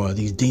wandering or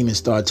these demons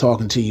start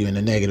talking to you in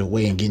a negative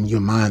way and getting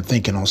your mind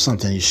thinking on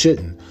something you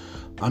shouldn't,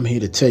 I'm here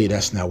to tell you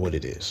that's not what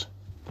it is.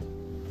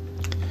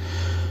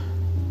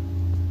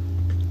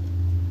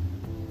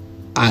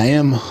 I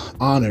am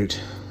honored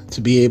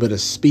to be able to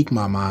speak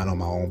my mind on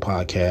my own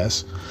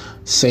podcast,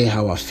 say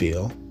how I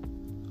feel,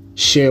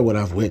 share what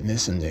I've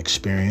witnessed and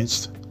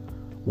experienced,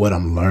 what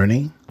I'm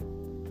learning,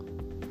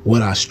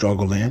 what I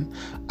struggle in.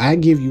 I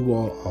give you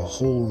all a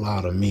whole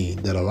lot of me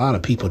that a lot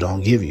of people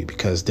don't give you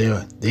because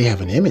they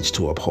have an image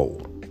to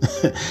uphold.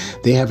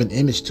 They have an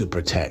image to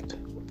protect.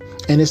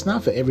 And it's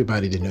not for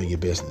everybody to know your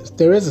business.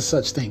 There is a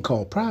such thing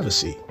called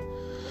privacy.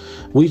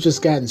 We've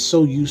just gotten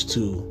so used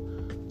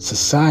to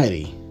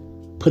society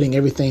putting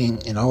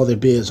everything and all their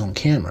biz on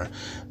camera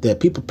that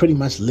people pretty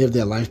much live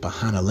their life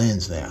behind a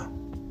lens now.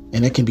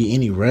 And it can be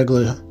any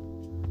regular,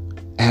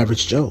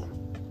 average Joe.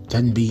 It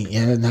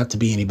doesn't have to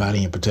be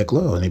anybody in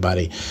particular or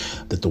anybody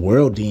that the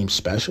world deems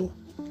special.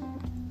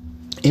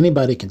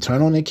 Anybody can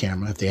turn on their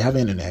camera if they have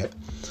internet,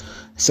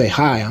 say,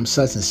 hi, I'm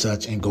such and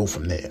such, and go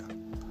from there.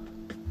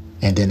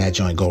 And then that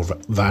joint go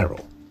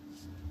viral.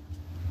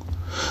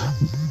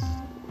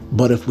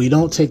 But if we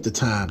don't take the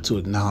time to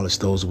acknowledge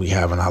those we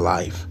have in our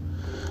life,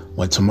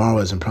 when tomorrow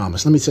isn't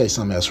promised. Let me tell you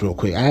something else real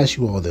quick. I ask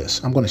you all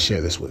this. I'm going to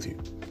share this with you.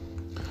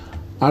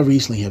 I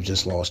recently have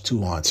just lost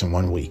 2 aunts in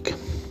 1 week.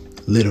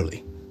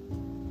 Literally.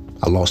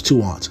 I lost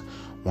 2 aunts.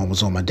 One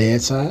was on my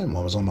dad's side and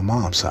one was on my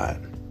mom's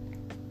side.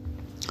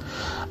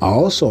 I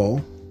also,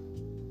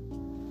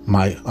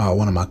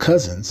 one of my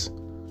cousins,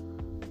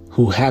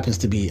 who happens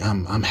to be, I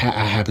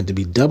happen to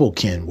be double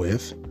kin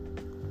with,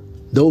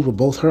 those were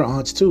both her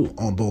aunts too,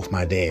 on both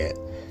my dad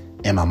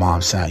and my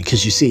mom's side.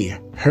 Because you see,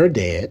 her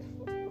dad,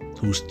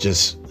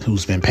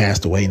 who's been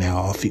passed away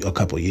now a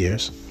couple of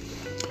years.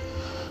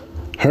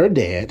 Her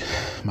dad,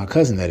 my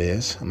cousin that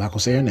is, I'm not going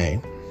to say her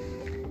name.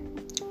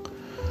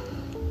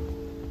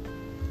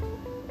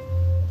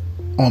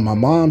 On my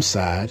mom's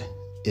side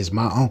is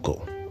my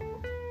uncle.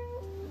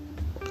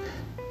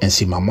 And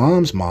see, my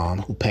mom's mom,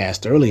 who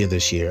passed earlier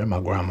this year,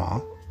 my grandma,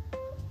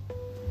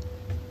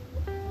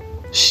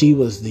 she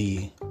was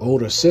the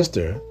older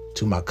sister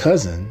to my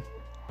cousin,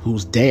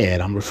 whose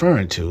dad I'm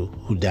referring to,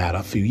 who died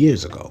a few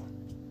years ago.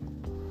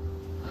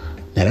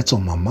 Now, that's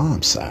on my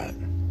mom's side.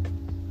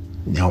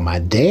 Now, on my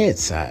dad's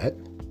side,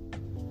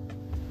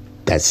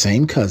 that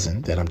same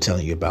cousin that I'm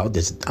telling you about,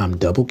 that I'm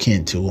double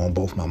kin to on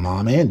both my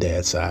mom and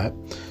dad's side,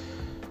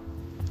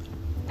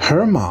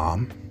 her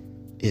mom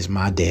is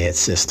my dad's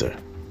sister.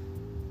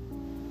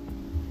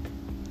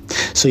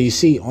 So you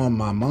see, on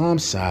my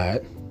mom's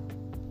side,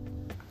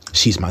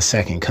 she's my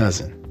second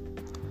cousin.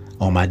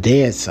 On my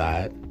dad's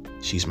side,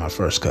 she's my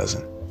first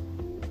cousin.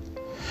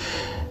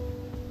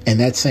 And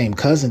that same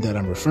cousin that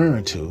I'm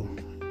referring to,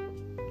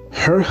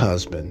 her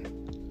husband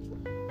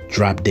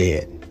dropped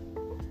dead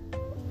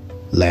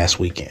last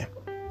weekend.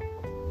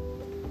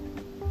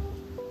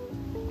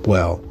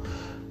 Well,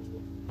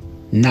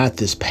 not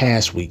this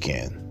past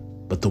weekend,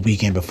 but the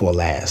weekend before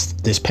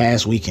last. This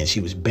past weekend, she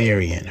was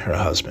burying her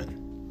husband.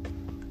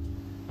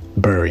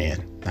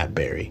 Burying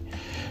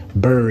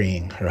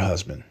her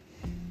husband.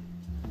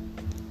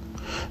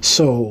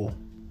 So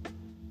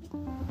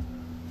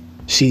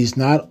she's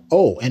not,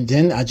 and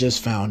then I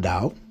just found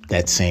out,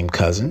 that same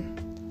cousin,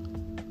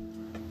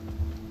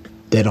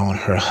 that on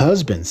her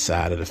husband's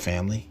side of the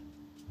family,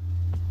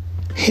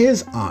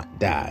 his aunt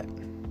died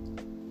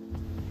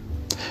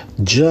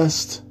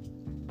just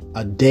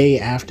a day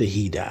after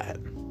he died.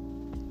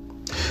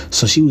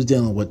 So she was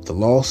dealing with the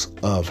loss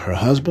of her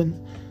husband,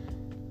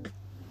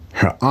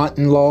 her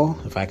aunt-in-law,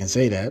 if I can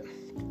say that.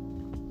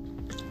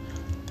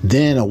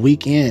 Then a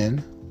week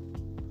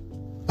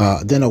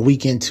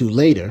too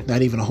later,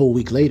 not even a whole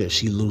week later,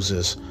 she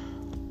loses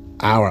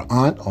our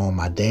aunt on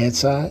my dad's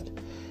side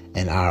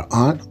and our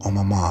aunt on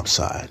my mom's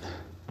side.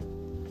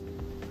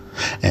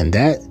 And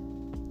that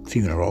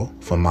funeral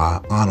for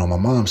my aunt on my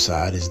mom's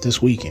side is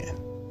this weekend.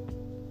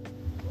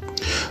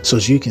 So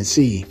as you can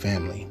see,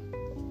 family,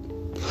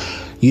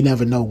 you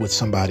never know what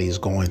somebody is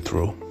going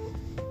through.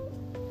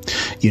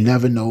 You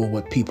never know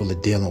what people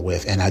are dealing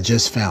with. And I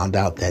just found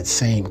out that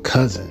same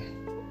cousin,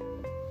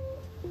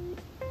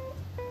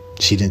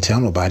 she didn't tell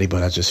nobody,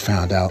 but I just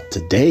found out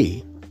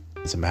today,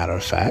 as a matter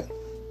of fact,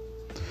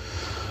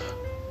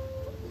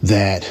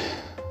 that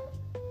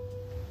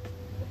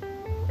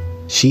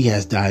she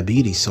has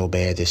diabetes so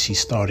bad that she's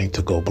starting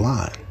to go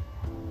blind.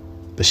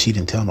 But she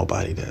didn't tell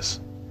nobody this.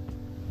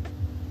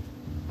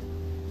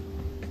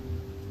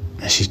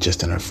 And she's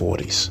just in her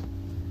 40s.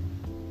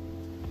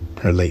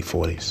 Her late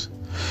 40s.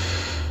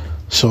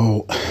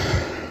 So,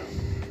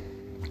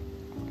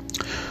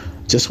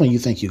 just when you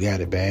think you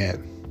got it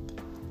bad,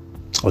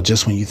 or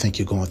just when you think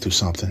you're going through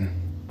something,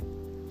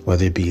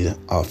 whether it be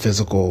a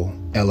physical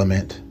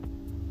element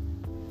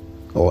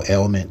or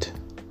ailment,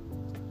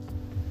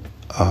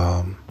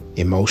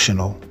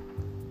 emotional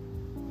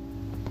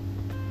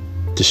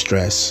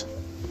distress,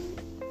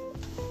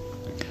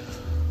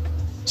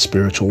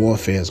 Spiritual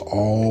warfare is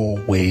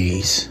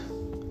always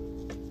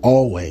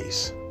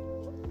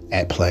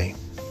at play.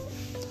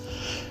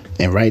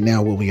 And right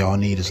now, what we all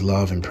need is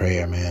love and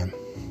prayer, man.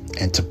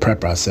 And to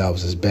prep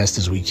ourselves as best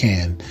as we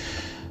can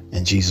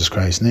in Jesus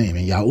Christ's name.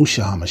 And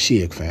Yahusha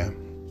HaMashiach, fam.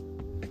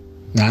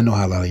 Now, I know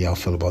how a lot of y'all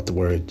feel about the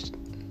word,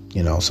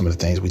 some of the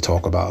things we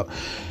talk about.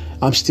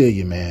 I'm still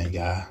your man,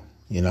 guy.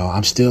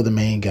 I'm still the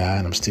main guy,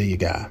 and I'm still your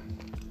guy.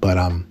 But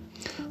I'm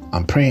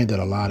praying that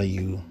a lot of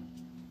you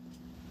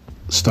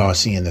start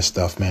seeing this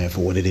stuff, man,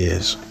 for what it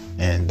is.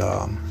 And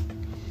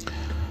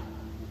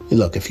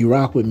look, if you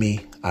rock with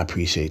me, I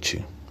appreciate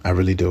you. I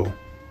really do.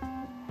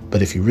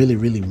 But if you really,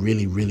 really,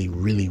 really, really,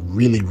 really,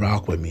 really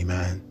rock with me,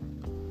 man,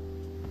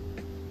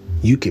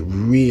 you could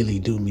really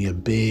do me a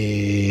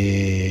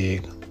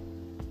big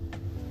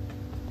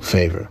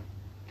favor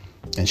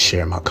and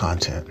share my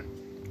content.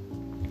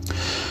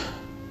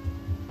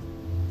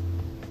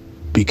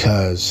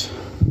 Because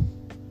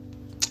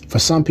for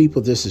some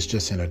people, this is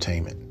just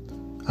entertainment.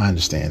 I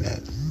understand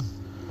that.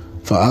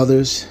 For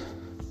others,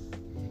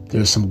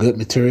 there's some good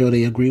material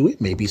they agree with,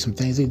 maybe some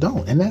things they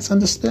don't. And that's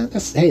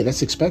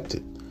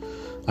expected.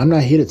 I'm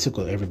not here to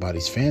tickle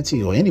everybody's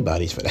fancy or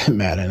anybody's for that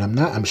matter. And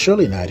I'm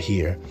surely not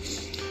here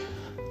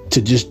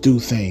to just do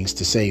things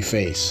to save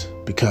face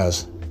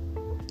because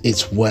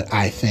it's what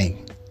I think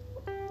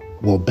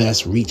will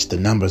best reach the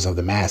numbers of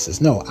the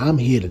masses. No, I'm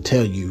here to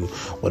tell you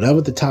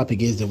whatever the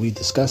topic is that we're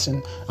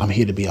discussing, I'm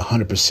here to be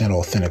 100%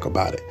 authentic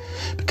about it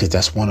because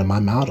that's one of my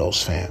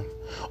mottos, fam.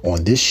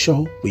 On this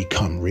show, we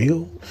come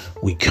real,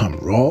 we come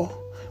raw,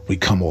 we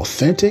come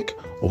authentic,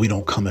 or we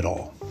don't come at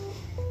all.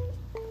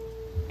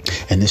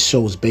 And this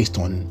show is based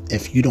on,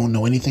 if you don't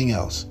know anything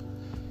else,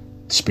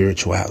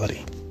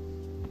 spirituality.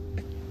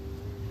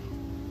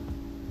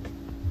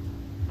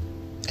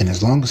 And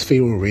as long as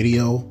Pharaoh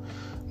Radio,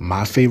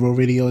 my Pharaoh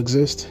Radio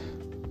exists,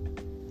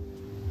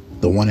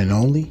 the one and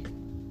only,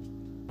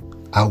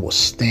 I will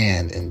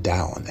stand and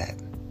die on that.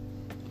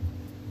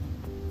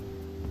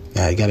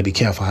 Now, you got to be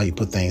careful how you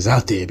put things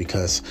out there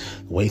because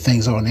the way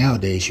things are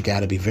nowadays, you got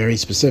to be very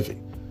specific.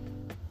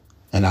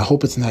 And I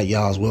hope it's not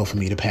y'all's will for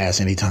me to pass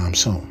anytime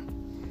soon.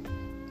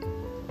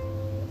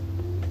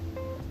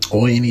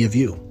 Or any of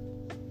you.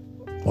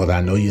 Well, I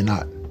know you're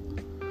not.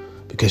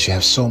 Because you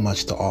have so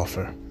much to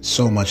offer,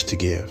 so much to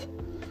give.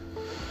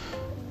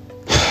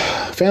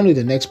 Family,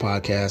 the next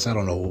podcast, I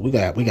don't know. We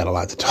got a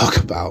lot to talk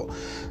about.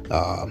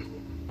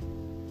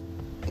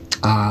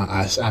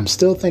 I'm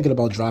still thinking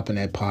about dropping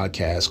that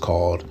podcast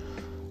called,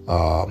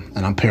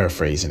 and I'm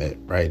paraphrasing it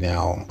right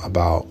now,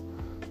 about,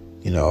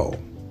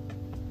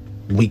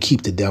 we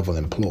keep the devil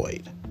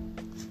employed.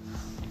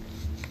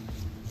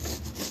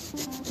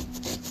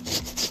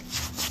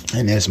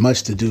 And there's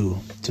much to do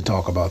to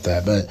talk about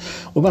that. But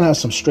we're going to have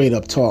some straight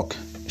up talk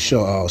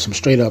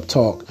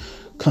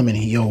coming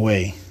your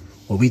way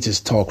where we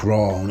just talk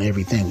raw on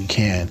everything we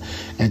can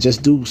and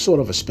just do sort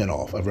of a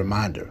spinoff, a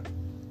reminder.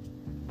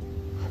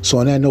 So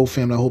on that note,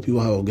 family, I hope you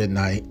all have a good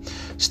night.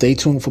 Stay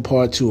tuned for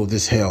part 2 of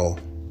this hell.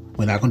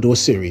 We're not going to do a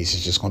series.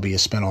 It's just going to be a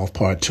spinoff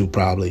part 2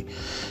 probably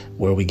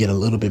where we get a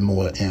little bit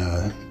more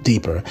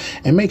deeper.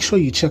 And make sure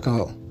you check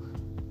out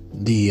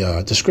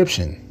the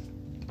description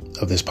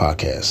of this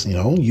podcast.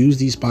 Use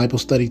these Bible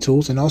study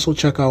tools and also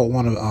check out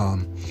one of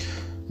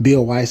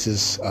Bill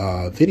Weiss's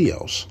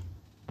videos.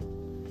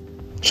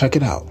 Check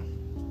it out.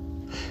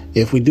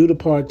 If we do the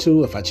part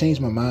 2, if I change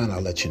my mind, I'll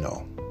let you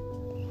know.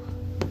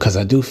 Because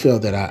I do feel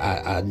that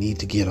I need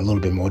to get a little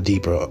bit more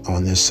deeper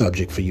on this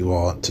subject for you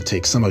all, to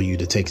take some of you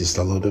to take this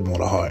a little bit more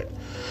to heart.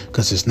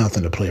 Because it's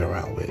nothing to play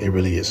around with. It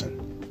really isn't.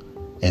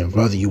 And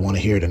whether you want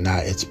to hear it or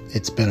not,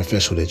 it's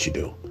beneficial that you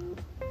do.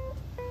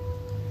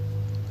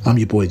 I'm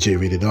your boy J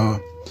Rated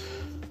R.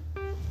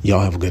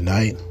 Y'all have a good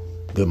night,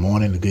 good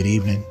morning, a good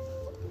evening.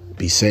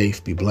 Be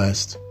safe, be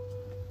blessed.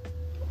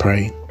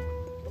 Pray.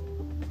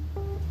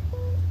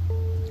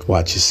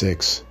 Watch your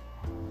 6.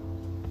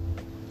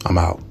 I'm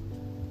out.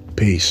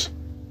 Peace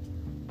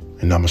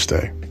and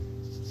namaste.